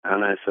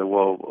 And I said,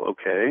 well,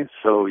 okay,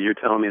 so you're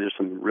telling me there's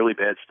some really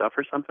bad stuff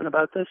or something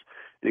about this?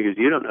 And he goes,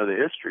 you don't know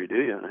the history, do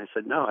you? And I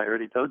said, no, I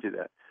already told you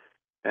that.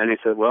 And he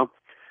said, well,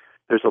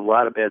 there's a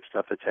lot of bad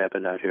stuff that's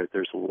happened out here.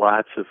 There's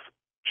lots of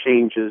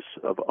changes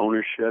of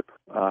ownership.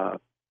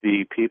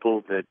 The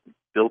people that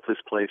built this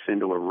place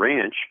into a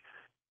ranch,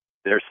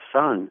 their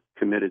son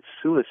committed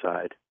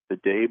suicide the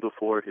day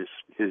before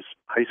his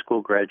high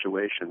school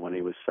graduation when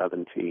he was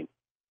 17.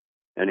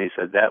 And he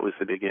said that was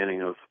the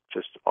beginning of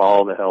just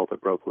all the hell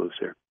that broke loose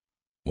here.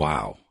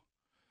 Wow.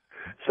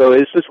 So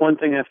it's just one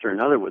thing after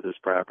another with this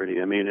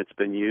property. I mean, it's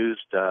been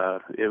used,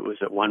 it was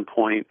at one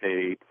point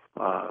a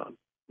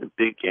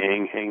big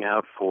gang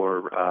hangout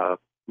for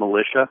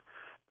militia.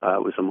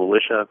 It was a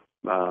militia,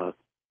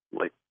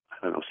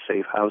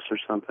 safe house or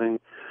something.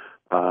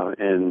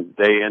 And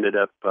they ended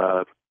up,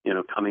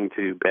 coming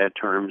to bad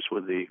terms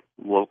with the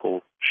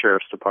local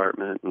sheriff's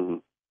department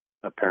and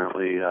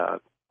apparently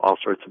all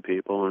sorts of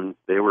people, and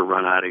they were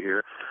run out of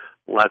here.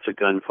 Lots of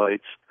gunfights.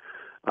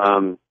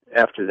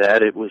 After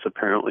that, it was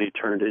apparently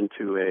turned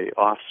into a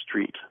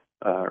off-street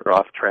or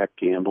off-track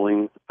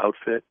gambling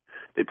outfit.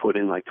 They put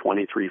in like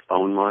 23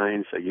 phone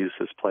lines. They used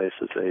this place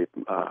as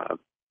a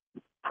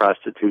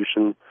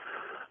prostitution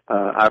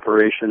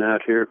operation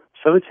out here.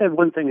 So it's had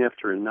one thing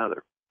after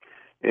another.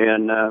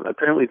 And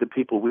apparently the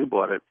people we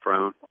bought it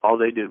from, all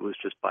they did was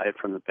just buy it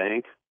from the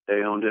bank.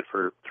 They owned it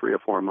for 3 or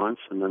 4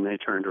 months, and then they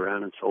turned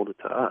around and sold it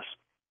to us.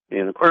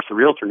 And, of course, the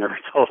realtor never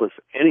told us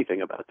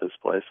anything about this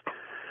place.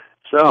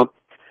 So,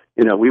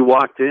 we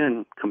walked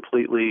in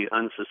completely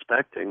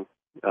unsuspecting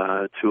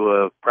to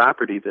a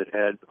property that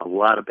had a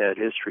lot of bad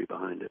history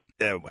behind it.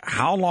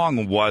 How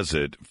long was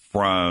it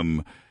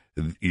from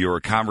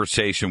your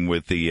conversation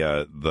with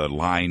the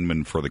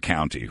lineman for the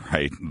county,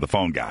 right, the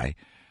phone guy,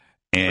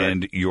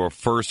 and your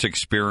first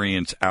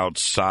experience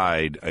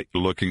outside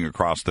looking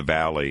across the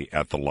valley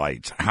at the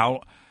lights?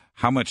 How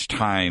much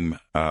time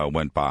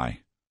went by?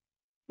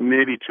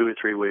 Maybe 2 or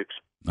 3 weeks.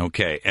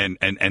 Okay, and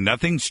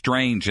nothing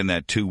strange in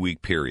that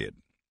 2-week period,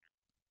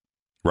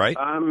 right?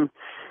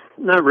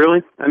 Not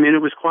really. I mean,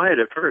 it was quiet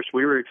at first.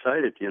 We were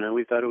excited.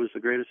 We thought it was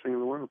the greatest thing in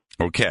the world.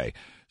 Okay,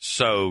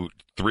 so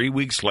 3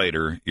 weeks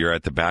later, you're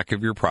at the back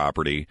of your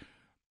property.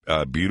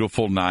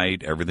 Beautiful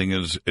night. Everything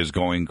is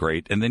going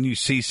great. And then you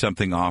see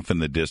something off in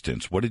the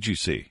distance. What did you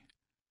see?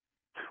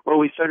 Well,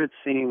 we started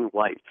seeing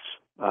lights.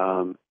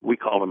 We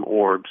call them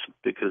orbs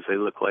because they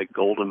look like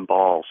golden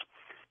balls.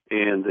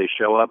 and they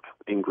show up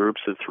in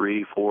groups of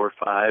 3, 4,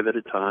 5 at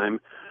a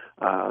time.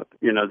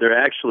 They're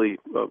actually,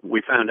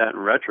 we found out in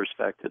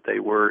retrospect that they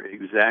were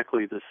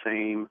exactly the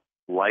same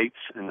lights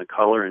and the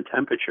color and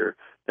temperature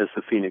as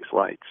the Phoenix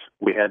lights.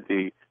 We had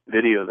the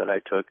video that I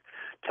took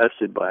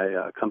tested by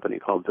a company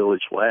called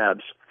Village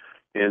Labs,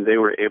 and they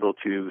were able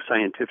to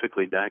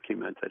scientifically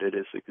document that it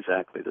is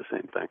exactly the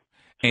same thing.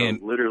 And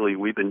so literally,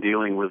 we've been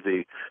dealing with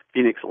the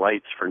Phoenix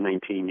lights for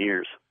 19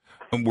 years.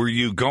 were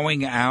you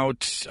going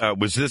out?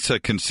 Was this a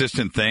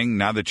consistent thing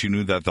now that you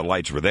knew that the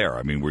lights were there?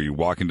 I mean, were you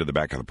walking to the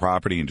back of the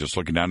property and just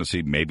looking down to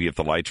see maybe if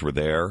the lights were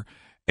there?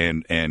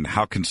 And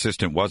how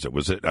consistent was it?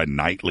 Was it a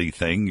nightly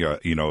thing, a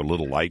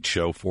little light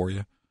show for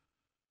you?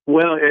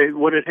 Well,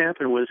 what had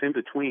happened was in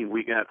between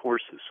we got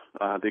horses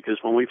because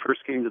when we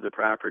first came to the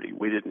property,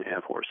 we didn't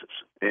have horses.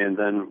 And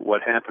then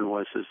what happened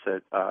was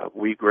that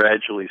we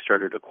gradually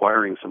started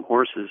acquiring some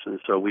horses,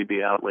 and so we'd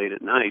be out late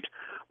at night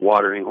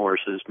watering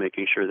horses,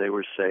 making sure they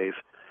were safe.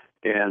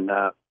 And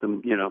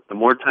the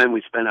more time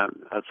we spent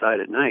outside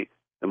at night,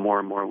 the more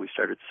and more we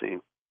started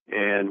seeing.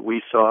 And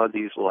we saw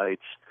these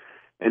lights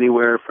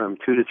anywhere from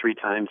 2 to 3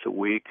 times a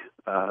week.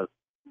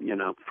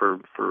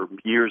 For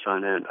years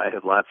on end. I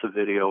have lots of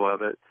video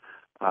of it.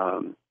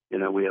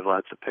 We have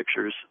lots of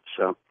pictures.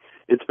 So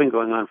it's been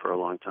going on for a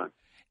long time.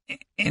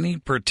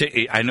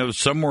 I know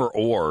some were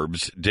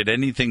orbs. Did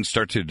anything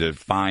start to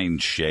define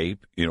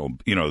shape?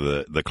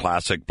 The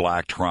classic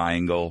black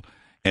triangle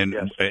and,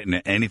 yes.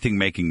 and anything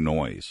making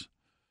noise?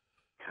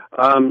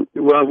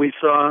 Well, we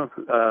saw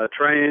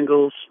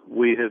triangles.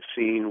 We have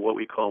seen what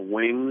we call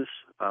wings.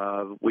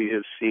 We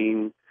have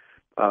seen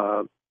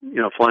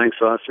flying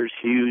saucers,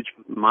 huge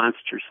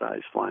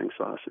monster-sized flying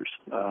saucers,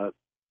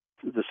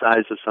 the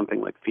size of something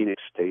like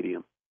Phoenix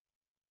Stadium.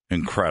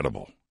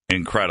 Incredible.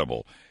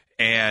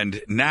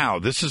 And now,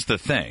 this is the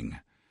thing,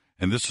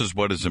 and this is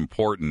what is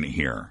important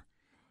here.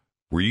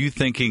 Were you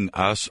thinking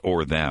us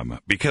or them?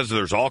 Because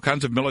there's all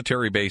kinds of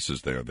military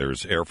bases there.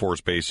 There's Air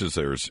Force bases.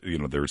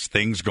 There's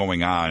things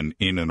going on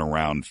in and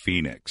around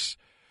Phoenix.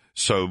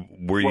 So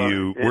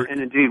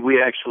And indeed,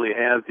 we actually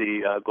have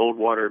the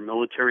Goldwater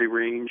military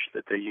range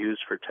that they use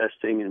for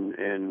testing,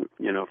 and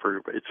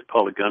it's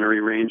called a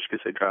gunnery range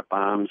because they drop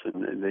bombs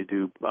and they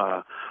do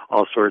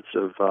all sorts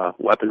of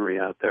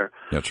weaponry out there.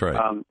 That's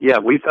right.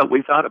 We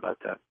thought about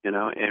that,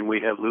 and we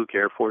have Luke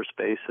Air Force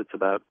Base that's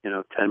about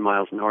 10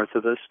 miles north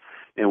of us,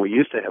 and we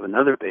used to have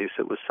another base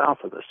that was south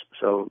of us.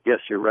 So yes,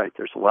 you're right.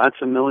 There's lots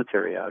of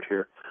military out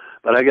here.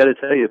 But I got to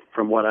tell you,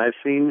 from what I've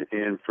seen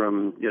and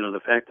from, the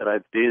fact that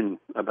I've been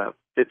about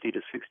 50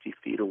 to 60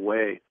 feet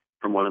away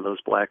from one of those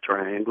black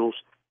triangles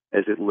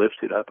as it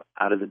lifted up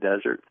out of the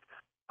desert,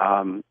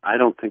 I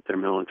don't think they're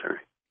military.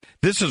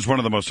 This is one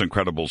of the most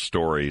incredible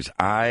stories.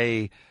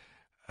 I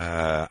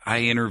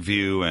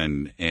interview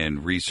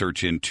and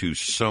research into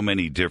so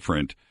many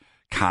different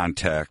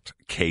contact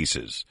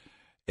cases.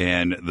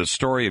 And the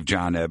story of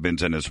John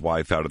Edmonds and his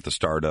wife out at the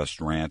Stardust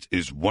Ranch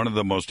is one of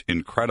the most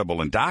incredible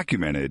and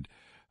documented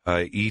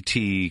ET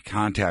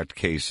contact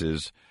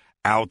cases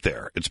out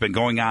there. It's been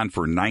going on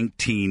for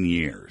 19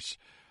 years.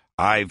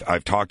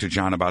 I've talked to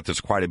John about this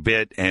quite a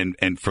bit, and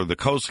for the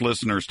Coast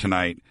listeners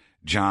tonight,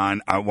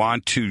 John, I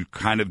want to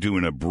kind of do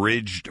an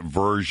abridged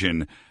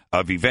version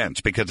of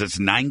events because it's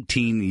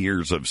 19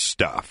 years of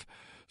stuff.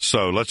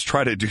 So let's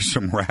try to do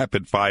some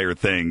rapid fire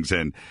things.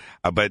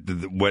 But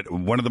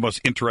one of the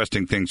most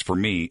interesting things for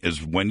me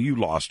is when you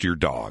lost your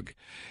dog.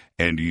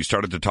 And you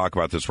started to talk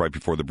about this right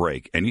before the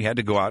break, and you had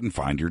to go out and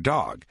find your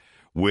dog,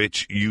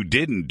 which you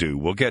didn't do.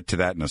 We'll get to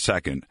that in a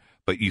second,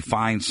 but you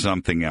find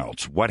something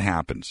else. What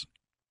happens?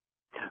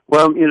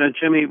 Well,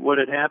 Jimmy, what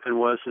had happened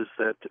was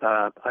that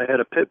I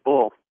had a pit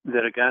bull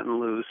that had gotten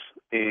loose,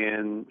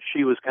 and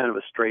she was kind of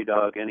a stray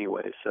dog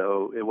anyway,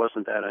 so it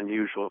wasn't that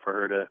unusual for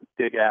her to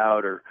dig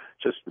out or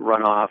just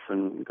run off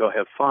and go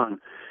have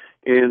fun.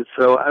 And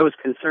so I was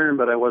concerned,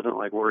 but I wasn't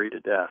worried to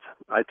death.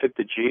 I took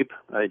the Jeep.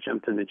 I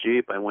jumped in the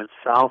Jeep. I went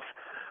south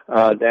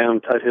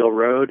down Tut Hill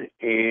Road,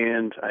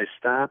 and I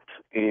stopped,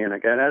 and I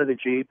got out of the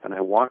Jeep, and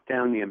I walked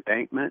down the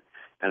embankment,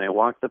 and I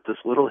walked up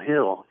this little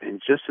hill. And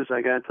just as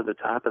I got to the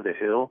top of the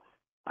hill,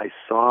 I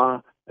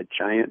saw a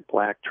giant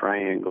black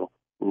triangle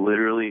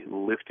literally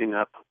lifting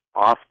up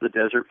off the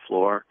desert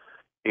floor,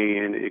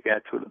 and it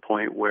got to the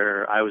point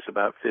where I was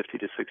about 50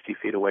 to 60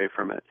 feet away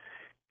from it.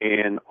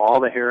 And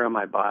all the hair on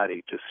my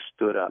body just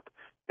stood up.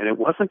 And it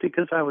wasn't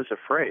because I was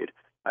afraid.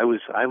 I was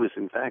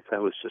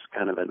just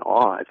kind of in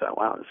awe. I thought,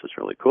 wow, this is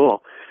really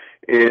cool.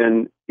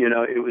 And,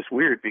 it was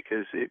weird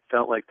because it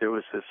felt like there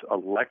was this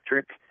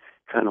electric,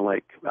 kind of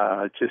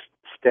just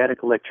static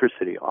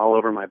electricity all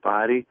over my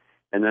body.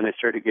 And then I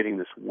started getting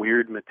this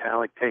weird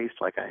metallic taste,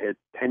 like I had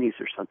pennies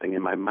or something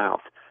in my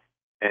mouth.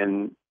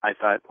 And I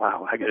thought,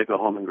 wow, I got to go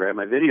home and grab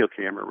my video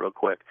camera real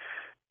quick.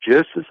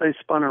 Just as I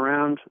spun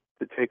around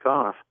to take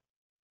off,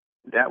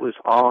 that was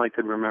all I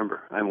could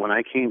remember. And when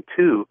I came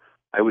to,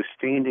 I was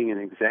standing in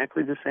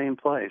exactly the same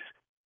place,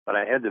 but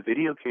I had the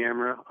video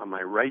camera on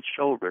my right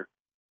shoulder,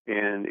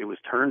 and it was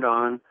turned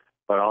on.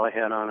 but all I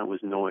had on it was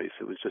noise.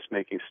 It was just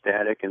making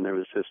static, and there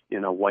was just,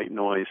 white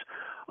noise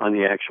on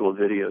the actual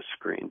video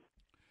screen.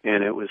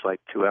 And it was like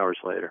 2 hours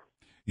later.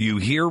 You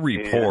hear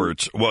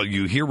reports.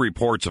 You hear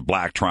reports of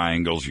black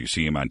triangles. You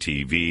see them on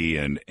TV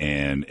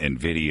and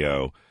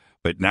video,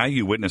 but now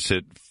you witness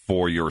it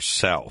for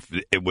yourself.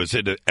 Was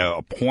it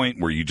a point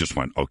where you just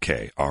went,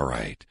 okay, all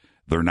right,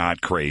 they're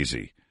not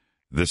crazy.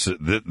 This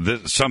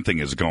something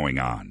is going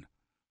on.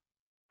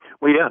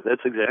 Well, yeah,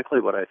 that's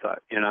exactly what I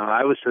thought.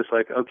 I was just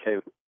like, okay,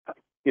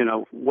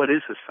 what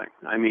is this thing?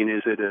 I mean,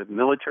 is it a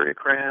military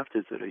craft?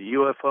 Is it a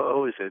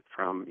UFO? Is it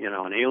from,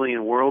 an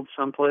alien world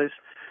someplace?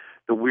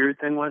 The weird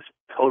thing was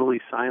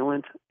totally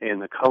silent,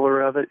 and the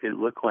color of it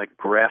looked like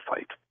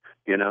graphite.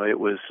 It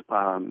was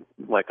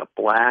like a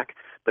black,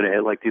 but it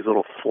had like these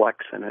little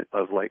flecks in it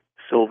of like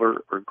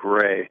silver or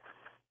gray.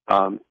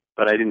 But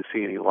I didn't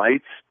see any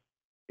lights.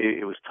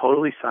 It was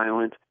totally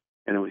silent,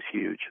 and it was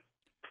huge.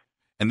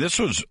 And this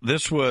was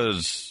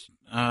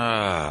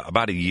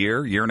about a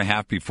year and a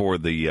half before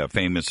the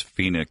famous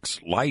Phoenix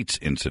Lights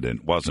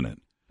incident, wasn't it?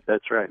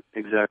 That's right,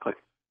 exactly.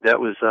 That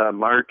was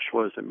March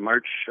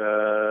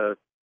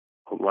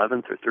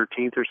 11th or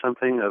 13th or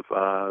something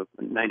of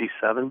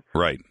 97.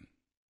 Right.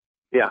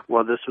 Yeah,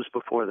 well, this was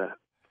before that.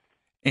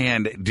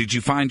 And did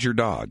you find your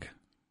dog?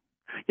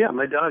 Yeah,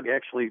 my dog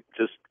actually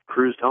just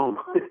cruised home.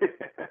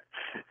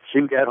 She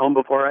got home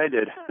before I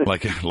did.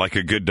 like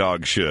a good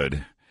dog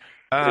should.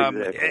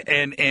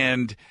 Exactly.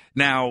 And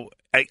now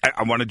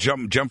I want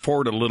to jump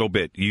forward a little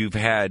bit. You've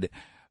had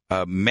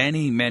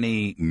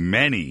many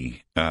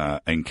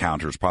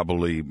encounters,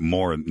 probably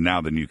more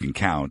now than you can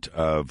count,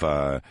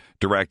 of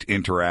direct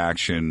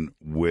interaction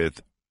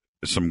with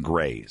some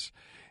grays.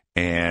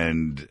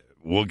 And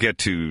we'll get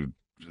to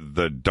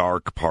the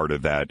dark part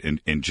of that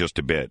in just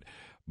a bit.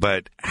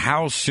 But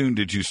how soon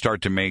did you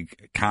start to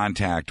make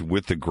contact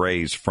with the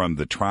grays from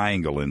the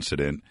triangle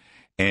incident?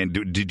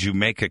 And did you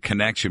make a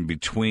connection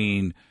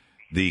between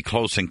the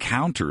close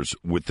encounters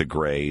with the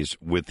grays,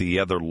 with the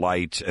other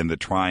lights and the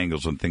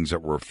triangles and things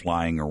that were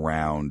flying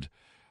around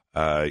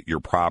your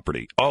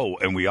property? Oh,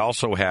 and we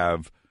also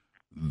have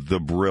the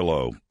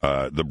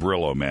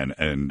Brillo men,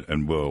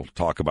 and we'll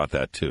talk about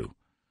that too.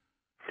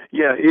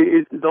 Yeah,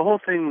 the whole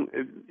thing,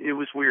 it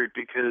was weird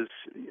because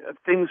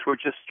things were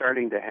just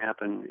starting to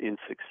happen in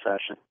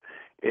succession.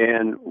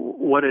 And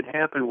what had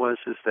happened was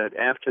that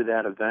after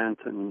that event,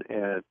 and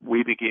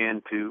we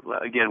began to,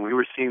 again, we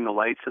were seeing the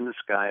lights in the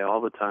sky all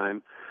the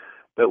time,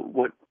 but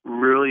what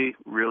really,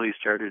 really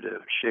started to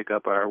shake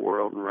up our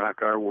world and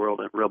rock our world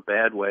in a real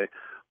bad way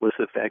was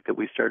the fact that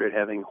we started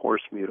having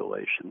horse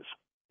mutilations,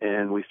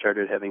 and we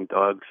started having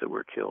dogs that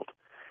were killed.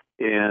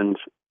 And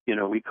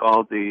we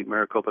called the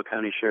Maricopa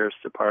County Sheriff's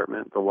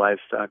Department, the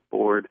Livestock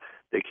Board.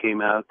 They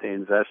came out, they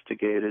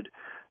investigated.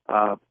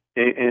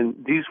 And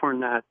these were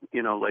not,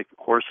 like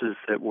horses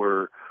that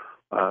were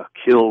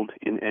killed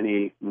in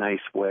any nice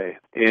way.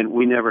 And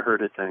we never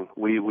heard a thing.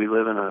 We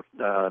live in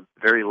a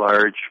very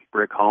large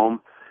brick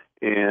home,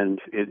 and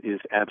it is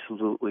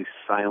absolutely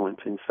silent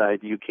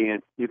inside. You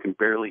can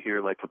barely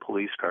hear like a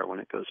police car when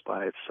it goes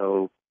by. It's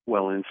so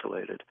well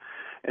insulated.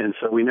 And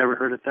so we never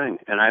heard a thing.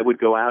 And I would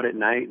go out at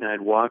night and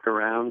I'd walk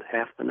around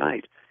half the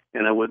night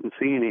and I wouldn't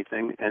see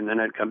anything. And then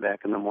I'd come back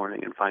in the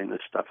morning and find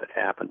this stuff had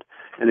happened.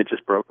 And it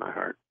just broke my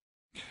heart.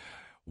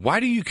 Why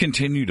do you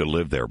continue to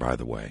live there, by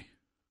the way?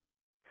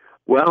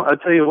 Well, I'll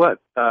tell you what,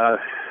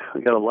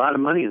 we got a lot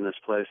of money in this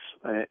place.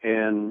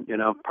 And,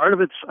 part of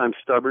it's I'm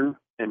stubborn,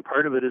 and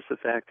part of it is the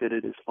fact that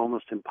it is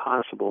almost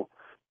impossible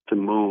to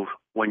move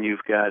when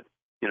you've got,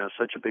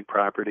 such a big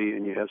property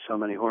and you have so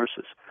many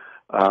horses.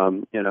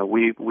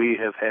 We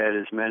have had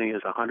as many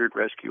as 100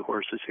 rescue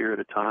horses here at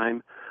a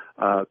time.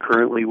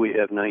 Currently, we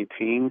have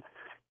 19.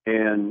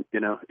 And,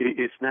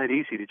 it's not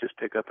easy to just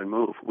pick up and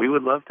move. We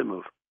would love to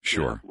move.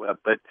 Sure.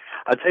 But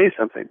I'll tell you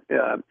something,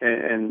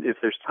 and if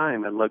there's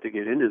time, I'd love to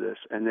get into this,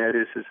 and that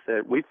is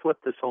that we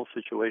flipped this whole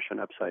situation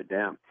upside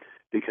down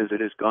because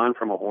it has gone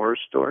from a horror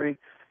story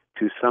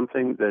to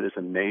something that is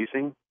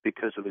amazing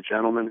because of a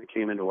gentleman that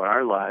came into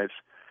our lives,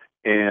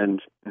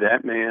 and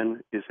that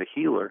man is a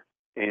healer,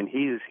 and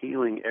he is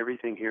healing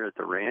everything here at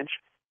the ranch,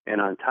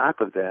 and on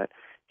top of that,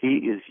 he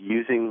is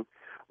using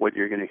what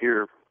you're going to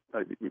hear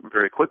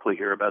very quickly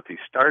here about these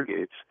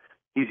stargates.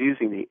 He's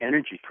using the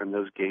energy from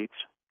those gates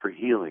for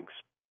healings.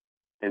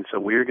 And so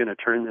we're going to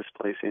turn this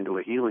place into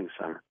a healing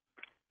center.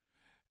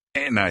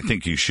 And I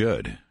think you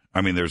should.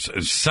 I mean,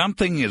 there's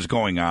something is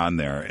going on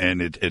there,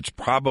 and it's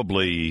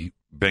probably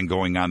been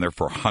going on there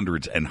for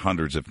hundreds and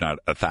hundreds, if not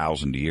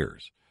 1,000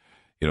 years.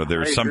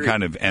 There's some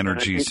kind of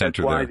energy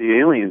center there. That's why the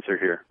aliens are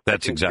here.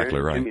 That's exactly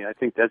right. I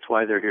think that's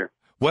why they're here.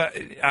 Well,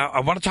 I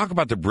want to talk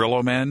about the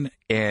Brillo men,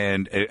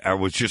 and I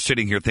was just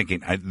sitting here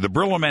thinking, the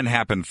Brillo men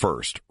happened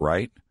first,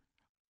 right?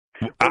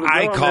 Well,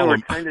 I call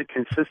them kind of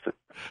consistent.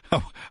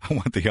 I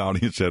want the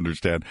audience to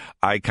understand.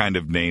 I kind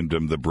of named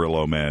them the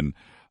Brillo men.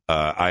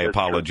 I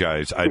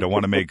apologize. True. I don't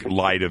want to make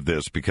light of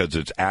this because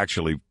it's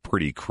actually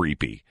pretty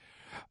creepy.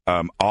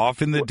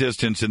 Off in the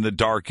distance, in the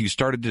dark, you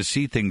started to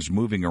see things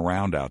moving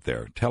around out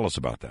there. Tell us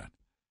about that.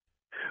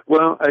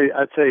 Well,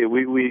 I tell you,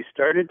 we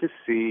started to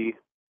see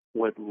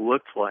what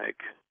looked like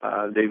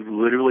they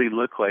literally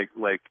look like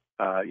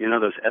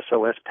those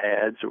SOS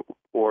pads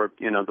or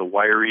the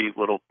wiry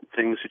little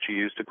things that you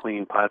use to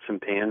clean pots and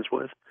pans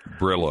with.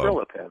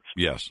 Brillo pads.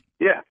 Yes.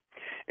 Yeah,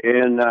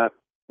 and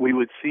we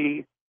would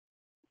see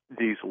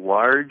these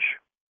large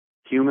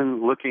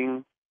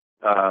human-looking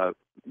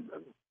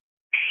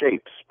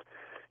shapes,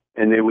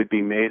 and they would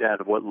be made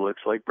out of what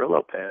looks like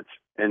Brillo pads,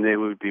 and they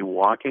would be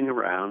walking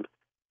around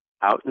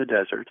out in the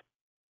desert,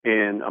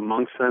 and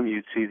amongst them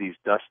you'd see these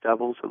dust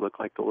devils that look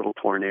like the little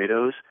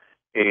tornadoes,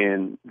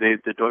 and the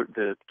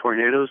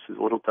tornadoes,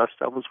 the little dust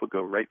devils, would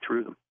go right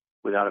through them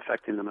without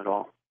affecting them at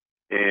all.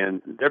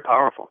 And they're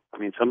powerful. I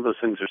mean, some of those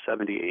things are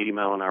 70,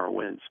 80-mile-an-hour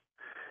winds.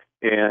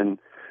 And,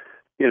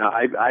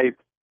 I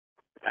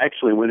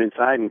actually went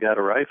inside and got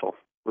a rifle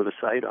with a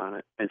sight on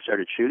it and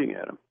started shooting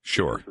at them.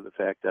 Sure. Because of the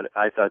fact that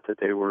I thought that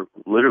they were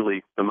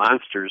literally the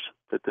monsters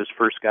that this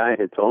first guy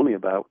had told me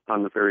about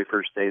on the very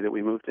first day that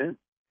we moved in.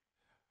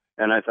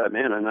 And I thought,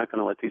 man, I'm not going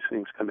to let these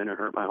things come in and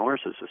hurt my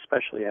horses,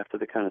 especially after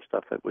the kind of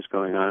stuff that was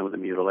going on with the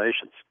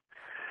mutilations.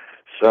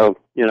 So,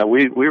 we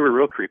were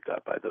real creeped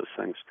out by those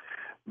things.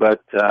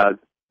 But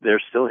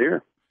they're still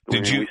here.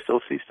 We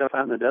still see stuff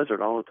out in the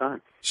desert all the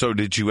time. So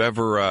did you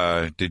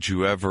ever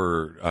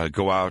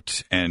go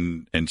out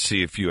and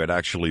see if you had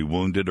actually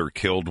wounded or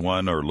killed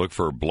one or look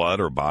for blood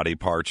or body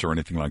parts or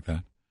anything like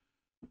that?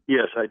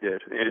 Yes, I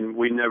did. And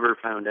we never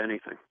found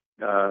anything.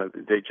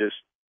 They just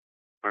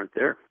aren't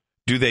there.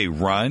 Do they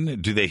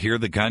run? Do they hear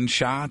the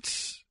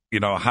gunshots? Do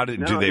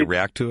they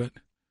react to it?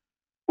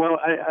 Well,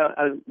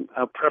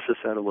 I'll preface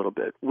that a little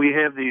bit. We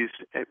have these,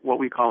 what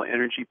we call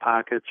energy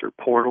pockets or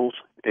portals,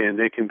 and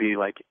they can be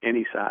like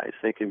any size.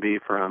 They can be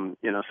from,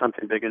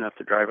 something big enough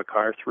to drive a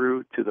car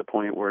through to the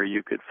point where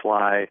you could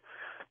fly,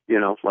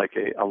 like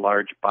a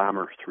large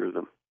bomber through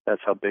them.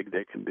 That's how big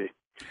they can be.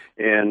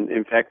 And,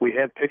 in fact, we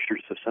have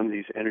pictures of some of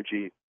these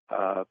energy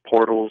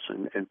portals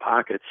and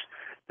pockets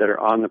that are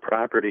on the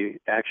property,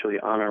 actually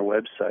on our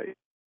website.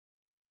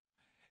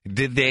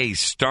 Did they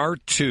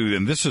start to,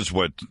 and this is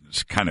what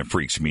kind of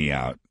freaks me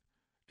out,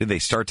 did they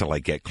start to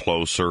get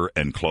closer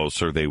and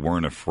closer? They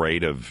weren't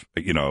afraid of,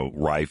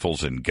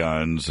 rifles and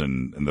guns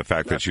and the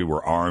fact that you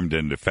were armed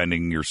and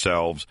defending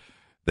yourselves.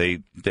 They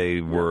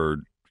were,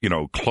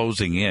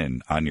 closing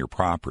in on your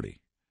property.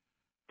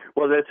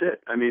 Well, that's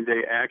it. I mean,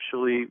 they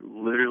actually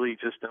literally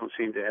just don't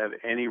seem to have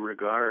any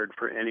regard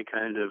for any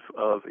kind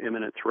of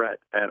imminent threat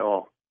at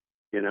all.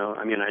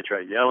 I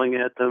tried yelling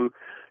at them.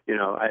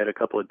 I had a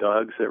couple of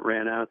dogs that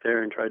ran out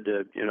there and tried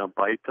to,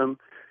 bite them,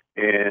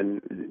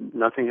 and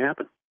nothing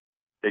happened.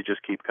 They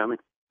just keep coming.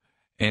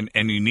 And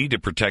you need to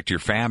protect your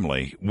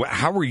family.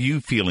 How are you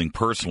feeling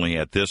personally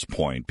at this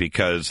point?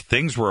 Because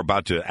things were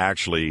about to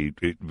actually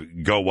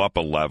go up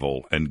a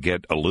level and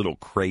get a little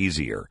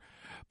crazier.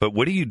 But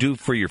what do you do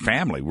for your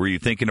family? Were you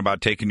thinking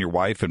about taking your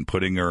wife and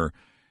putting her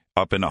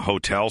up in a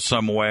hotel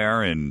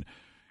somewhere and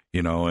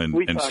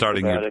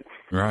starting it.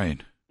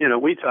 Right.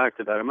 We talked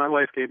about it. My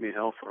wife gave me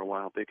hell for a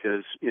while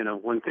because,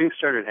 when things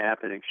started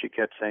happening, she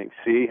kept saying,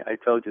 see, I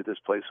told you this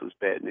place was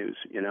bad news.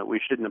 We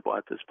shouldn't have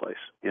bought this place.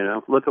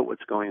 Look at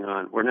what's going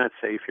on. We're not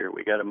safe here.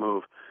 We got to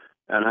move.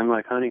 And I'm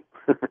like, honey,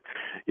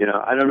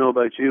 I don't know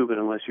about you, but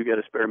unless you got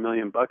a spare $1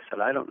 million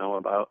that I don't know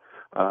about,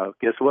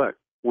 guess what?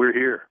 We're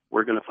here.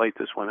 We're going to fight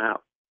this one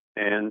out.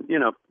 And,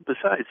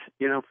 besides,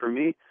 for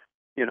me,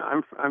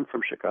 I'm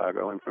from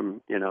Chicago. I'm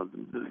from,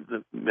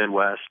 the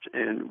Midwest,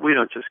 and we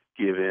don't just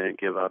give in and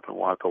give up and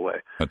walk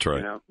away. That's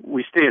right.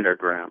 We stand our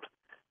ground.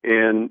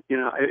 And,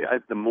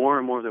 the more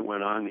and more that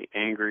went on, the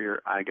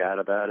angrier I got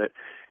about it.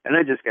 And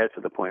I just got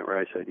to the point where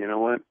I said, you know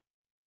what?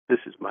 This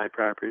is my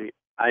property.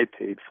 I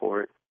paid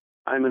for it.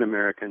 I'm an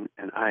American,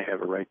 and I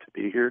have a right to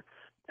be here,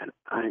 and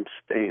I'm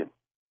staying.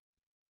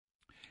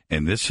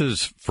 And this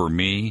is, for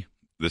me,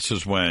 this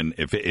is when,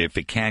 if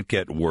it can't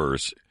get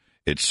worse,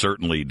 it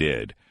certainly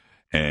did.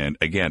 And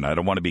again, I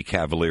don't want to be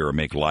cavalier or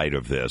make light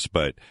of this,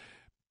 but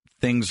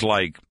things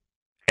like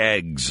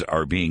eggs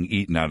are being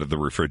eaten out of the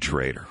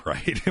refrigerator,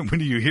 right? And when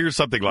you hear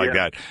something like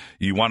that,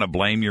 you want to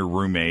blame your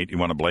roommate, you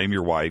want to blame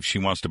your wife, she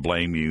wants to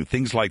blame you.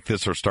 Things like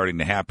this are starting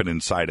to happen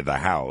inside of the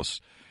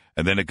house,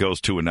 and then it goes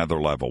to another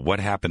level.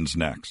 What happens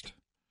next?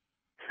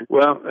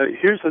 Well,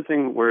 here's the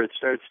thing where it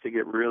starts to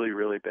get really,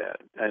 really bad,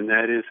 and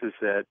that is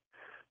that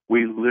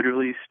we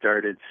literally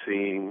started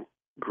seeing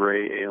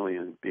gray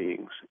alien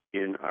beings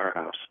in our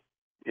house.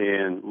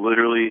 And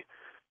literally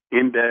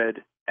in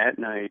bed at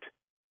night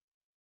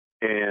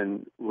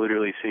and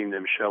literally seeing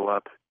them show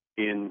up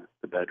in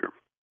the bedroom.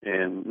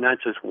 And not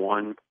just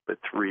one, but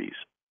threes.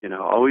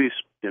 Always,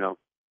 2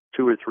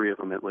 or 3 of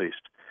them at least.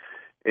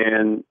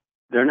 And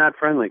they're not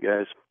friendly,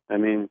 guys. I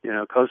mean,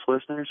 Coast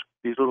listeners,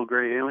 these little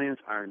gray aliens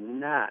are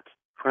not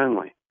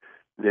friendly.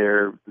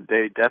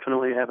 They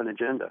definitely have an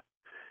agenda.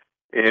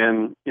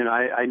 And,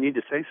 I need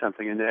to say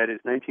something, and that is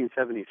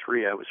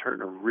 1973, I was hurt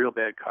in a real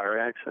bad car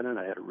accident.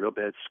 I had a real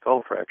bad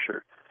skull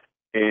fracture,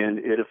 and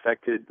it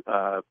affected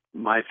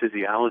my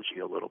physiology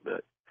a little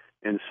bit.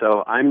 And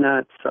so I'm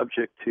not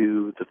subject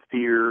to the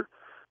fear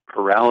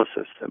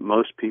paralysis that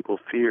most people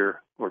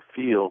fear or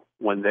feel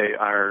when they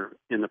are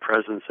in the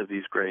presence of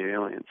these gray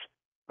aliens.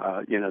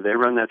 They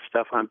run that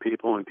stuff on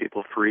people, and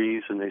people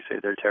freeze, and they say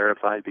they're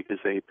terrified because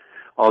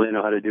all they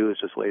know how to do is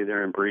just lay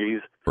there and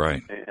breathe,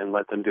 right, and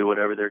let them do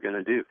whatever they're going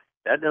to do.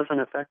 That doesn't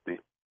affect me.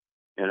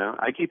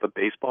 I keep a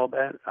baseball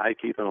bat. I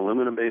keep an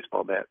aluminum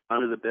baseball bat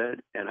under the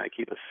bed, and I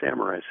keep a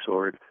samurai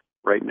sword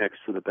right next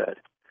to the bed.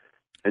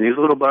 And these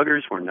little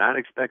buggers were not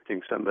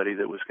expecting somebody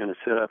that was going to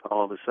sit up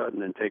all of a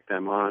sudden and take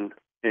them on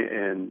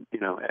and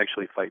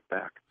actually fight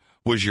back.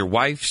 Was your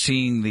wife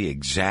seeing the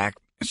exact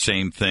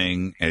same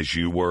thing as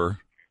you were?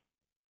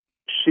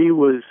 She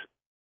was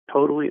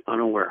totally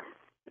unaware.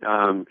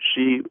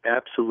 She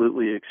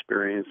absolutely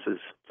experiences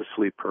the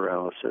sleep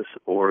paralysis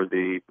or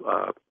the,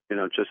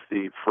 just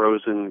the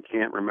frozen,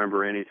 can't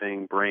remember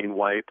anything, brain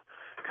wipe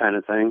kind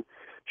of thing.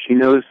 She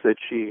knows that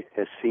she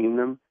has seen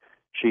them.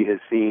 She has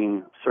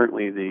seen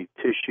certainly the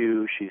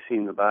tissue. She's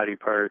seen the body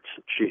parts.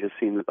 She has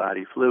seen the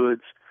body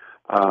fluids,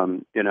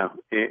 and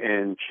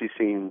she's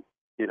seen,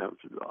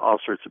 all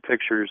sorts of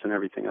pictures and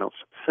everything else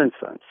since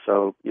then.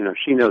 So,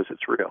 she knows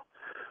it's real.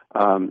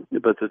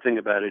 But the thing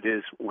about it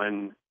is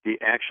when the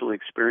actual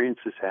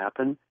experiences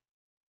happen,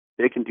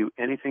 they can do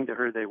anything to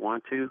her they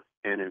want to,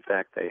 and in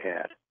fact they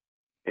had.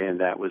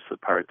 And that was the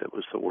part that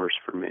was the worst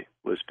for me,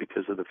 was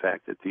because of the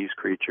fact that these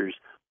creatures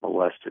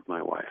molested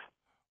my wife.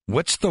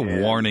 What's the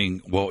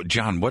warning? Well,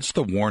 John, what's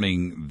the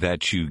warning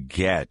that you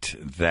get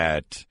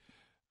that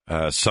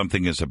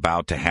something is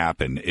about to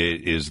happen?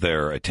 Is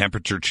there a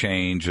temperature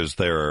change? Is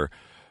there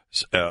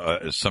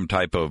some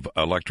type of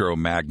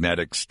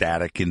electromagnetic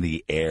static in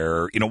the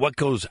air? What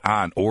goes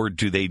on? Or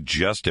do they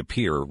just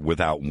appear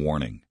without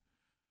warning?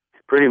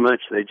 Pretty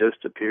much they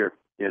just appear.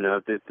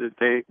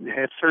 They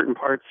have certain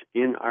parts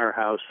in our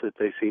house that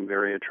they seem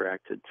very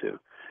attracted to.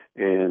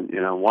 And,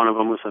 one of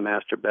them was the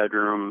master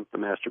bedroom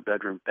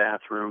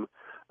bathroom,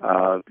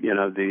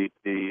 the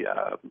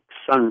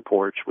sun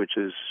porch, which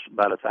is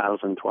about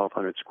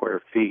 1,200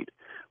 square feet,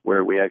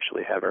 where we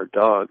actually have our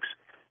dogs.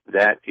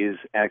 That is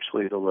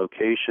actually the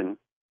location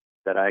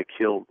that I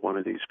killed one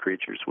of these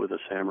creatures with a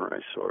samurai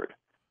sword.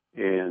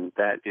 And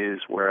that is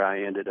where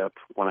I ended up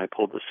when I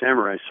pulled the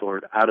samurai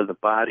sword out of the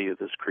body of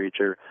this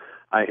creature.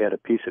 I had a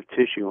piece of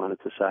tissue on it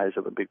the size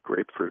of a big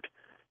grapefruit.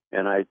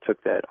 And I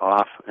took that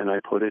off and I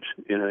put it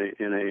in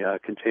a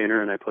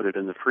container and I put it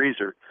in the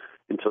freezer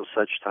until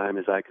such time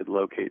as I could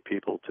locate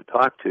people to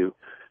talk to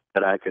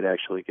that I could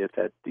actually get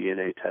that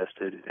DNA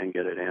tested and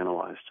get it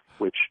analyzed,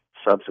 which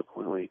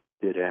subsequently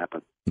did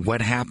happen.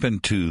 What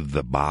happened to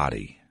the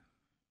body?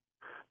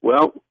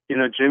 Well,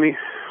 Jimmy,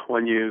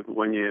 when you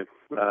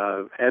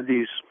have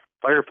these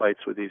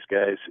firefights with these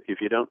guys,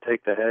 if you don't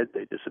take the head,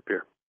 they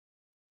disappear.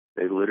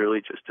 They literally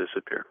just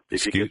disappear.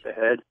 If you get the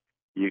head,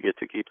 you get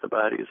to keep the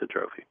body as a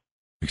trophy.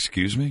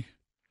 Excuse me?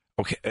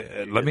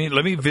 Okay, let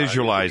me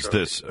visualize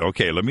this.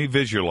 Okay, let me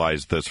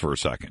visualize this for a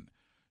second.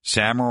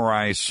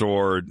 Samurai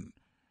sword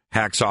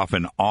hacks off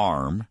an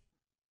arm.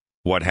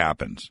 What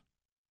happens?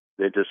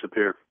 They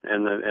disappear,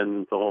 and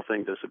the whole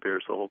thing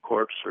disappears. The whole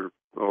corpse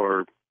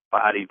or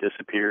body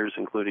disappears,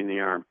 including the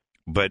arm.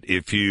 But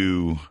if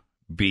you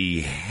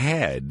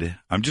behead,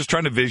 I'm just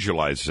trying to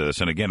visualize this,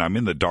 and again, I'm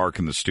in the dark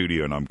in the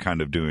studio, and I'm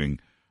kind of doing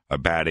a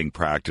batting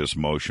practice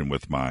motion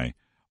with my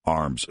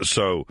arms.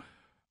 So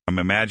I'm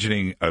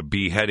imagining a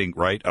beheading,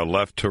 right? A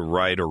left to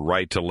right or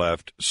right to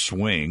left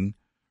swing,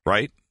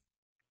 right?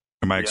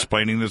 Am I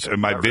explaining this?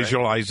 Am I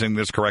visualizing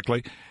this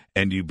correctly?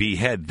 And you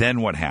behead,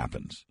 then what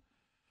happens?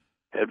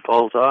 Head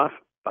falls off,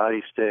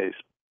 body stays.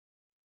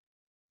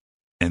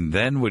 And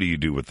then what do you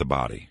do with the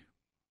body?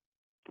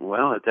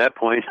 Well, at that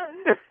point,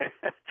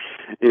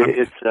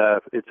 it's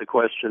a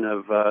question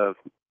of how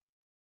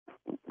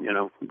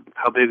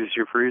big is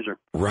your freezer?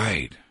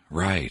 Right.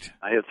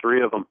 I have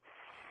 3 of them.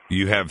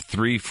 You have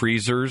 3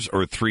 freezers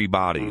or 3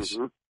 bodies?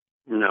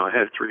 Mm-hmm. No, I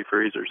have 3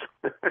 freezers.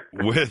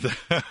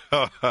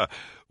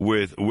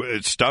 with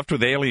stuffed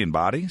with alien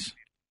bodies?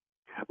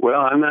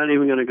 Well, I'm not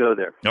even going to go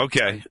there.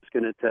 Okay. I'm just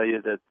going to tell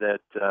you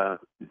that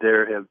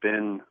there have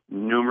been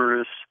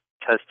numerous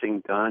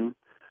testing done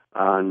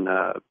on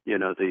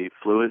the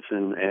fluids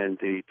and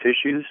the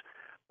tissues.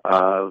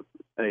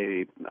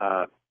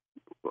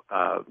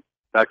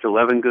 Dr.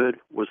 Levengood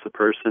was the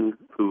person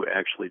who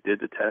actually did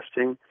the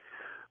testing.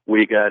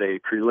 We got a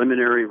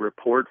preliminary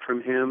report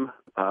from him,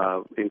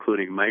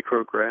 including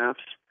micrographs,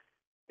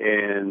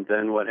 and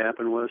then what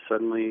happened was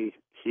suddenly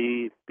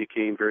he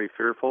became very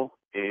fearful,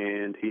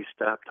 and he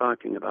stopped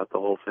talking about the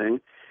whole thing,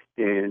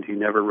 and he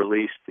never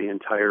released the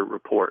entire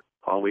report.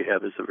 All we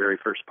have is the very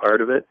first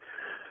part of it.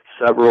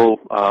 Several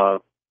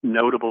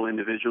notable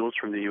individuals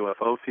from the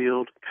UFO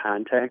field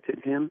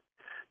contacted him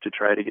to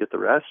try to get the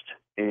rest,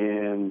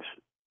 and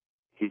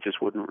he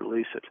just wouldn't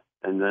release it.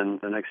 And then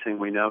the next thing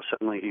we know,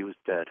 suddenly he was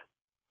dead.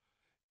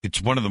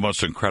 It's one of the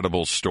most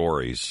incredible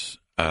stories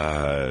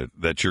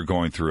that you're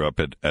going through up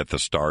at the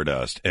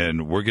Stardust.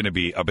 And we're going to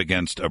be up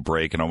against a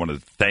break, and I want to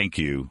thank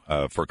you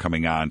for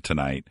coming on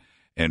tonight.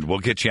 And we'll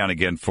get you on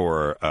again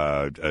for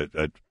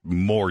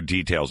more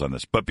details on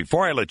this. But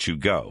before I let you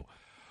go,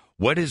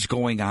 What is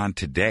going on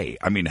today?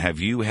 I mean, have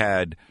you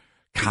had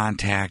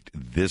contact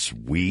this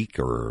week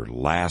or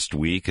last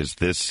week? Is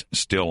this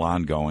still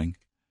ongoing?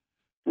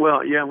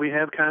 Well, yeah, we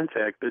have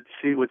contact, but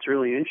see, what's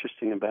really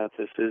interesting about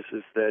this is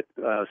that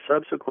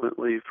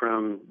subsequently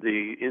from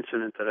the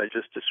incident that I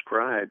just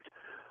described,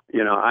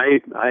 I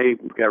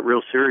got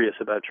real serious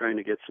about trying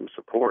to get some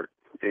support,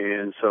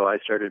 and so I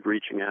started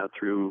reaching out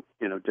through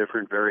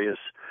different various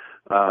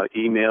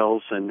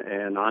emails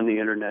and on the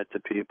internet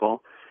to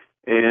people,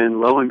 and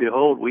lo and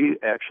behold, we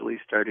actually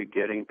started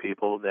getting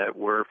people that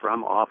were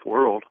from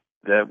off-world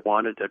that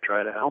wanted to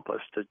try to help us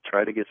to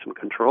try to get some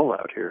control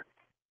out here.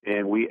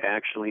 And we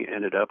actually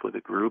ended up with a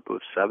group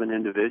of 7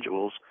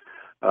 individuals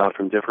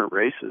from different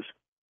races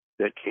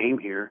that came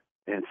here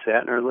and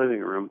sat in our living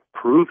room,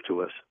 proved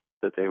to us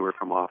that they were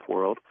from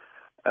off-world,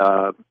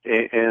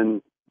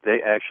 and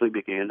they actually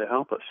began to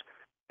help us.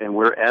 And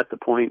we're at the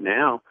point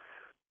now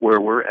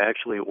where we're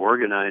actually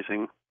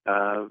organizing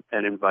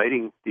and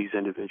inviting these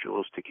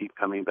individuals to keep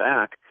coming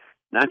back,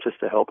 not just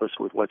to help us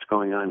with what's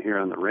going on here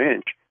on the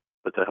ranch,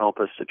 but to help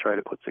us to try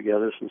to put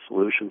together some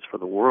solutions for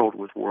the world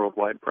with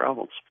worldwide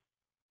problems.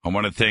 I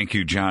want to thank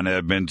you, John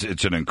Edmonds.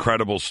 It's an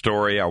incredible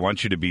story. I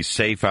want you to be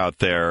safe out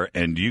there,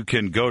 and you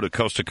can go to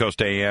Coast to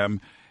Coast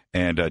AM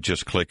and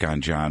just click on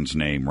John's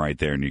name right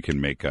there, and you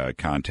can make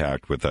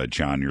contact with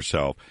John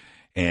yourself.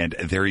 And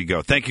there you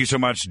go. Thank you so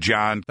much,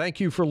 John. Thank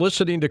you for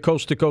listening to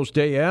Coast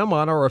AM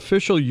on our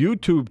official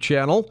YouTube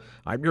channel.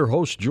 I'm your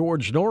host,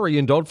 George Norrie,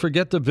 and don't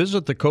forget to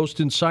visit the Coast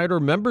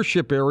Insider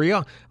membership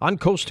area on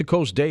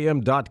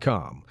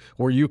coasttocoastam.com,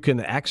 where you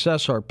can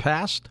access our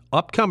past,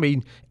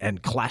 upcoming,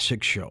 and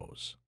classic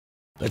shows.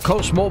 The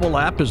Coast mobile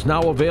app is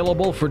now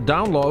available for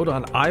download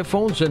on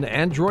iPhones and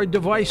Android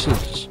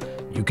devices.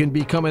 You can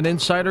become an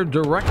insider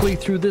directly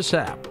through this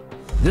app.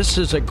 This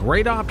is a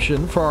great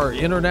option for our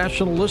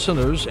international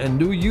listeners, and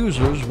new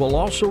users will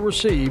also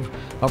receive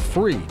a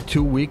free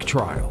 2-week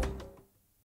trial.